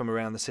reports in from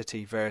around the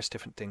city, various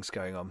different things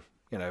going on.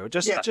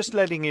 Just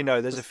letting you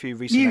know, there's a few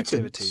recent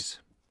activities.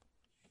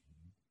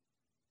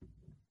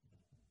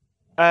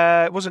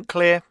 It wasn't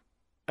clear.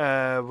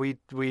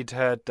 We'd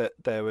heard that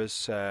there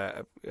was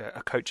a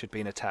coach had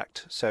been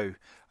attacked, so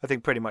I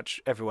think pretty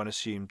much everyone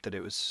assumed that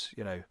it was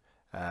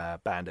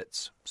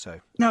bandits.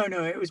 So no,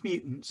 it was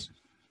mutants.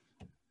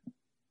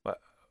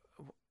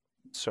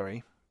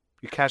 Sorry,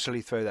 you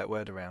casually throw that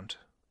word around.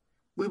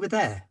 We were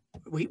there.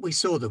 We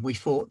saw them. We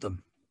fought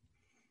them.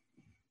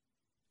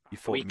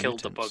 We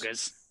killed the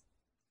buggers.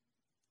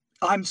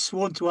 I'm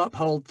sworn to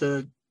uphold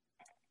the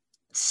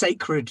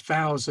sacred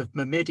vows of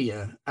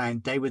Myrmidia,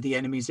 and they were the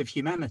enemies of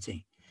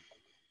humanity.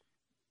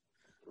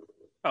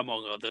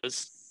 Among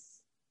others.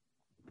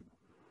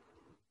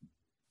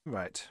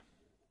 Right.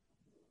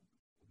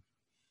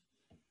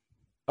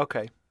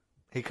 Okay.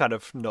 He kind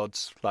of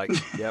nods like,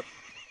 yep.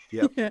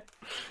 Yeah.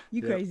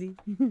 You crazy.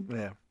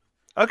 Yeah.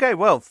 Okay,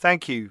 well,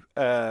 thank you.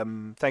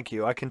 Thank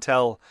you. I can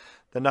tell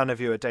that none of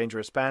you are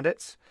dangerous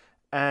bandits,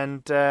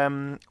 and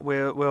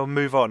we'll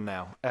move on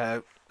now.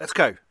 Let's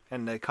go.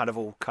 And they kind of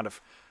all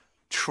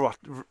trot,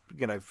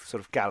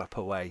 sort of gallop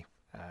away.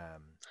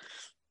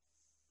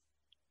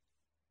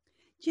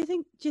 Do you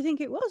think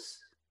it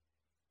was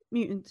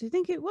mutants? Do you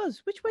think it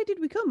was? Which way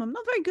did we come? I'm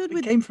not very good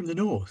with. We came from the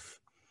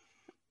north.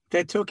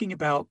 They're talking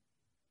about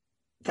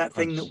That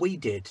thing that we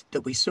did,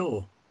 that we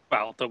saw,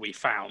 Well, that we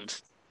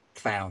found.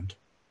 found,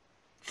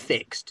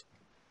 fixed.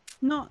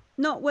 Not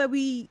where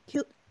we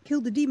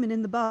killed the demon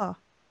in the bar.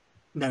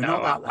 No, No,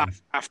 not that one.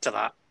 After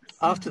that.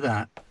 After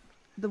that,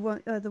 The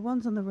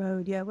ones on the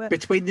road. Yeah. Where?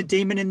 between the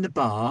demon in the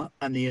bar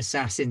and the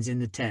assassins in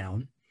the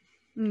town,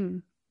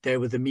 Mm, there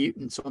were the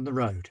mutants on the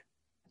road.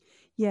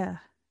 yeah.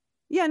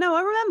 Yeah. No,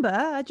 I remember.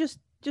 I just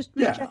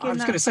Yeah, rechecking I was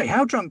that. going to say,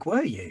 how drunk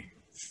were you?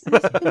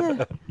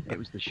 Yeah, It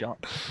was the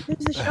shot. it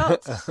was the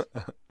shots.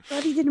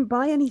 Daddy didn't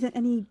buy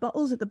any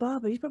bottles at the bar,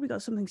 but he's probably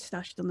got something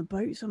stashed on the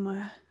boat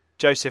somewhere.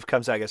 Joseph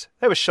comes out and goes,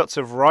 there were shots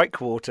of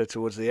Reich water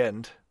towards the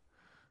end.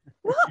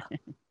 What?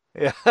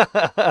 Yeah,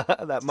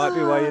 that might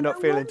be why you're not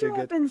no feeling too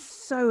wonder I've good. been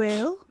so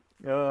ill.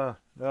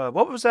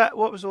 What was that?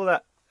 What was all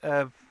that?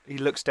 He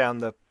looks down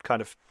the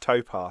kind of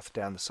towpath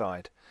down the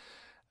side.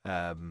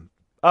 There's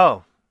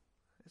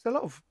a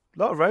lot of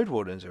road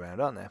wardens around,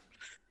 aren't there?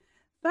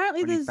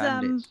 Apparently, Only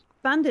there's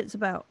bandits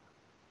about.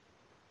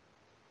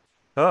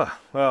 Oh,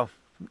 well,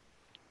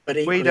 But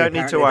We equally, don't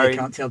need to apparently worry. They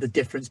can't tell the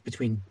difference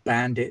between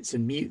bandits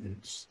and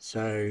mutants.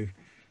 So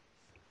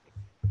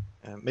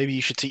Maybe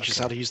you should teach us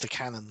how to use the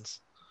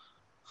cannons.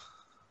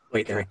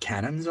 wait, there are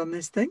cannons on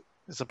this thing?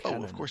 There's of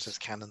course there's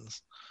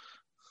cannons.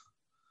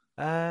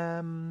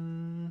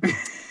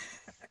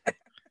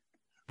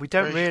 we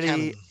don't Where's your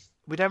really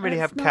cannon?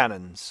 have It's not-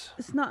 cannons.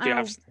 It's not Do you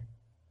how. have,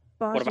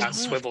 bars what about work.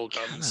 swivel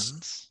guns?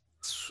 Cannons?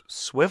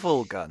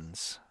 Swivel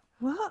guns.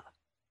 What?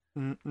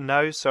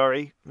 No,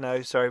 sorry.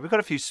 We've got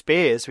a few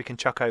spears we can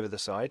chuck over the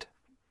side,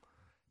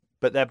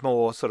 but they're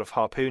more sort of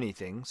harpoony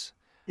things.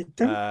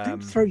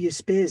 Don't throw your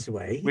spears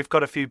away. We've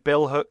got a few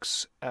bill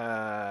hooks,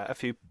 a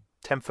few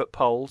 10-foot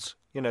poles.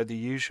 You know, the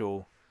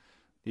usual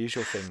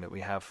thing that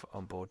we have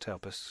on board to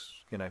help us.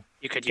 You know,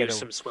 You could Get use a-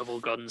 some swivel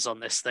guns on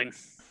this thing.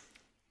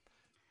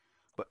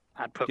 But-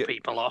 I'd put Yeah.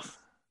 people off.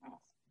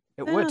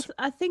 it No, would.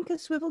 I think a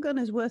swivel gun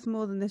is worth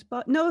more than this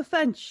bar. No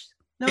offense.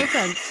 No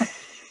offense.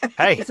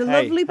 Hey, It's a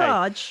hey, lovely hey.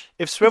 barge.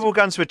 If swivel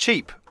guns were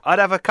cheap, I'd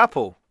have a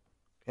couple.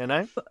 You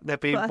know, there'd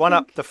be but I one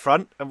up think- the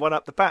front and one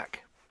up the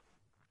back.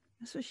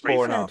 That's what she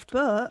Fore and said. aft.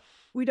 But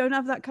we don't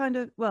have that kind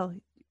of. Well,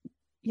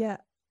 yeah.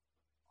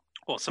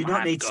 Or some You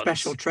don't need handguns.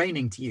 special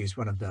training to use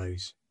one of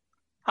those.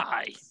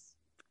 Aye.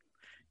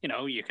 You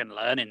know, you can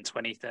learn in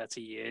 20,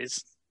 30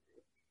 years.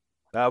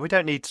 We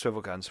don't need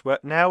swivel guns.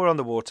 Now we're on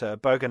the water.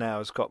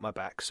 Boganau's got my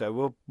back,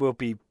 so we'll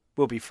be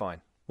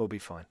fine. We'll be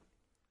fine.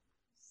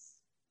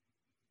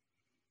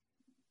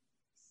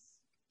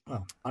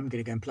 Well, I'm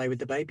going to go and play with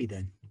the baby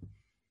then.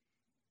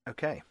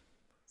 Okay.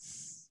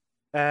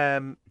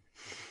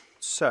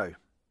 So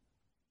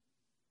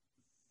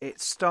it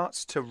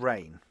starts to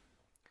rain,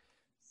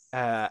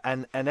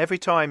 and every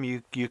time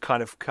you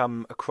kind of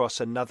come across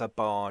another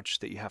barge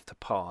that you have to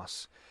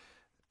pass,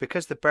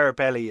 because the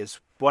Berabelli is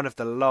one of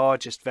the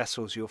largest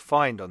vessels you'll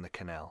find on the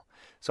canal.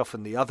 It's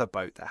often the other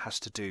boat that has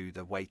to do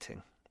the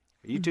waiting.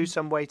 You do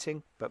some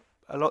waiting, but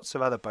lots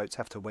of other boats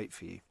have to wait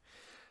for you,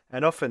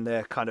 and often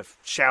they're kind of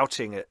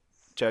shouting at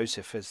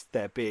Joseph as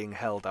they're being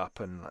held up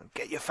and like,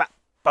 get your fat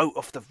boat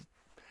off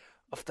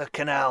the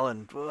canal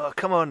and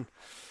come on.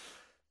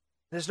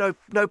 There's no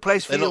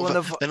place for They're you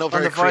not, they're not on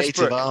very the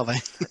creative, Vicebrook. are they?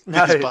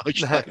 No, These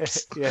barge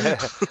types. yeah,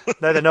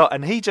 no, they're not.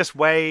 And he just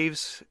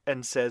waves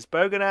and says,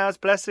 "Boganau's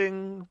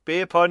blessing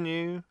be upon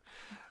you.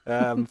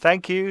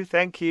 Thank you."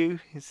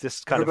 He's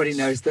just kind Everybody of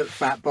knows that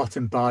fat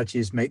bottom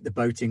barges make the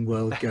boating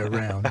world go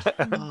round.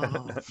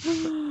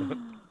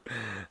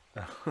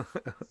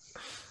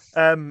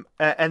 Oh.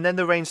 And then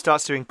the rain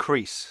starts to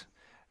increase,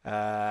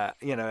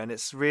 and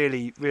it's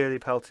really, really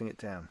pelting it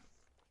down.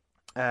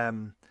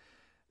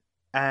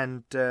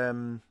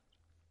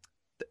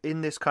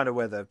 In this kind of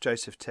weather,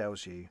 Joseph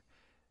tells you,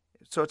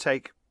 it sort of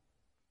take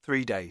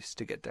 3 days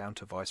to get down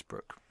to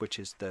Vicebrook, which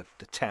is the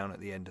town at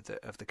the end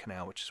of the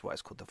canal, which is why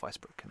it's called the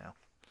Vicebrook Canal.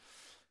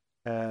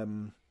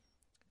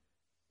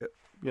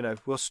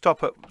 We'll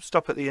stop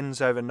at the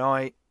inns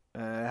overnight,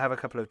 have a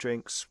couple of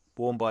drinks,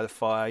 warm by the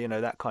fire,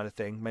 that kind of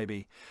thing.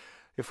 Maybe,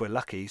 if we're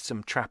lucky,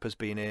 some trapper's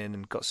been in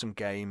and got some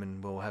game,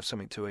 and we'll have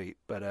something to eat.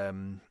 But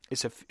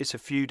it's a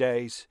few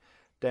days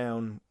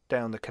down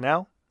the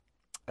canal,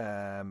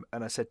 and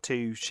I said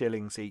 2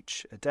 shillings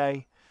each a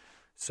day,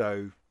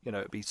 so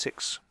it'd be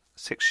six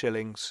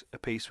shillings a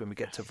piece when we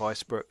get to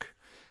Vicebrook,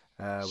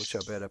 which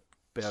I'll be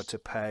able to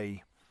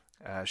pay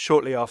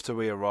shortly after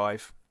we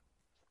arrive.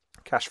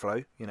 Cash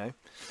flow,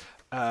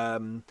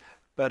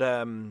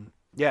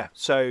 yeah.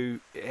 So,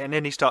 and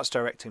then he starts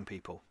directing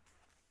people.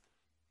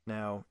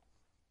 Now,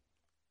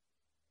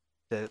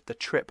 the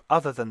trip,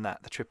 other than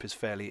that, the trip is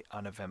fairly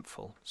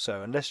uneventful.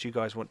 So, unless you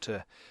guys want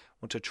to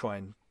try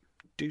and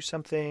do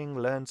something,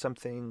 learn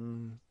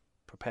something,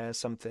 prepare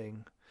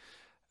something,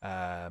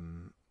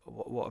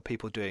 what are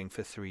people doing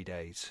for 3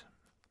 days,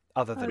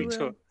 other I than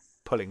will.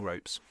 pulling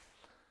ropes?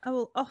 I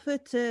will offer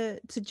to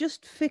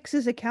just fix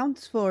his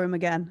accounts for him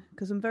again,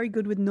 because I'm very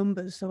good with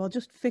numbers, so I'll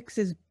just fix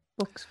his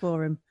books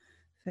for him.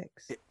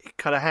 Fix. It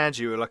kind of hands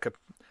you like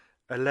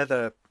a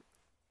leather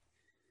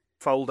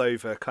fold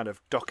over kind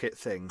of docket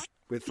thing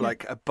with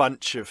like a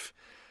bunch of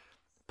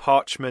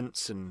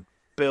parchments and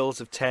bills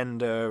of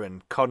tender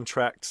and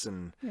contracts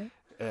and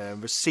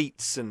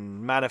receipts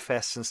and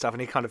manifests and stuff,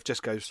 and he kind of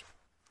just goes,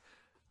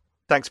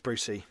 "Thanks,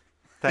 Brucey.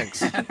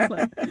 Thanks."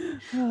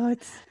 Oh,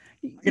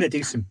 I'm going to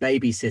do some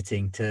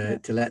babysitting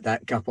to let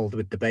that couple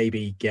with the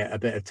baby get a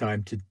bit of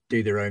time to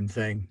do their own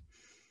thing.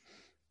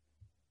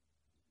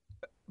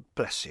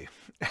 Bless you.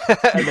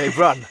 And they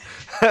run.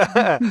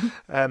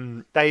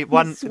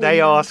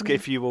 They ask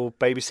if you will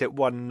babysit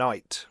one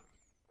night,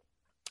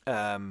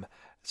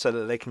 so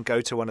that they can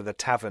go to one of the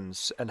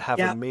taverns and have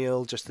a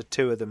meal, just the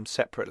two of them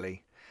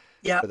separately,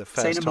 for the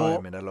first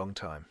time in a long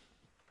time.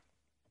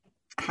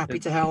 Happy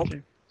to help.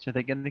 So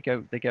they're going to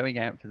go. They're going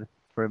out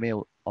for a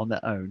meal on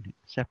their own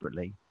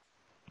separately.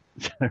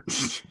 So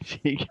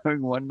she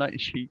going one night,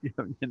 she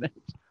going the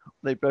next.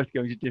 They both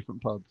going to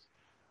different pubs.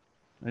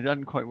 It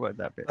doesn't quite work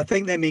that bit. I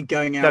think they mean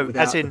going out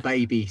without the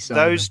baby.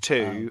 Simon. Those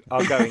two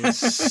are going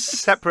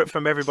separate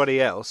from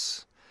everybody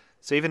else.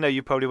 So even though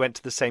you probably went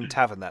to the same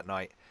tavern that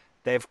night,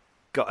 they've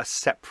got a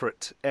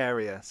separate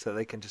area so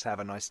they can just have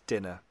a nice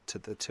dinner to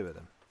the two of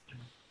them.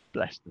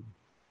 Bless them.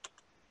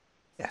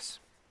 Yes.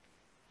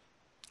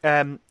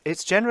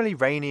 It's generally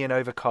rainy and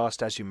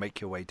overcast as you make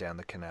your way down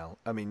the canal.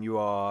 I mean, you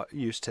are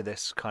used to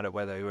this kind of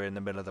weather. You're in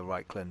the middle of the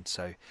Reichland,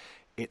 so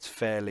it's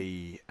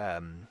fairly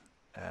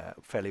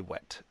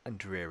wet and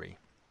dreary.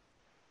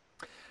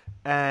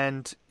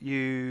 And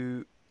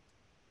you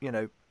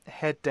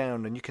head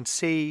down, and you can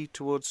see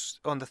towards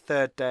on the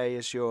third day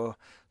as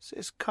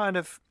it's kind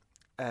of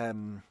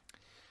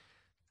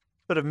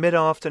sort of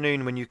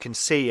mid-afternoon when you can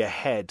see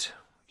ahead,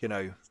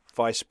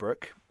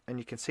 Weisbruck, and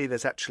you can see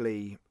there's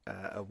actually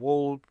a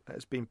wall that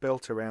has been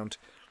built around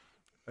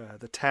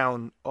the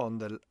town on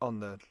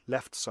the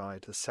left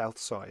side, the south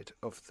side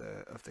of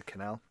the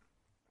canal,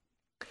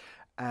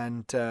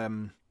 and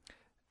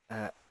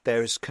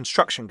there is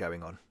construction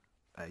going on.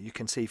 You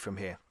can see from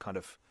here kind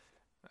of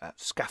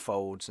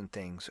scaffolds and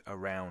things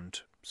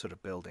around sort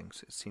of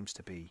buildings. It seems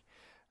to be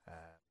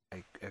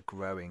a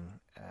growing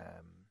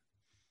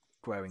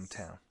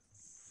town.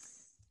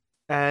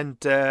 And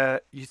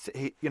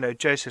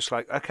Joseph's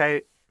like,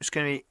 okay, it's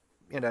going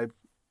to be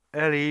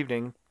early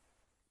evening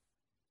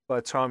by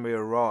the time we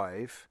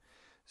arrive.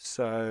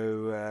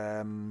 So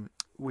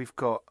we've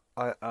got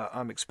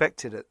I'm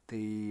expected at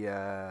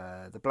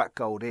the Black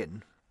Gold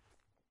Inn.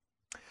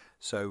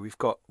 So we've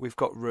got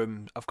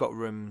room. I've got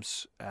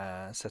rooms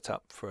set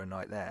up for a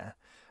night there,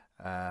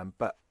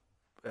 but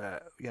I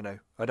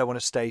don't want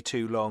to stay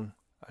too long.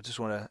 I just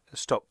want to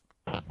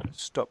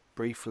stop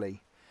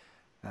briefly,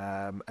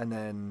 and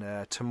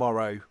then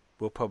tomorrow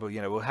we'll probably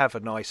we'll have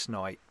a nice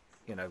night.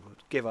 We'll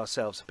give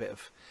ourselves a bit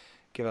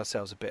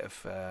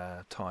of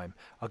time.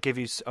 I'll give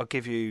you. I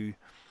tell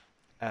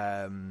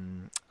you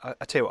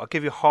what. I'll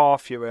give you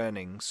half your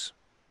earnings.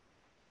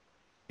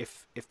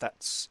 If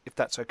that's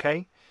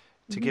okay.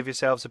 To give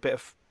yourselves a bit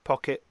of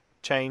pocket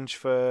change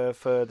for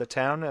the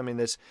town. I mean,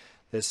 there's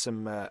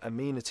some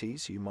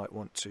amenities you might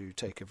want to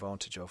take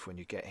advantage of when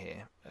you get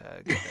here.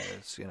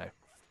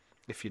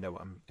 If you know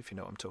what I'm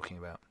talking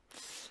about.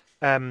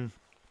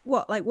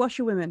 What, like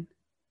washerwomen?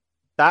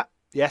 That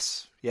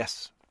yes,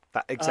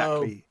 that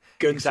exactly. Oh,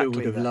 Gunther exactly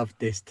would have that. loved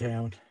this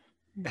town.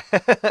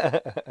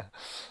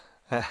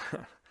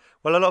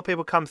 Well, a lot of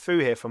people come through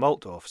here from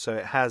Altdorf, so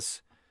it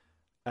has,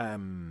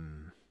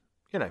 Washerwomen.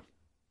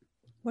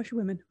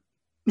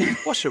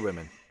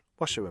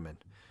 Washerwomen.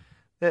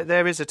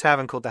 There is a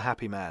tavern called the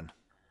Happy Man.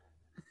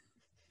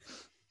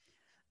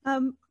 I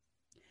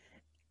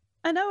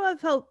know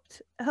I've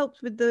helped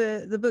with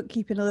the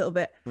bookkeeping a little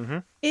bit. Mm-hmm.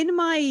 In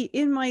my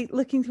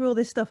looking through all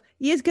this stuff,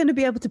 he is going to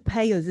be able to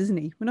pay us, isn't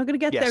he? We're not going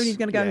to get there and he's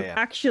going to go,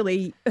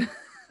 actually.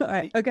 All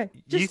right, okay.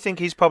 You think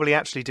he's probably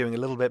actually doing a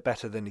little bit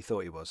better than he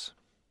thought he was?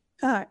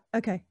 All right,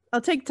 okay.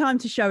 I'll take time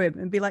to show him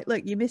and be like,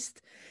 look, you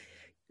missed.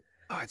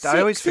 I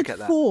always forget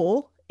that.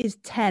 4 is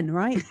 10,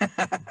 right?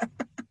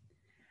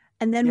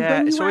 And then when you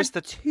add it's always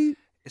the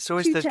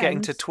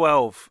getting to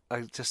 12.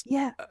 I just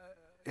yeah.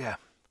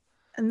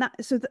 And that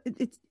it's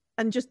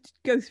and just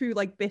go through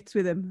like bits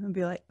with him and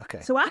be like,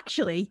 okay. So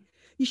actually,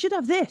 you should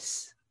have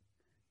this.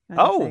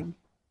 Oh,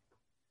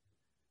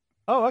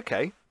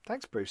 okay.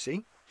 Thanks,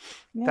 Brucey.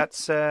 Yeah.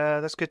 That's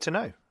good to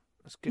know.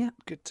 That's good. Yeah.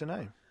 Good to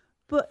know.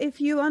 But if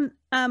you want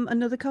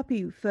another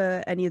copy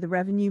for any of the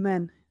revenue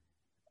men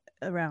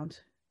around,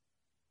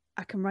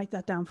 I can write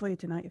that down for you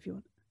tonight if you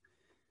want.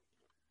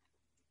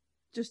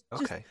 Just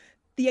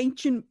the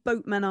ancient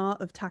boatman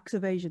art of tax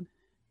evasion.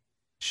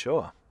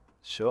 Sure.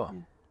 Yeah.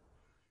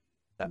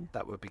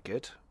 That would be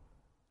good.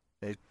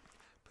 It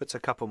puts a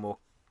couple more.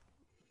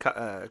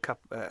 Another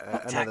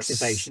tax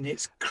evasion.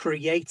 It's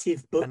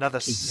creative bookkeeping. Another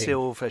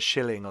silver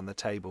shilling on the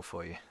table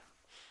for you.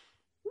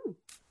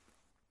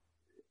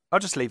 I'll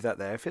just leave that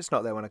there. If it's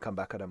not there when I come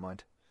back, I don't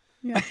mind.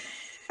 Yeah.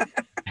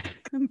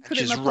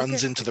 Just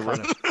runs into the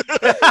room.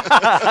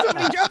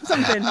 Somebody drop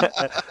something.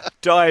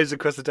 Dives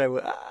across the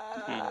table.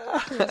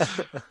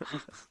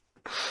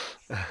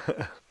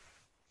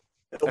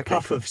 A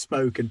puff of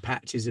smoke and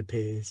Patches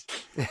appears.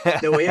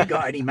 No, we ain't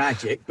got any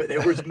magic, but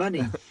there was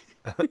money.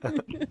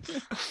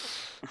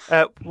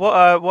 What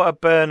are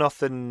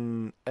Bernoth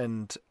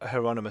and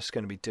Hieronymus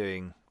going to be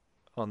doing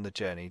on the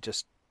journey?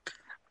 Just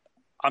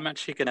I'm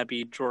actually going to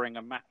be drawing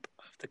a map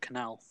of the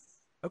canal.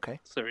 okay.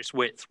 So its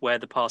width, where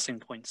the passing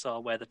points are,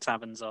 where the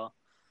taverns are.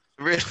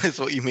 I realise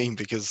what you mean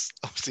because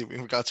obviously,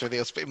 in regards to everything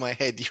else, but in my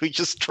head, you were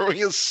just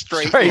drawing a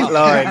straight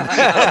line.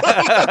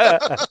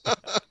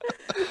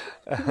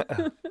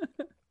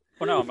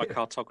 Well, no, I'm a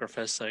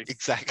cartographer, so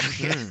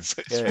Exactly. Mm,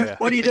 So it's yeah.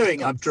 What are you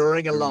doing? I'm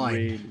drawing a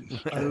line.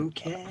 Really?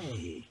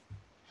 Okay.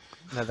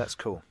 No, that's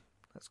cool.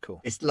 That's cool.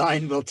 This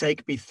line will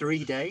take me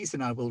 3 days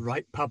and I will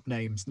write pub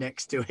names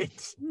next to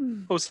it.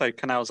 also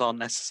canals aren't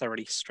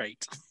necessarily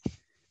straight.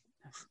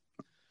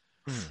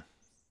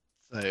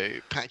 So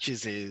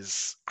Patches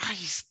he's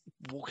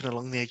walking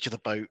along the edge of the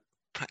boat,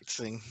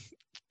 practicing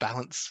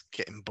balance,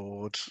 getting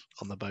bored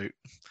on the boat,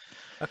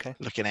 Okay.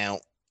 looking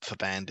out for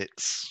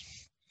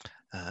bandits.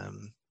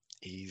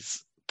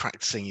 He's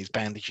practicing his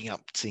bandaging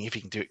up, seeing if he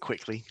can do it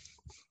quickly,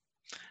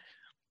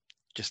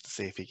 just to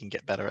see if he can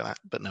get better at that.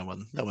 But no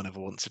one ever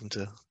wants him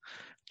to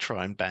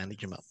try and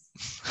bandage him up.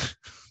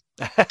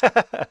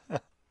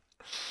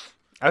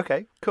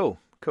 Okay, cool.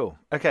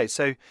 Okay,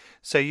 so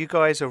you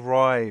guys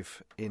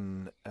arrive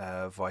in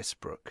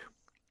Weisbruck,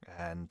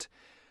 and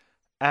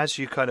as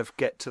you kind of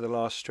get to the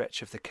last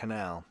stretch of the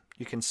canal,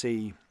 you can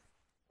see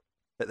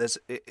that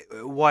it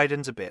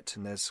widens a bit,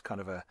 and there's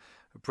kind of a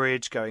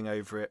bridge going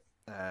over it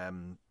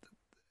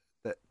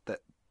that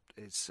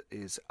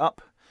is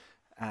up,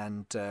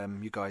 and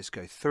you guys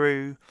go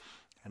through,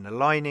 and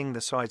aligning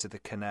the sides of the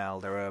canal,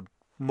 there are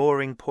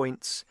mooring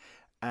points,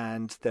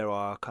 and there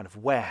are kind of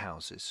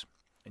warehouses.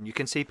 And you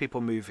can see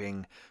people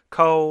moving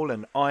coal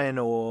and iron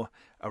ore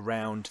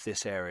around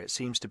this area. It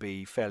seems to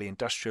be fairly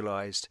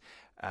industrialised.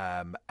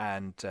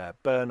 And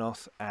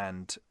Bernoth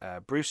and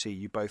Brucey,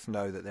 you both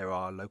know that there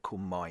are local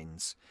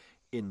mines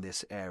in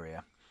this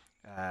area.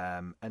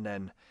 And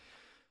then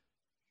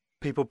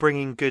people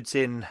bringing goods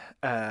in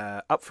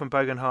up from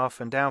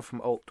Bogenhafen, down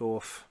from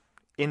Altdorf,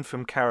 in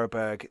from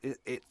Karreberg.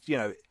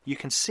 You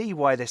can see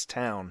why this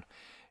town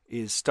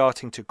is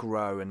starting to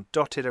grow, and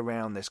dotted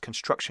around there's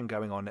construction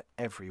going on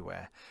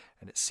everywhere,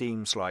 and it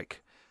seems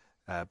like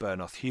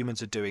Bernoth,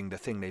 humans are doing the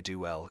thing they do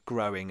well,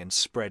 growing and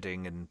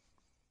spreading and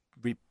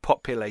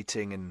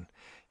repopulating and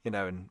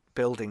and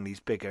building these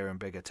bigger and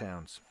bigger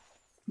towns.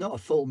 Not a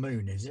full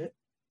moon, is it?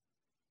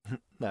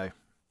 No.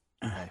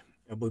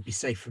 We'll be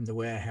safe from the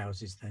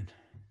warehouses then.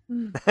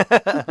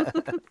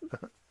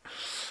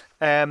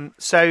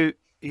 So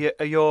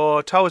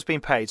your toll has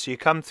been paid, so you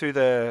come to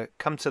the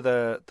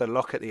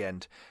lock at the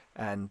end,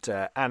 and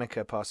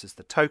Annika passes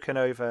the token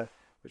over,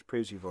 which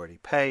proves you've already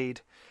paid,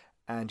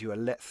 and you are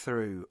let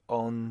through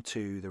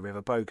onto the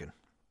River Bogen,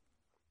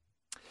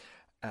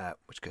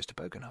 which goes to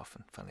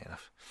Bogenhafen, funnily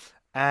enough.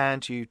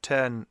 And you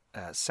turn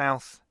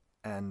south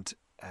and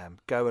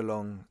go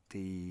along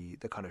the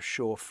kind of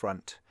shore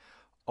front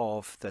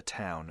of the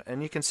town,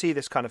 and you can see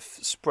this kind of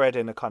spread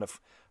in a kind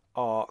of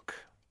arc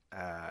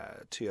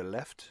to your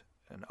left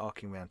and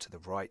arcing round to the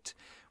right,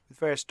 with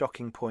various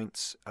docking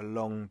points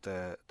along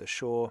the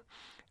shore.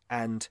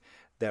 And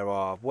there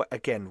are,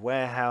 again,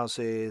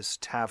 warehouses,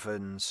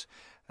 taverns,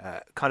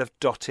 kind of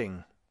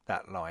dotting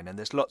that line. And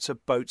there's lots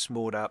of boats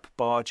moored up,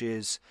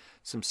 barges,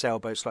 some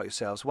sailboats like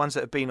yourselves, ones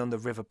that have been on the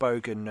River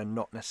Bogen and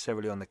not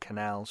necessarily on the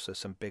canal, so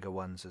some bigger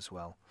ones as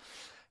well.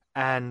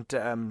 And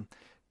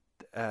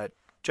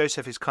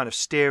Joseph is kind of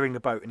steering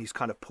the boat, and he's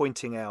kind of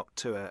pointing out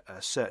to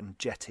a certain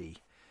jetty.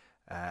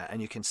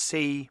 And you can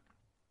see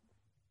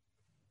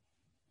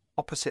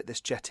opposite this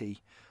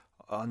jetty,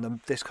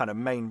 on this kind of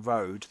main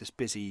road, this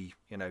busy,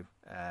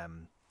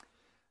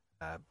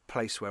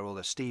 place where all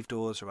the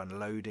stevedores are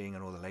unloading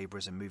and all the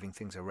labourers are moving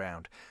things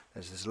around,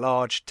 there's this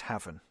large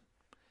tavern.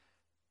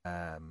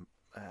 And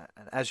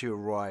as you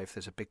arrive,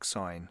 there's a big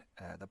sign,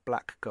 the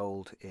Black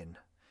Gold Inn,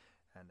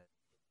 and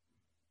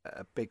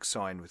a big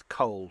sign with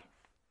coal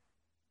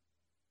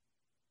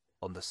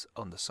on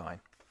the sign.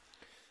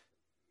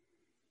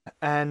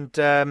 And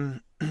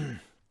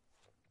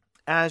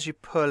as you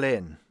pull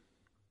in,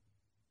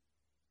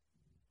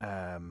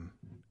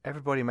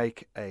 everybody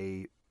make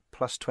a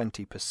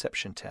 +20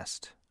 perception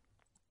test.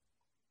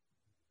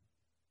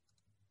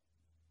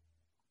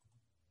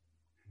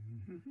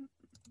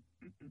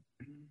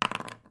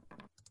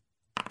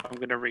 I'm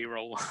going to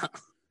re-roll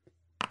that.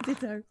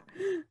 Ditto.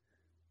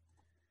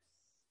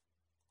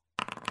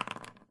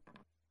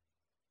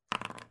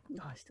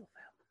 Oh, I still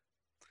fail.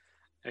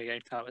 There you go.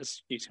 That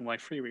was using my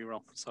free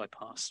re-roll, so I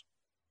pass.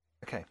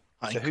 Okay.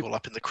 I So can call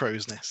up in the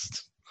crow's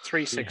nest.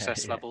 3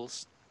 success yeah.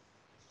 levels.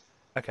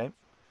 Okay.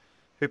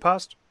 Who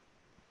passed?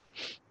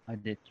 I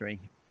did 3.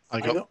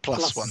 I got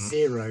plus one.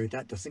 +0.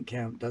 That doesn't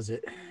count, does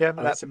it? Yeah,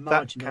 Oh, it's a that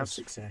marginal counts.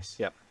 success.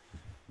 Yep.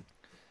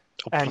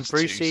 Oh, And plus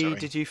Brucey, 2, sorry.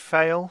 did you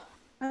fail?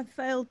 I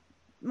failed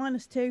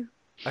 -2.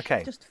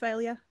 Okay. Just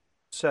failure.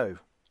 So,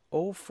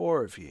 all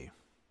four of you,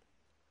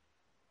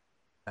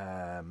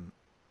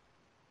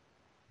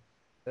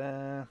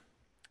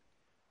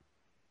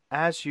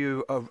 as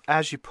you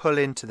pull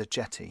into the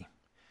jetty,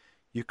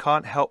 you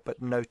can't help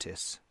but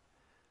notice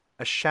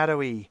a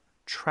shadowy,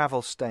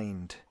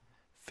 travel-stained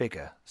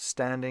figure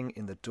standing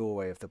in the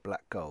doorway of the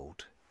Black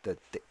Gold. The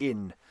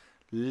inn,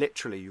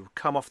 literally, you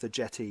come off the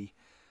jetty,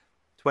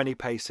 20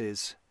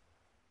 paces,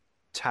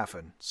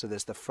 tavern. So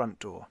there's the front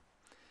door.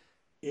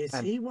 Is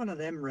he one of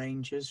them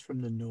rangers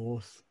from the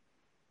north?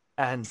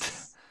 And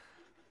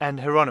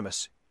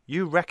Hieronymus,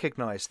 you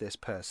recognise this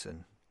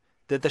person.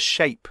 The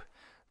shape,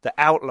 the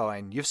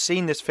outline. You've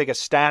seen this figure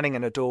standing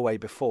in a doorway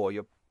before.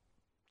 You're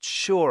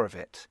sure of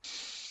it.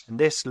 And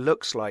this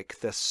looks like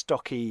the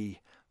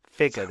stocky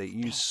figure that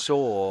you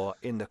saw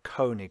in the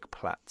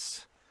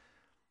Königplatz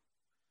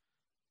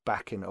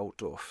back in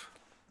Altdorf.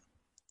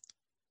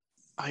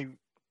 I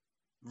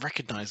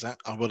recognise that.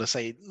 I want to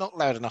say not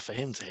loud enough for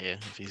him to hear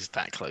if he's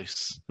that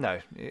close. No,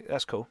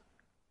 that's cool.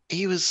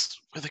 He was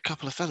with a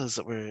couple of fellas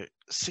that were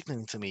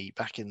signalling to me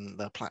back in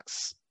the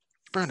Platz.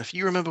 Bernif,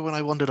 you remember when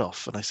I wandered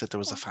off and I said there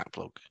was a fat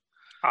bloke?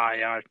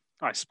 I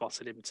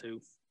spotted him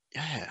too.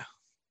 Yeah.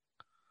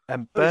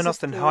 And Oh, is Bernoth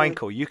this and the-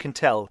 Heinkel, you can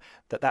tell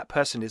that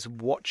person is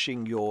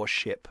watching your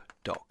ship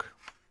dock.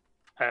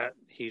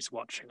 He's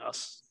watching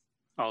us.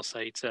 I'll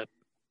say to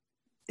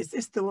Is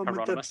this the one with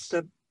Hieronymus.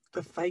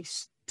 the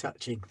face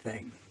touching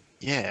thing?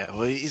 Yeah,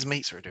 well, his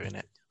mates were doing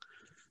it.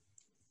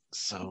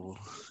 So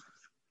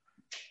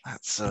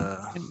that's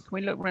Can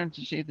we look around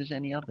to see if there's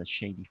any other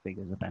shady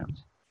figures about?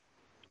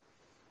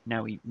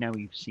 Now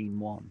we've seen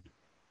one.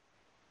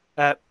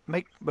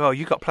 Well,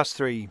 you got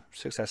 +3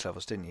 success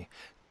levels, didn't you?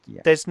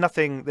 Yeah. There's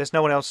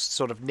no one else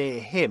sort of near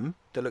him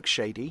that looks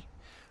shady.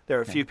 There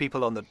are a Okay. few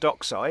people on the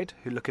dock side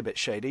who look a bit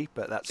shady,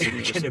 but that's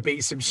There's going to be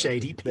some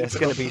shady people. there's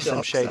going on to be the some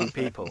docks, shady aren't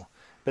there? people.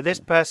 But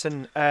this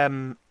person,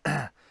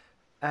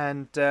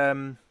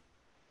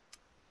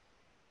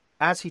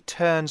 as he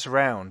turns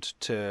round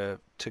to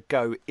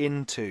go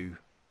into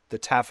the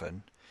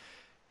tavern,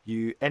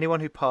 anyone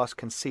who passed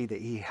can see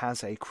that he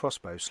has a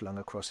crossbow slung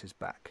across his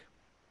back.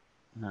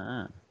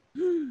 Ah.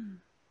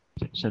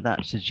 So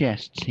that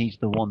suggests he's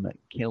the one that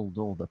killed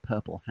all the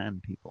Purple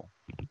Hand people.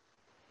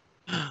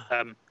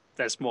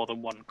 there's more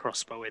than one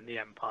crossbow in the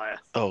Empire.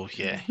 oh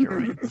yeah, you're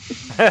right.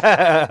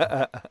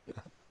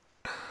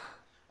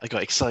 I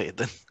got excited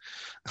then.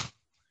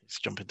 Let's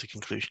jump into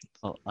conclusions.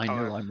 Well, I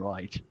know I'm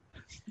right.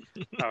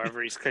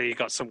 However, he's clearly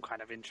got some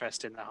kind of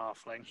interest in the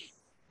halfling.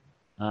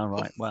 All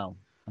right. Well,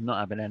 I'm not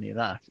having any of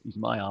that. He's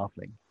my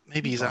halfling.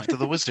 Maybe he's Right. after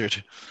the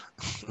wizard.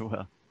 I don't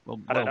know.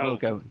 We'll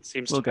go.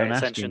 Seems we'll to go pay and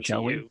ask attention him, to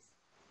shall we? you.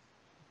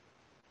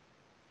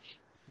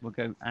 We'll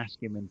go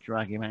ask him and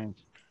drag him out.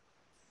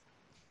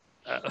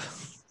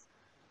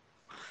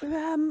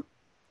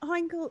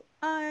 Heinkel,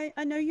 I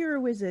know you're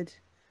a wizard,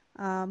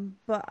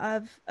 but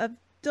I've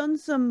done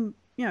some,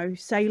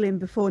 sailing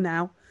before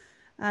now,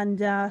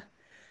 and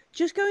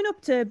just going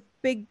up to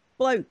big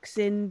blokes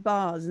in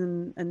bars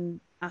and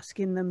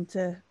asking them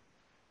to,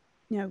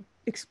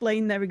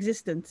 explain their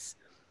existence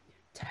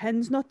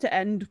tends not to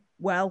end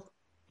well.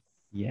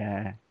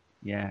 Yeah.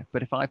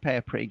 But if I pay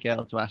a pretty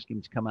girl to ask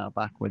him to come out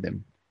back with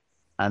him,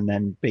 and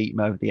then beat him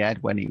over the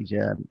head when he's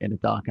in a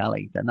dark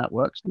alley, then that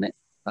works, doesn't it?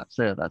 That's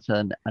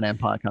an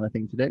Empire kind of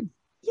thing to do.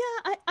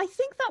 Yeah, I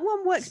think that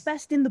one works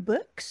best in the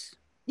books,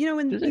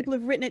 when Does it? people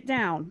have written it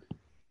down.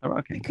 Oh,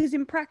 okay. Because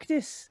in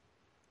practice,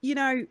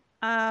 Well,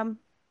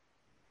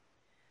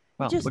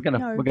 just, we're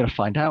gonna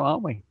find out,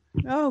 aren't we?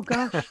 oh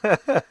gosh, can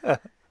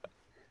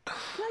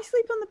I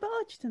sleep on the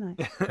barge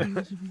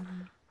tonight?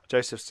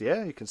 Joseph's,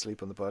 yeah, you can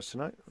sleep on the barge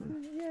tonight.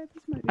 Yeah,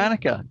 this might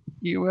be. Annika,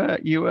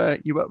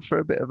 you up for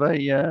a bit of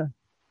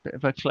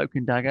a cloak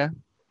and dagger?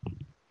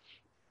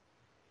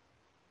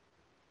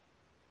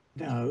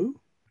 No.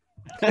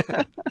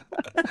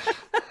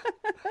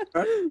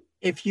 But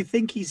if you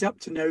think he's up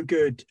to no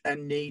good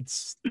and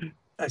needs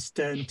a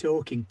stern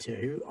talking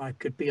to, I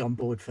could be on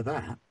board for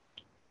that.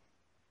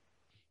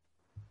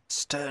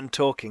 Stern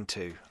talking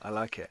to. I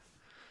like it.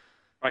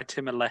 Write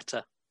him a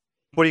letter.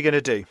 What are you going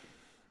to do?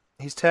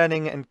 He's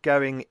turning and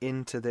going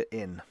into the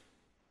inn.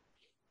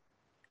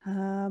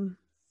 I'm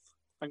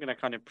going to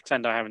kind of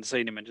pretend I haven't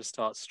seen him and just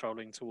start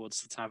strolling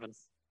towards the tavern.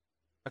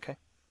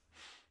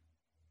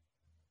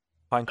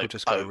 Heinkel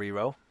just got a Oh.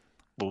 re-roll.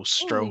 We'll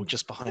stroll Ooh.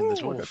 just behind the Ooh,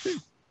 I got dwarf. two.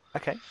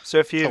 Okay, so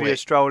a few Oh, of you are wait.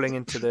 strolling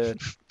into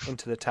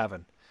the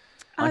tavern.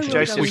 I will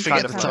Joseph go We is into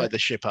kind forget of to the tie tavern. the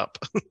ship up.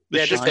 Yeah, The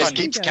just ship kind just of-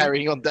 keeps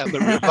carrying on down the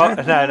river. No, Tie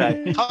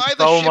the ship up.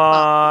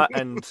 Volmar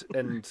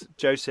and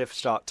Joseph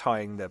start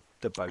tying the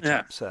boat Yeah,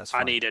 up, so that's I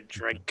fine. need a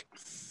drink.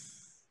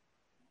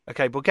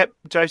 Okay, we'll get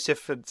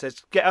Joseph and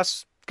says, get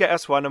us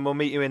one, and we'll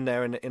meet you in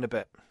there in a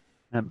bit.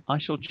 I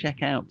shall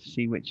check out to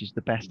see which is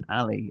the best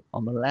alley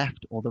on the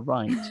left or the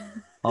right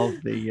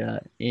of the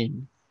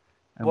inn.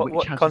 And which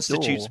What has a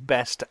constitutes door.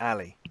 best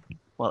alley?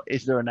 Well,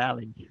 is there an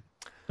alley?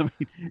 I mean,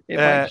 it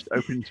might just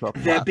open into a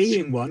There Platz.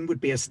 being one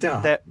would be a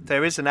start.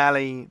 There is an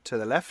alley to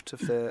the left of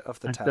the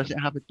And tavern. does it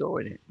have a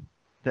door in it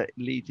that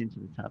leads into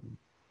the tavern?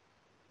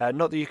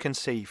 Not that you can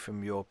see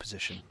from your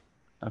position.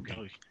 Okay.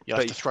 Oh, you have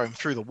But- to throw him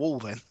through the wall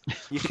then.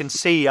 You can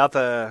see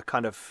other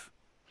kind of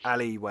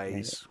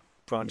alleyways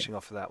branching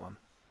off of that one.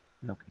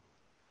 Okay.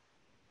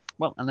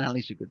 Well, an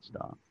alley's a good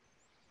start.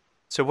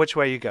 So which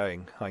way are you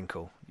going,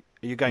 Heinkel?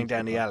 Are you going Into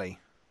down the bar. alley?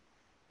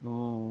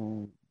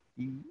 Oh,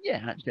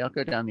 yeah. Actually, I'll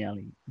go down the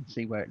alley and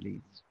see where it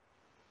leads.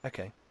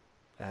 Okay.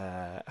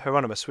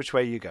 Hieronymus, which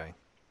way are you going?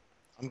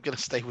 I'm going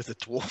to stay with the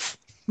dwarf.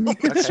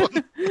 Okay.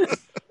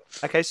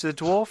 Okay, so the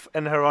dwarf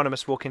and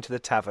Hieronymus walk into the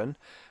tavern.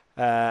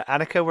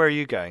 Annika, where are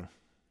you going?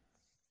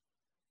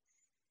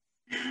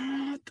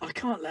 I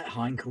can't let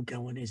Heinkel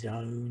go on his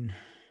own.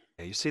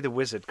 Yeah, you see the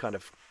wizard kind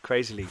of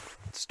crazily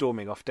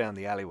storming off down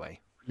the alleyway.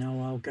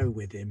 No, I'll go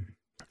with him.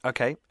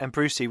 Okay, and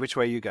Brucey, which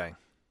way are you going?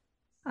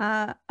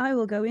 I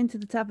will go into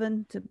the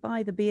tavern to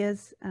buy the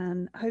beers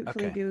and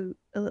hopefully Okay. do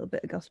a little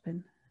bit of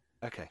gossiping.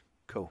 Okay,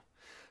 cool.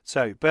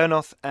 So,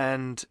 Bernoth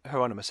and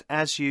Hieronymus,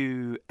 as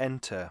you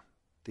enter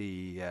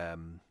the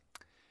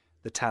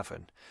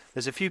tavern,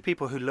 there's a few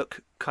people who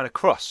look kind of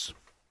cross.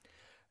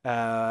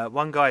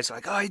 One guy's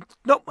like, "I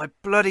knocked my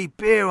bloody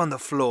beer on the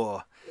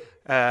floor,"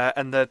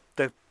 and the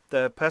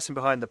person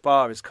behind the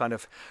bar is kind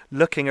of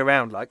looking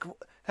around like,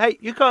 "Hey,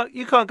 you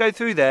can't go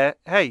through there.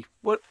 Hey,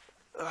 what?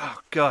 Oh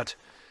God!"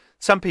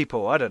 Some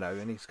people, I don't know,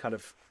 and he's kind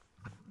of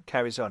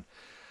carries on.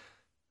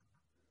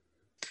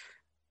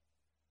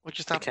 What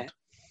just happened?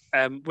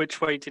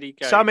 Which way did he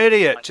go? Some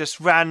idiot just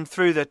ran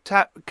through the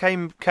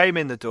came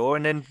in the door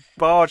and then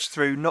barged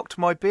through, knocked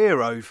my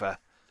beer over.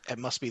 It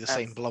must be the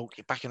same bloke.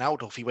 Back in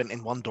Aldorf, he went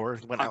in one door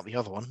and went out the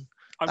other one.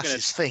 That's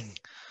his thing.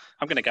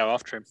 I'm gonna go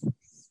after him.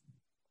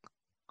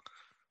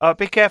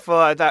 Be careful!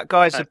 That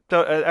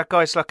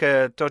guy's like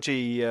a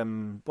dodgy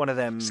one of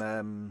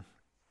them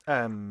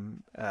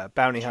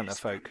bounty hunter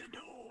folk.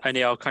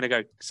 Only I'll kind of go,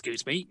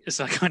 excuse me, as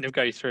I kind of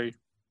go through.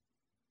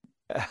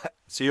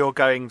 So you're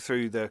going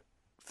through the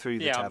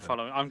tavern. I'm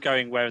following. I'm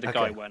going where the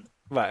guy went.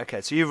 Right.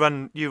 Okay. So you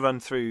run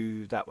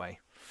through that way.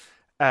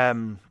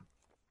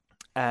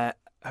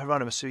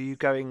 Hieronymus, are you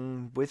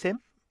going with him?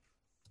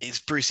 Is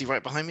Brucey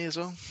right behind me as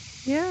well?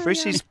 Yeah.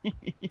 Brucey's yeah.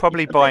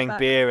 probably I'll buying take that.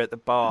 beer at the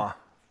bar,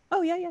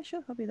 Oh yeah,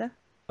 sure. I'll be there.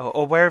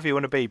 or wherever you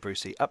want to be,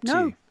 Brucey. Up to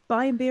No, you.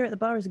 buying beer at the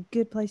bar is a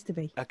good place to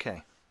be.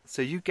 Okay.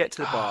 So you get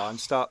to the bar and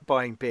start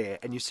buying beer,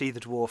 and you see the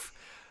dwarf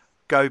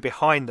go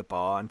behind the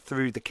bar and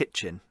through the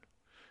kitchen.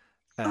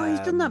 Oh, he's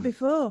done that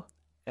before.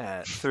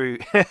 Through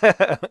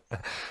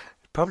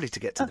probably to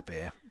get to the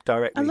beer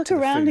directly. I look to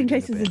the around food in and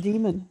case the there's a beer.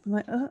 demon. I'm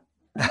like,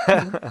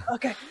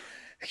 okay,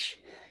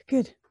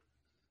 good.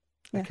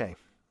 Yeah. Okay.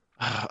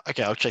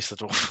 Okay, I'll chase the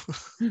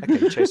dwarf. Okay.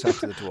 You chase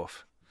after the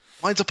dwarf.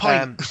 Mine's a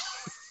pint.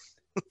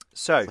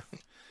 So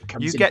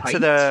Comes you in get to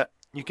pints.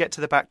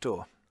 the back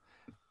door,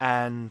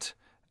 and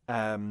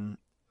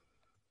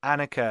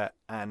Annika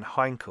and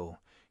Heinkel,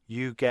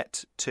 you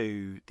get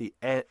to the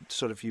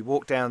sort of, you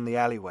walk down the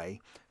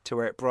alleyway to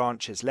where it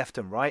branches left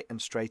and right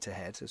and straight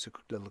ahead. There's a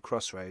little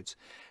crossroads,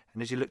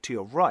 and as you look to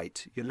your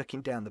right, you're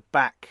looking down the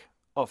back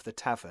of the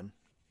tavern,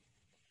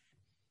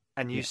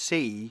 and you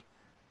see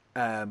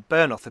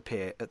Bernoth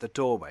appear at the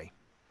doorway,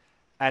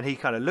 and he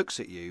kind of looks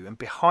at you, and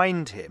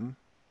behind him,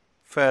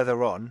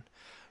 further on,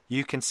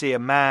 you can see a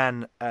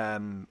man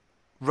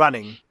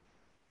running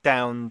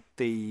down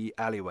the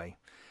alleyway,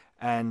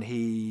 and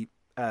he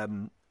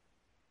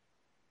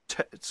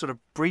sort of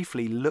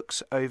briefly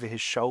looks over his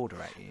shoulder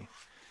at you,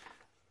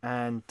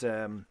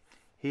 and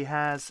he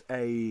has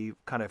a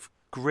kind of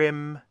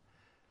grim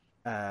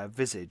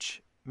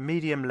visage,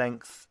 medium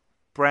length,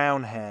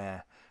 brown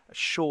hair, a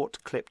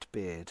short clipped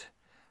beard,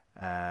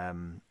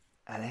 and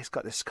he's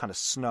got this kind of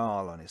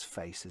snarl on his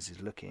face as he's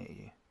looking at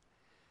you.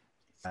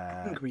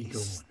 Angry He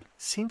Dawn.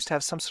 seems to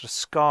have some sort of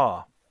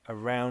scar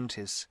around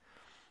his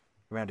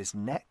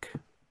neck.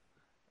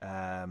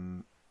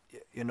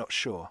 You're not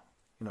sure.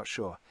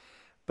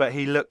 But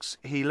he looks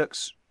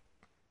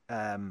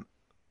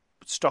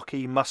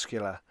stocky,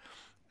 muscular,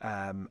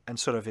 and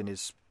sort of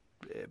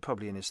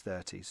probably in his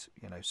 30s.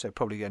 So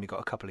probably only got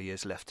a couple of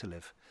years left to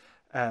live.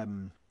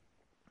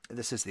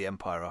 This is the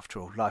Empire after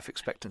all. Life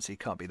expectancy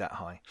can't be that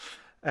high.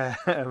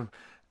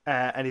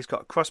 And he's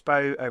got a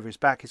crossbow over his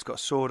back. He's got a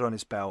sword on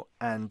his belt,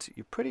 and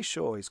you're pretty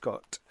sure he's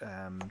got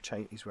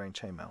he's wearing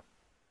chainmail.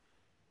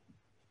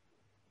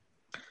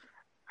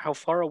 How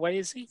far away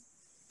is he?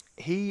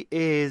 He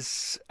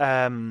is.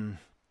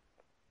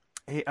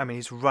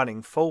 He's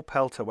running full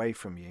pelt away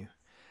from you,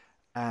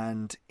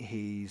 and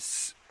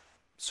he's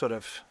sort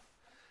of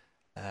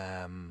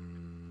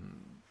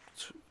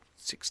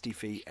 60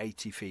 feet,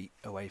 80 feet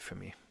away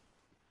from you.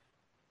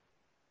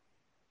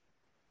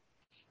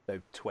 So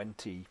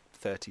 20,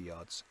 30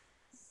 yards.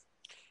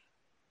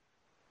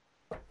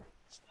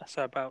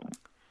 So about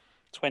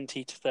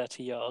 20 to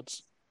 30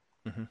 yards.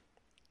 Mm-hmm.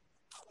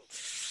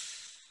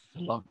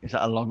 Is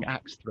that a long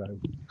axe throw?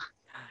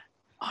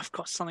 I've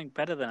got something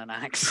better than an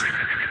axe.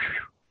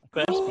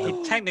 But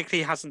he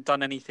technically hasn't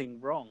done anything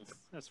wrong,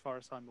 as far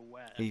as I'm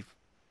aware.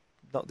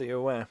 Not that you're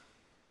aware.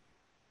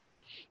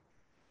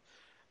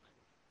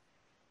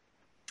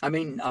 I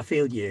mean, I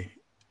feel you.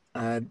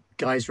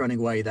 Guys running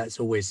away, that's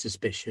always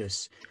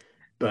suspicious.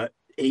 But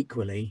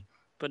equally,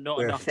 But not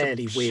we're a enough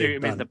fairly to weird shoot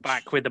him in the bunch.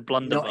 back with a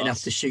blunderbuss. not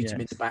enough to shoot him in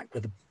Yes. the back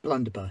with a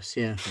blunderbuss,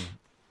 yeah.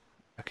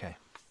 Okay.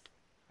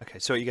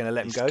 So are you going to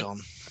let him He's go?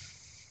 gone.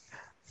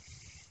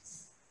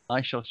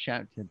 I shall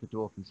shout to the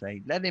dwarf and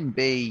say, "Let him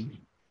be.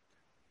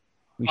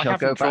 We I shall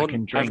go haven't back drawn.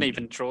 and I haven't drink."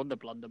 even drawn the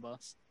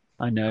blunderbuss.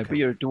 I know, Okay. but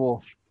you're a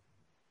dwarf.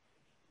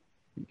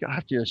 You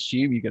have to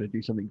assume you're going to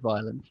do something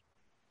violent.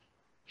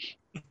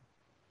 It's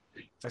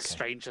a Okay.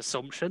 strange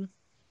assumption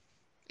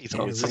He's Yeah,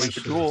 always really a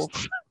should.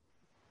 dwarf.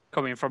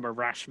 coming from a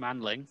rash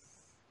manling.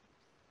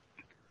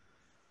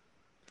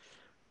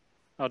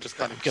 I'll just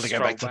kind I'm of gonna go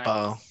stroll back to back.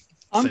 bar.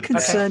 I'm So-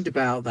 concerned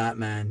about that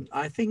man.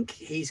 I think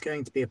he's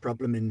going to be a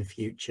problem in the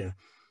future.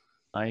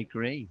 I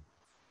agree.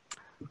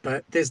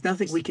 But there's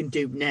nothing we can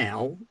do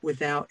now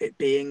without it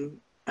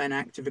being an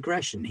act of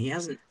aggression. He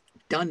hasn't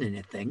done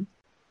anything.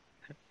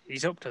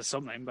 He's up to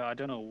something, but I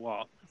don't know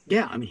what.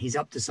 Yeah, I mean, he's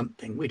up to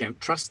something. We don't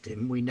trust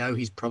him. We know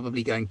he's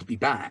probably going to be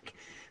back,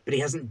 but he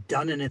hasn't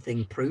done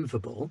anything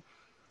provable.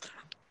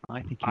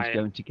 I think he's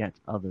going to get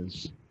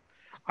others.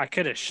 I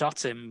could have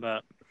shot him,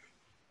 but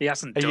he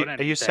hasn't Are done you,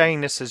 anything. are you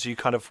saying this as you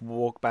kind of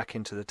walk back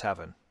into the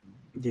tavern?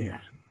 Yeah.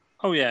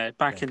 Oh yeah,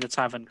 back Yeah. in the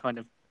tavern, kind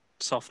of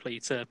softly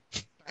to.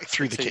 Back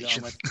through the See that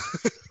kitchen.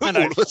 I All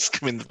know. of us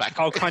come in the back.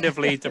 I'll kind of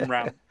lead them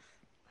round,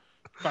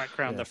 back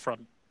round Yeah. the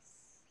front.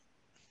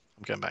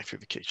 I'm going back through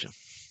the kitchen.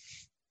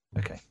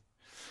 Okay.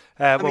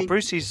 Well, mean-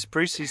 Brucey's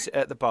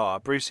at the bar.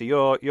 Brucey,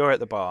 you're at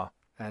the bar,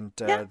 and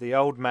Yeah. the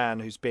old man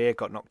whose beer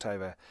got knocked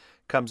over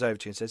comes over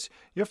to you and says,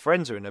 "Your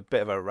friends are in a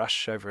bit of a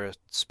rush over a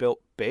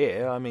spilt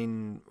beer. I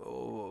mean,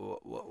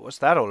 what's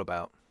that all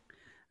about?"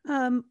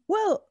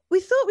 Well, we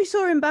thought we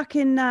saw him back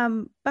in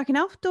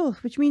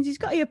Altdorf, which means he's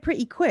got here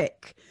pretty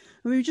quick.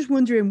 And we were just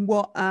wondering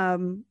what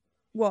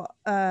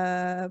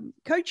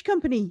coach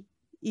company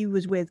he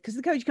was with, because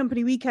the coach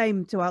company we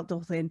came to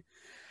Altdorf in,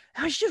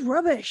 it was just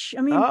rubbish.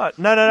 I mean, No.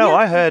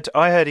 yeah.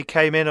 I heard he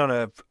came in on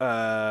a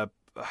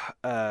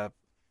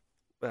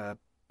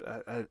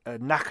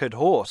knackered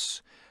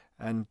horse,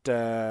 and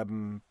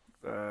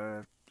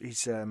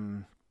he's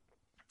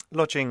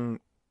lodging.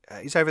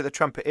 He's over at the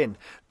Trumpet Inn.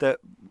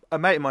 A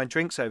mate of mine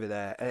drinks over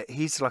there.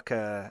 He's like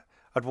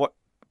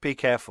be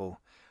careful.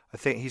 I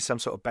think he's some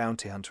sort of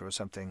bounty hunter or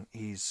something.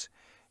 He's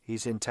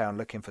in town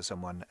looking for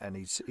someone, and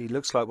he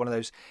looks like one of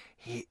those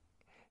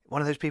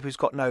people who's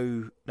got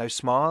no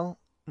smile,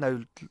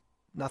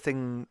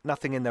 nothing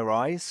in their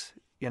eyes.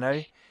 You know,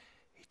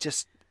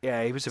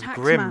 he was a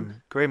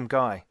Taxman. grim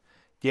guy.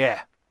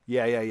 Yeah.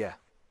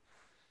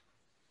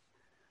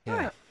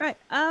 Right.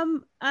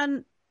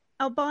 And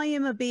I'll buy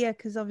him a beer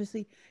because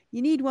obviously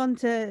you need one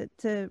to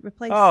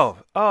replace. Oh,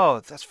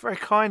 that's very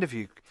kind of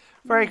you.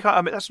 Very kind.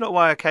 I mean, that's not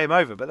why I came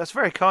over, but that's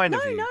very kind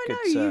of you. No. good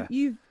sir.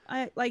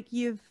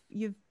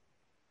 You've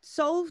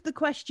solved the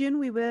question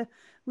we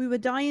were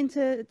dying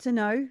to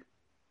know.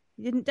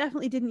 You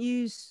definitely didn't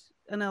use,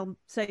 and I'll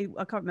say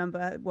I can't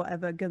remember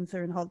whatever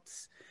Gunnar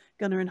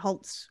and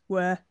Holtz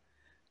were.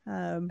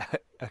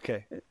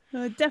 Okay.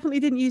 Definitely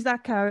didn't use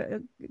that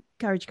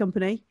carriage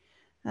company.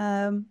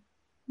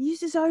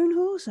 Used his own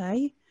horse,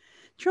 eh?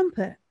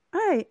 Trumpet.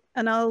 All right,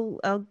 and I'll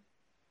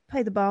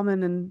pay the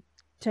barman and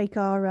take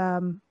our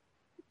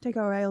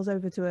ales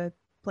over to a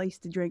place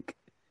to drink.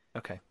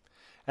 Okay.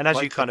 And as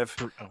Like you kind the-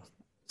 of oh,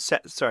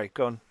 sorry,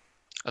 go on.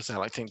 I say,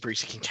 I think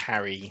Brucey can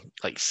carry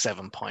like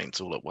 7 pints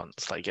all at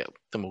once. Like get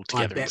them all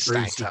I together and bet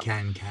stacked Brucey up.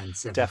 can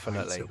 7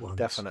 pints at once.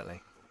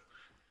 Definitely.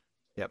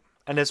 Yep.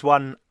 And there's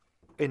one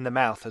in the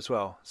mouth as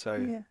well. So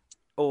Yeah.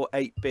 all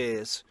 8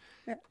 beers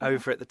Yeah.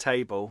 over at the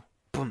table.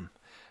 Boom.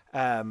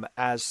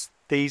 As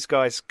these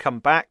guys come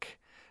back,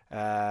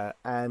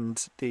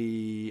 and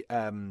the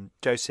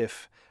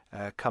Joseph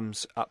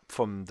comes up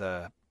from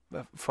the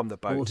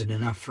boat, More than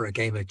enough for a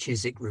game of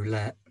Chiswick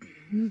roulette.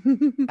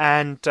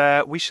 and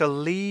we shall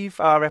leave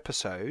our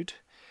episode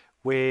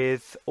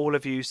with all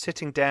of you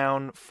sitting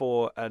down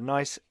for a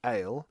nice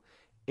ale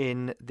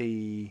in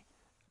the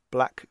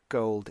Black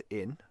Gold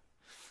Inn,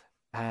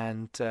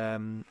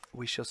 and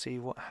we shall see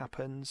what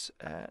happens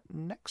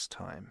next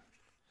time.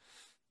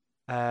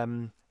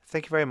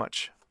 Thank you very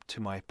much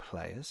to my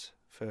players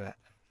for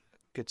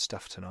good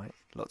stuff tonight.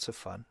 Lots of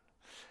fun.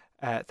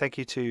 Thank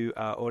you to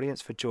our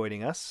audience for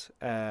joining us.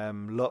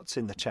 Lots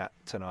in the chat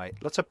tonight.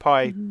 Lots of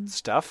pie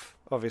stuff,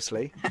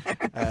 obviously.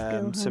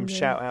 Some hungry.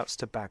 shout outs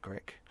to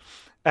Bagric.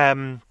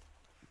 And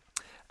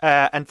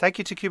thank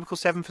you to Cubicle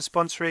 7 for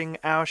sponsoring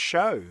our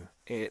show.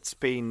 It's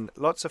been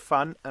lots of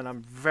fun, and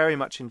I'm very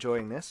much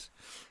enjoying this.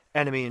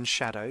 Enemy in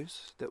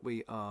Shadows that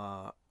we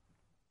are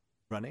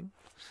running.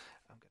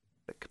 I'm going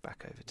to click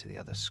back over to the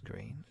other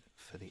screen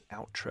for the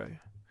outro.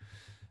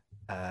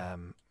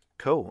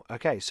 Cool.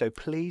 Okay, so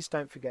please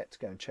don't forget to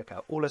go and check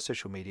out all our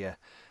social media.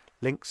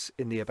 Links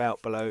in the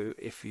about below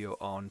if you're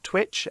on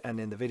Twitch, and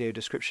in the video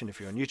description if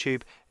you're on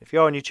YouTube. If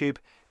you're on YouTube,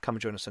 come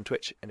and join us on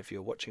Twitch. And if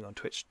you're watching on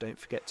Twitch, don't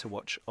forget to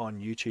watch on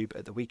YouTube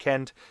at the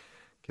weekend.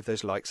 Give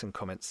those likes and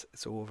comments.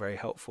 It's all very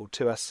helpful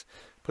to us.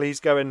 Please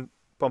go and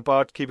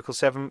bombard Cubicle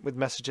 7 with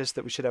messages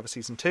that we should have a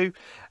season 2.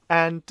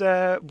 And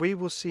we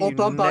will see Or you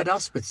bombard next...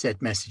 us with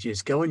said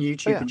messages. Go on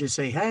YouTube yeah. and just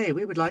say, hey,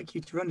 we would like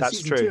you to run a That's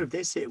season true. 2 of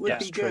this. It would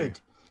That's be true. good.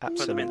 Put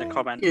them in the Absolutely.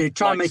 comment. Yeah,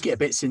 try and Like- make it a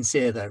bit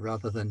sincere though,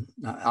 rather than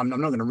I'm not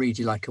going to read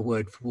you like a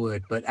word for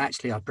word, but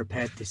actually I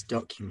prepared this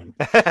document.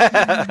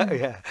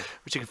 Yeah,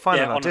 which you can find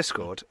Yeah, on our honest-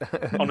 Discord.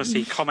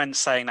 Honestly, comments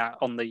saying that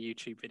on the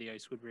YouTube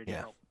videos would really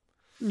Yeah. help.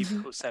 Mhm.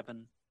 Difficult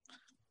 7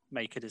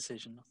 make a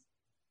decision.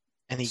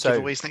 Any So-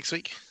 giveaways next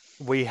week?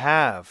 We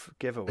have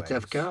But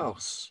of giveaways,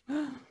 course,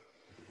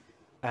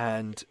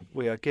 and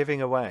we are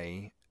giving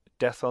away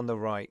Death on the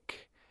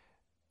Reich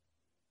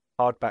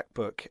hardback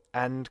book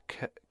and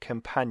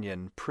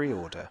companion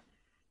pre-order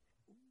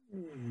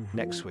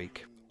next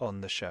week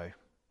on the show.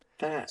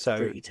 that's So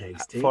pretty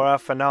tasty. for our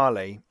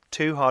finale,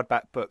 2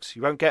 hardback books.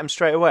 You won't get them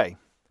straight away,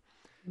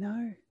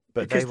 No.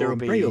 but because they they're will on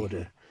be.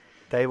 pre-order.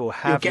 They will You'll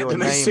have get your them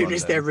name as soon on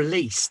as them, they're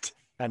released.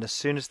 and as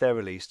soon as they're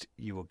released,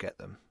 you will get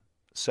them.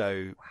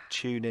 So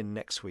tune in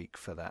next week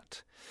for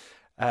that.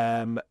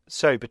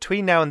 So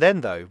between now and then,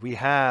 though, we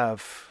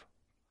have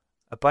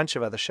a bunch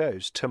of other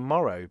shows.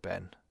 Tomorrow,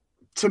 Ben.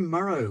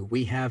 Tomorrow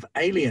we have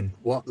Alien: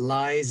 What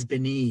Lies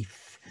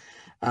Beneath.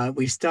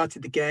 We've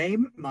started the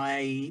game.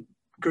 My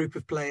group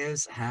of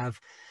players have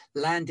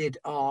landed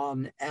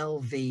on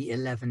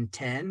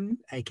LV-1110,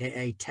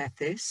 aka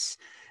Tethys,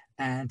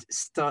 and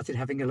started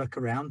having a look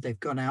around. They've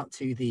gone out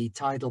to the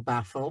tidal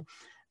baffle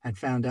and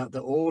found out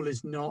that all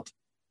is not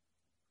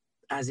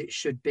as it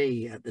should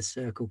be at the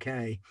Circle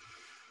K.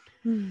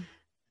 Hmm.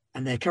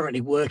 And they're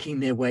currently working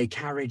their way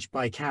carriage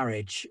by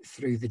carriage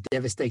through the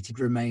devastated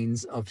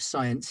remains of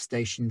Science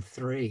Station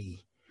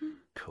 3.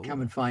 Cool.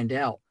 Come and find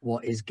out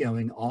what is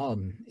going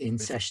on in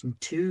session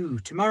 2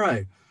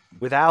 tomorrow.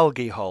 With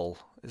Algae Hole,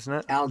 isn't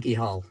it? Algae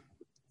Hull.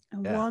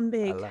 And Yeah, one I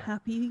big love it.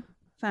 happy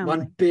family.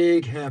 One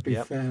big happy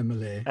Yep.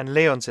 family. And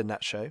Leon's in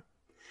that show.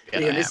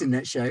 Leon I is am. in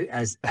that show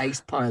as ace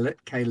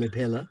pilot Caleb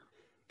Hiller.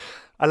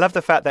 I love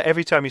the fact that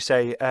every time you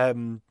say,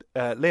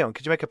 Leon,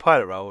 could you make a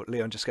pilot role?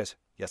 Leon just goes,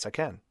 yes, I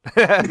can.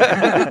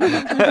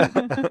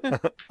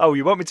 Oh,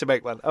 you want me to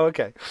make one? Oh,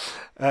 okay.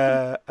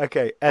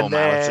 Okay. And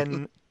Formality.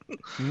 then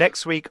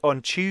next week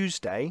on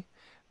Tuesday,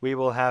 we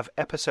will have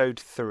episode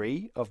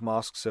 3 of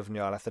Masks of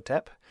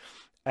Nyarlathotep,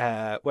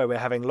 where we're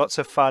having lots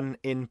of fun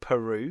in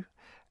Peru.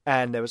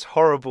 And there was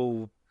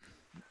horrible,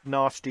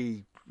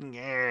 nasty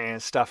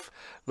stuff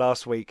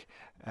this week.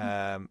 So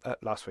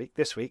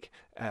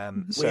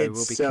Weird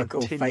we'll be circle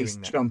continuing face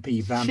that.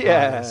 jumpy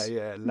vampires.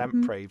 Yeah,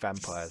 lamprey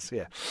vampires.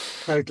 Yeah.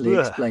 Totally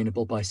Ugh.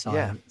 explainable by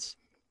science.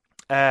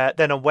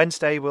 Then on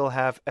Wednesday we'll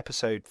have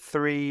episode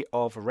 3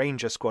 of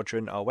Ranger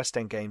Squadron, our West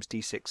End Games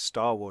D6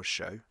 Star Wars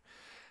show,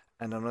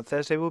 and then on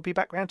Thursday we'll be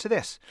back round to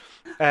this.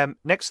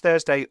 Next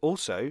Thursday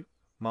also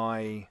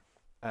my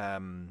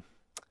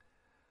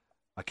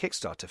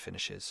Kickstarter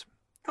finishes.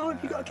 Oh,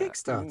 have you got a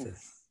Kickstarter?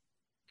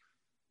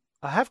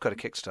 I have got a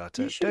Kickstarter,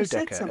 You should have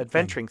said Dodeca, something.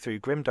 Adventuring Through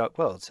Grimdark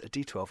Worlds, a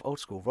D12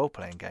 old-school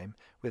role-playing game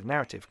with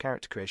narrative,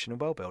 character creation, and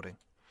world-building.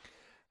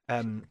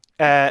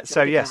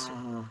 So yes,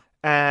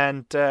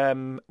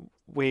 and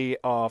we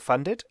are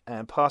funded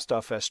and passed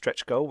our first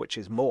stretch goal, which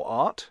is more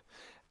art,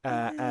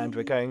 and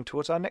we're going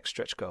towards our next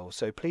stretch goal.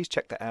 So please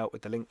check that out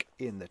with the link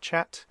in the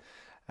chat.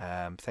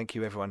 Thank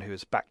you everyone who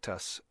has backed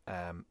us.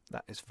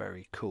 That is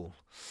very cool.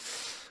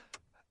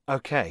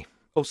 Okay.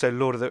 Also,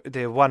 Lord of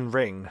the One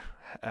Ring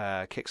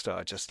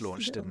Kickstarter just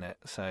launched, didn't it?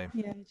 So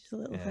Yeah, just a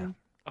little Yeah. thing.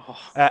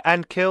 Oh,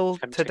 and Kill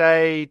Tempting.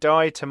 Today,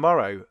 Die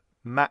Tomorrow.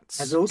 Matt's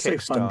Has also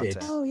Kickstarter. funded.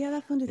 Oh, yeah,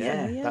 that funded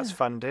Yeah, yeah. That's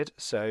funded,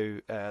 so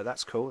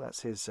that's cool.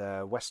 That's his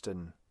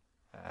Western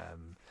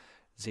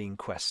zine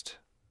quest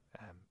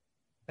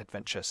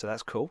adventure, so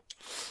that's cool.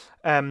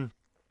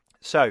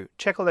 So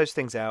check all those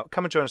things out.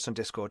 Come and join us on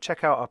Discord.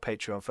 Check out our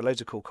Patreon for loads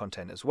of cool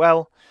content as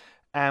well.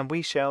 And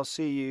we shall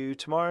see you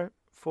tomorrow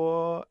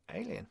for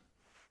Alien.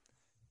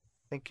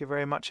 Thank you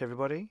very much,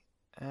 everybody.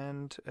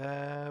 And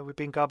we've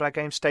been Garblag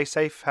Games. Stay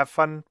safe. Have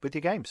fun with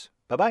your games.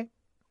 Bye-bye.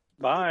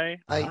 bye.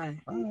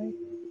 Bye. Bye.